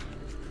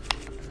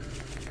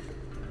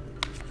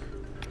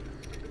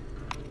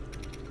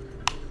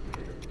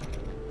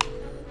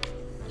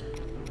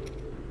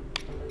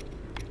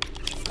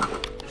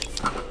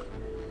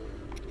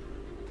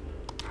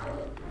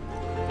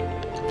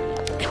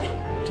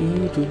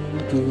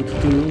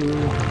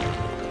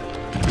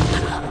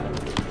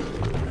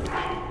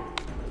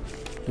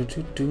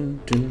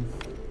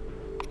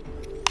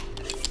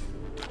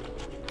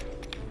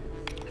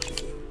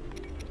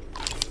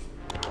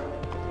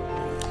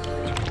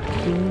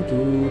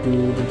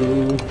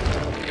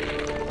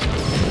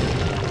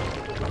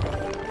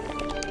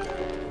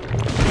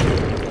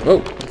 Whoa,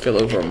 it fell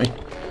over on me.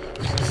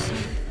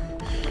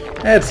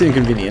 That's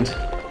inconvenient.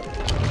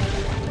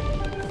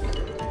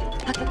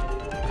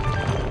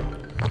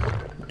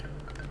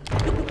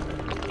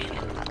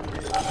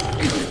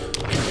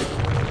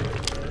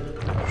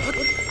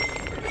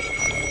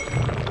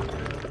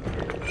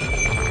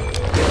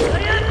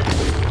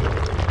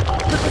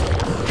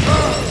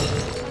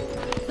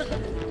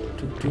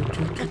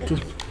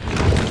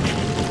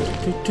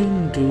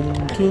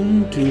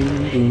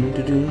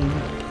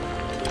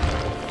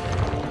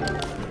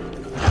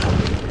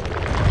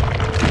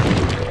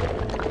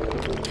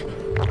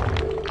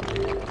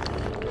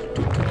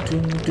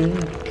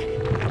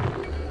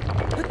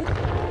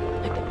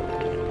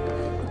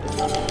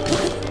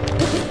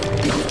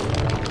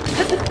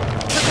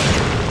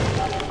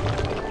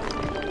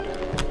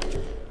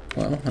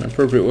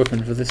 appropriate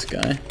weapon for this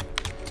guy.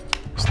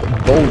 It's the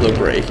boulder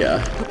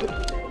breaker.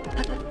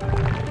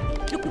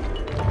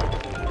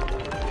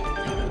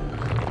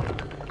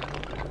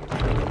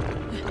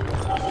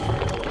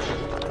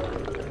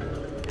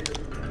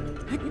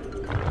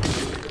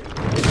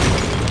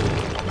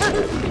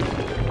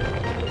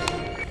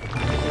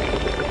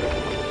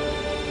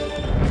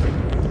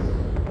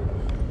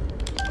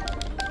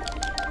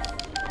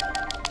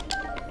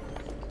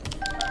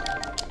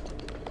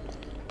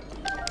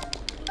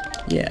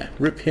 Yeah,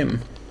 rip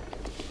him.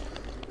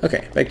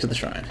 Okay, back to the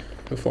shrine,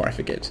 before I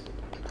forget.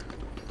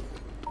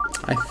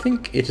 I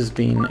think it has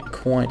been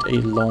quite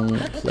a long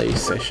play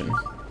session.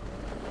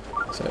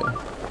 So,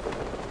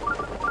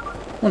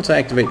 once I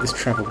activate this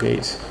travel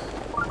gate,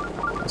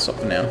 I'll stop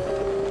for now.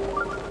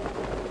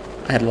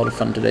 I had a lot of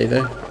fun today,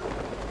 though.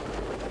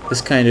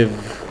 This kind of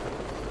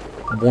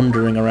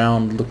wandering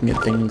around, looking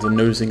at things and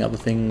noticing other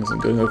things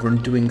and going over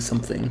and doing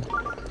something,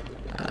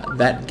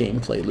 that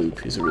gameplay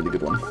loop is a really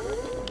good one.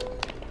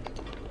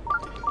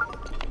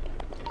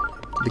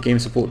 The game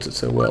supports it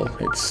so well.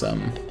 Its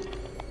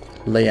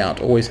layout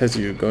always has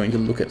you going to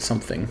look at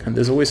something, and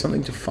there's always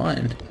something to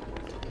find.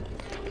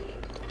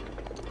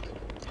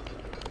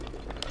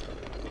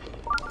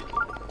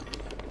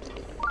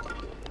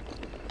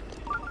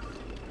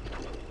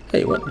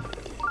 Hey, what?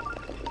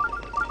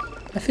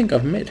 I think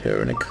I've met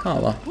her in a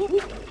Kala.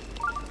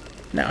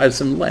 Now I have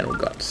some Lionel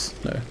guts.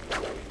 No.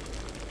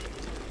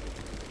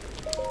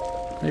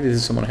 Maybe this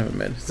is someone I haven't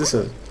met. Is this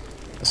a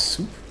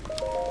soup?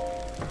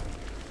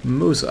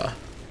 Mosa.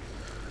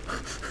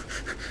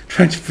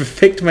 Trying to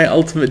perfect my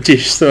ultimate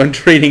dish, so I'm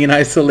training in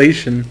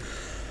isolation.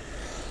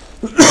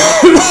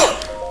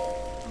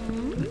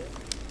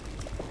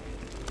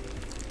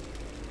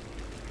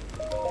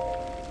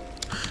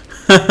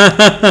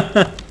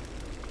 A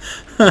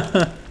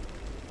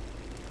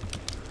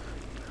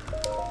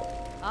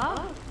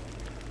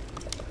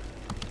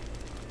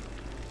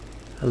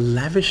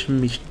lavish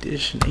meat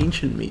dish, an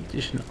ancient meat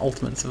dish, an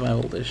ultimate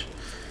survival dish.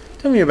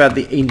 Tell me about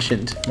the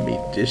ancient meat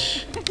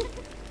dish.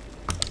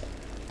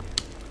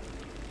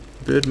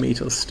 Bird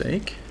meat or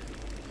steak?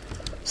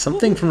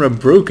 Something from a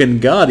broken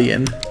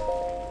guardian.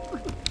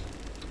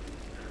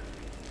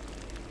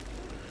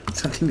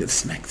 Something that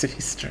smacks of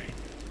history.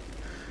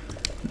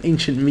 An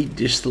ancient meat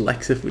dish the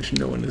likes of which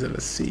no one has ever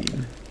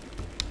seen.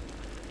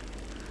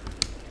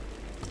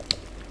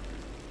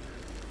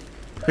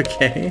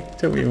 Okay,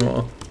 tell me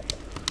more.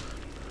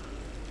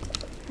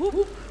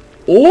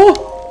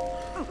 Oh!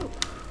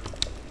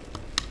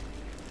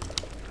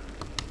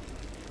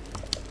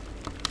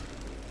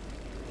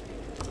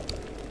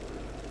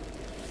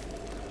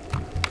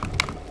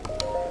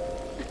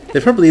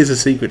 There probably is a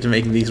secret to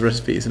making these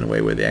recipes in a way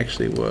where they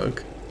actually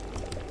work.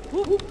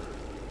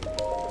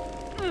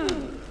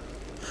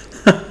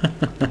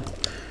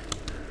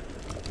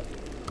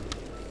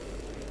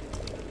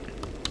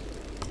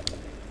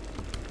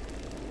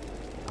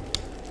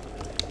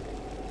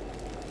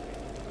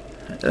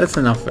 That's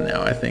enough for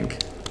now, I think.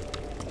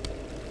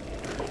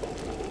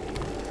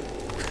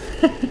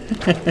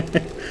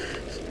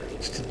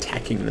 Just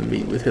attacking the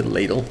meat with her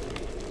ladle.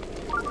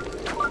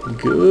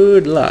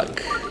 Good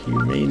luck. You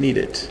may need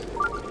it.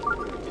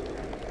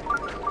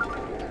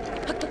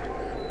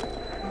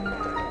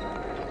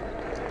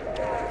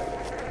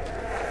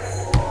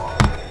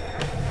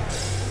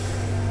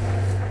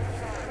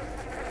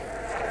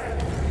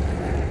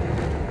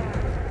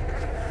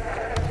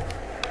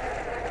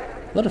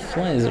 A lot of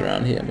flies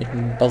around here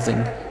making buzzing.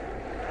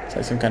 It's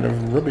like some kind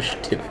of rubbish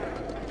tip.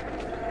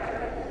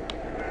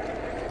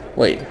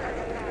 Wait,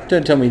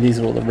 don't tell me these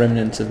are all the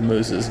remnants of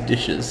Moses'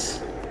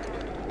 dishes.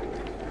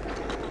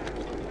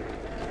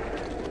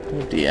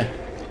 Oh dear.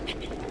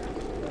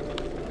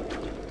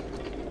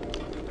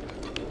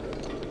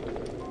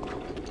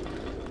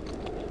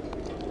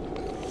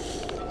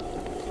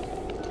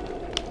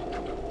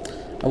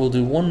 I will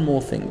do one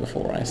more thing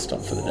before I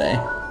stop for the day.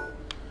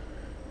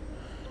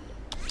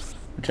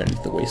 Return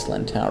to the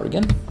Wasteland Tower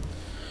again.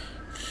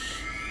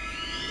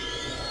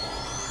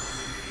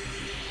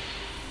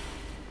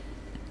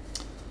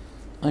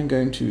 I'm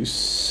going to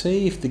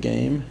save the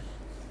game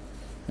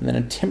and then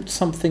attempt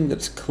something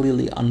that's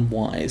clearly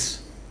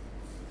unwise.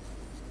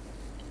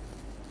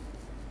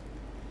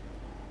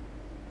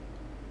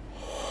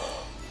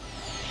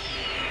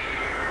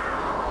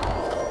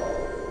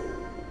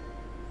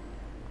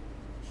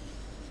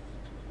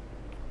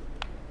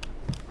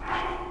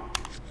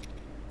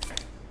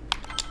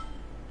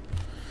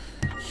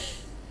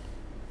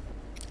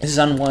 This is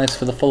unwise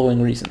for the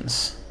following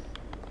reasons.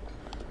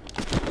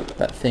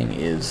 That thing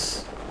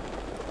is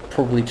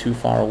probably too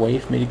far away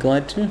for me to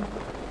glide to.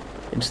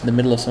 It's in the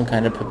middle of some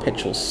kind of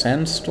perpetual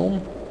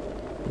sandstorm.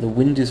 The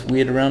wind is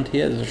weird around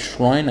here. There's a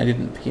shrine I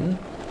didn't pin.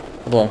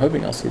 Although I'm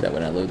hoping I'll see that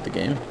when I load the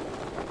game.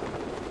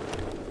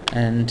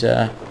 And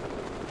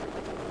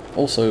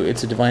also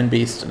it's a divine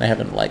beast and I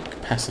haven't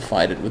like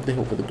pacified it with the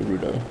help of the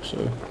Gerudo,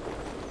 so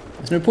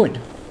there's no point.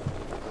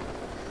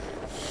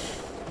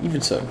 Even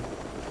so.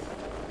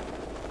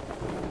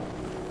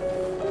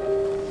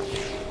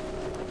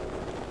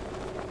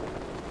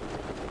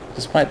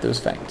 Despite those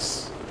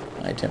facts,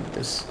 I attempt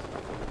this.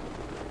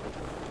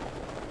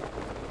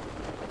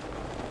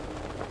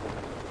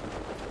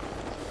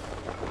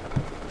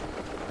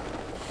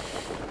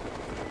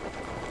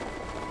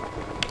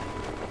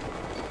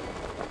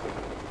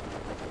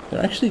 There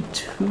are actually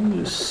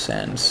 2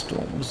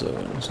 sandstorm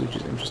zones, which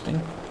is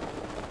interesting.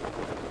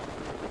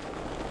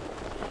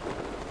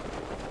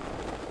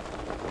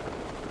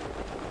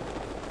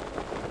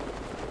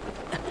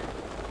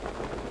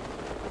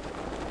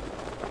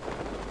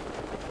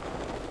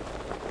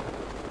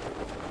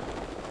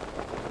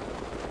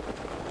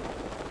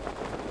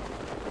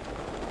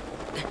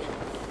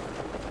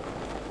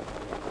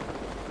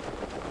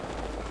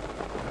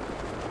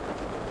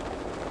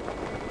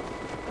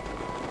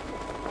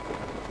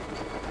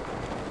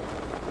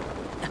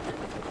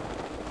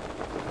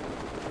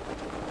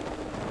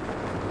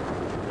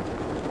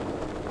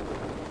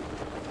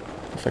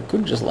 If I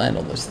could just land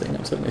on this thing,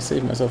 I'd certainly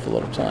save myself a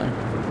lot of time.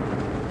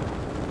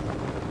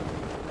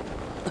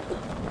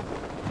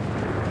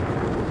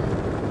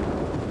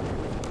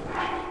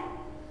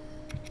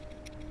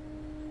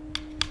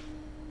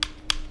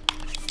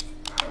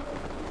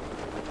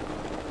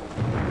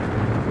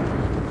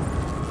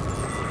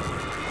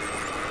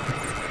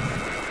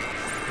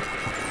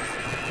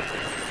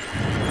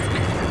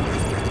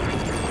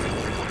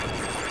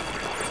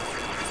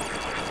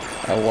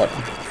 Oh, what?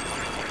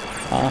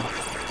 Huh?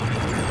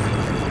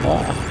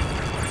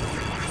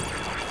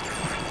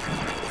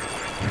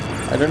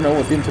 I don't know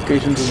what the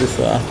implications of this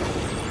are.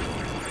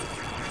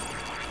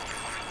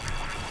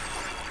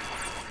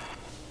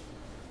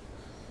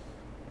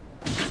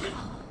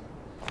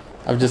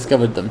 I've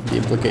discovered them, the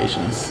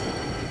implications.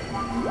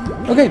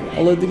 Okay,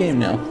 I'll load the game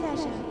now.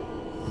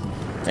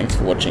 Thanks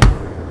for watching.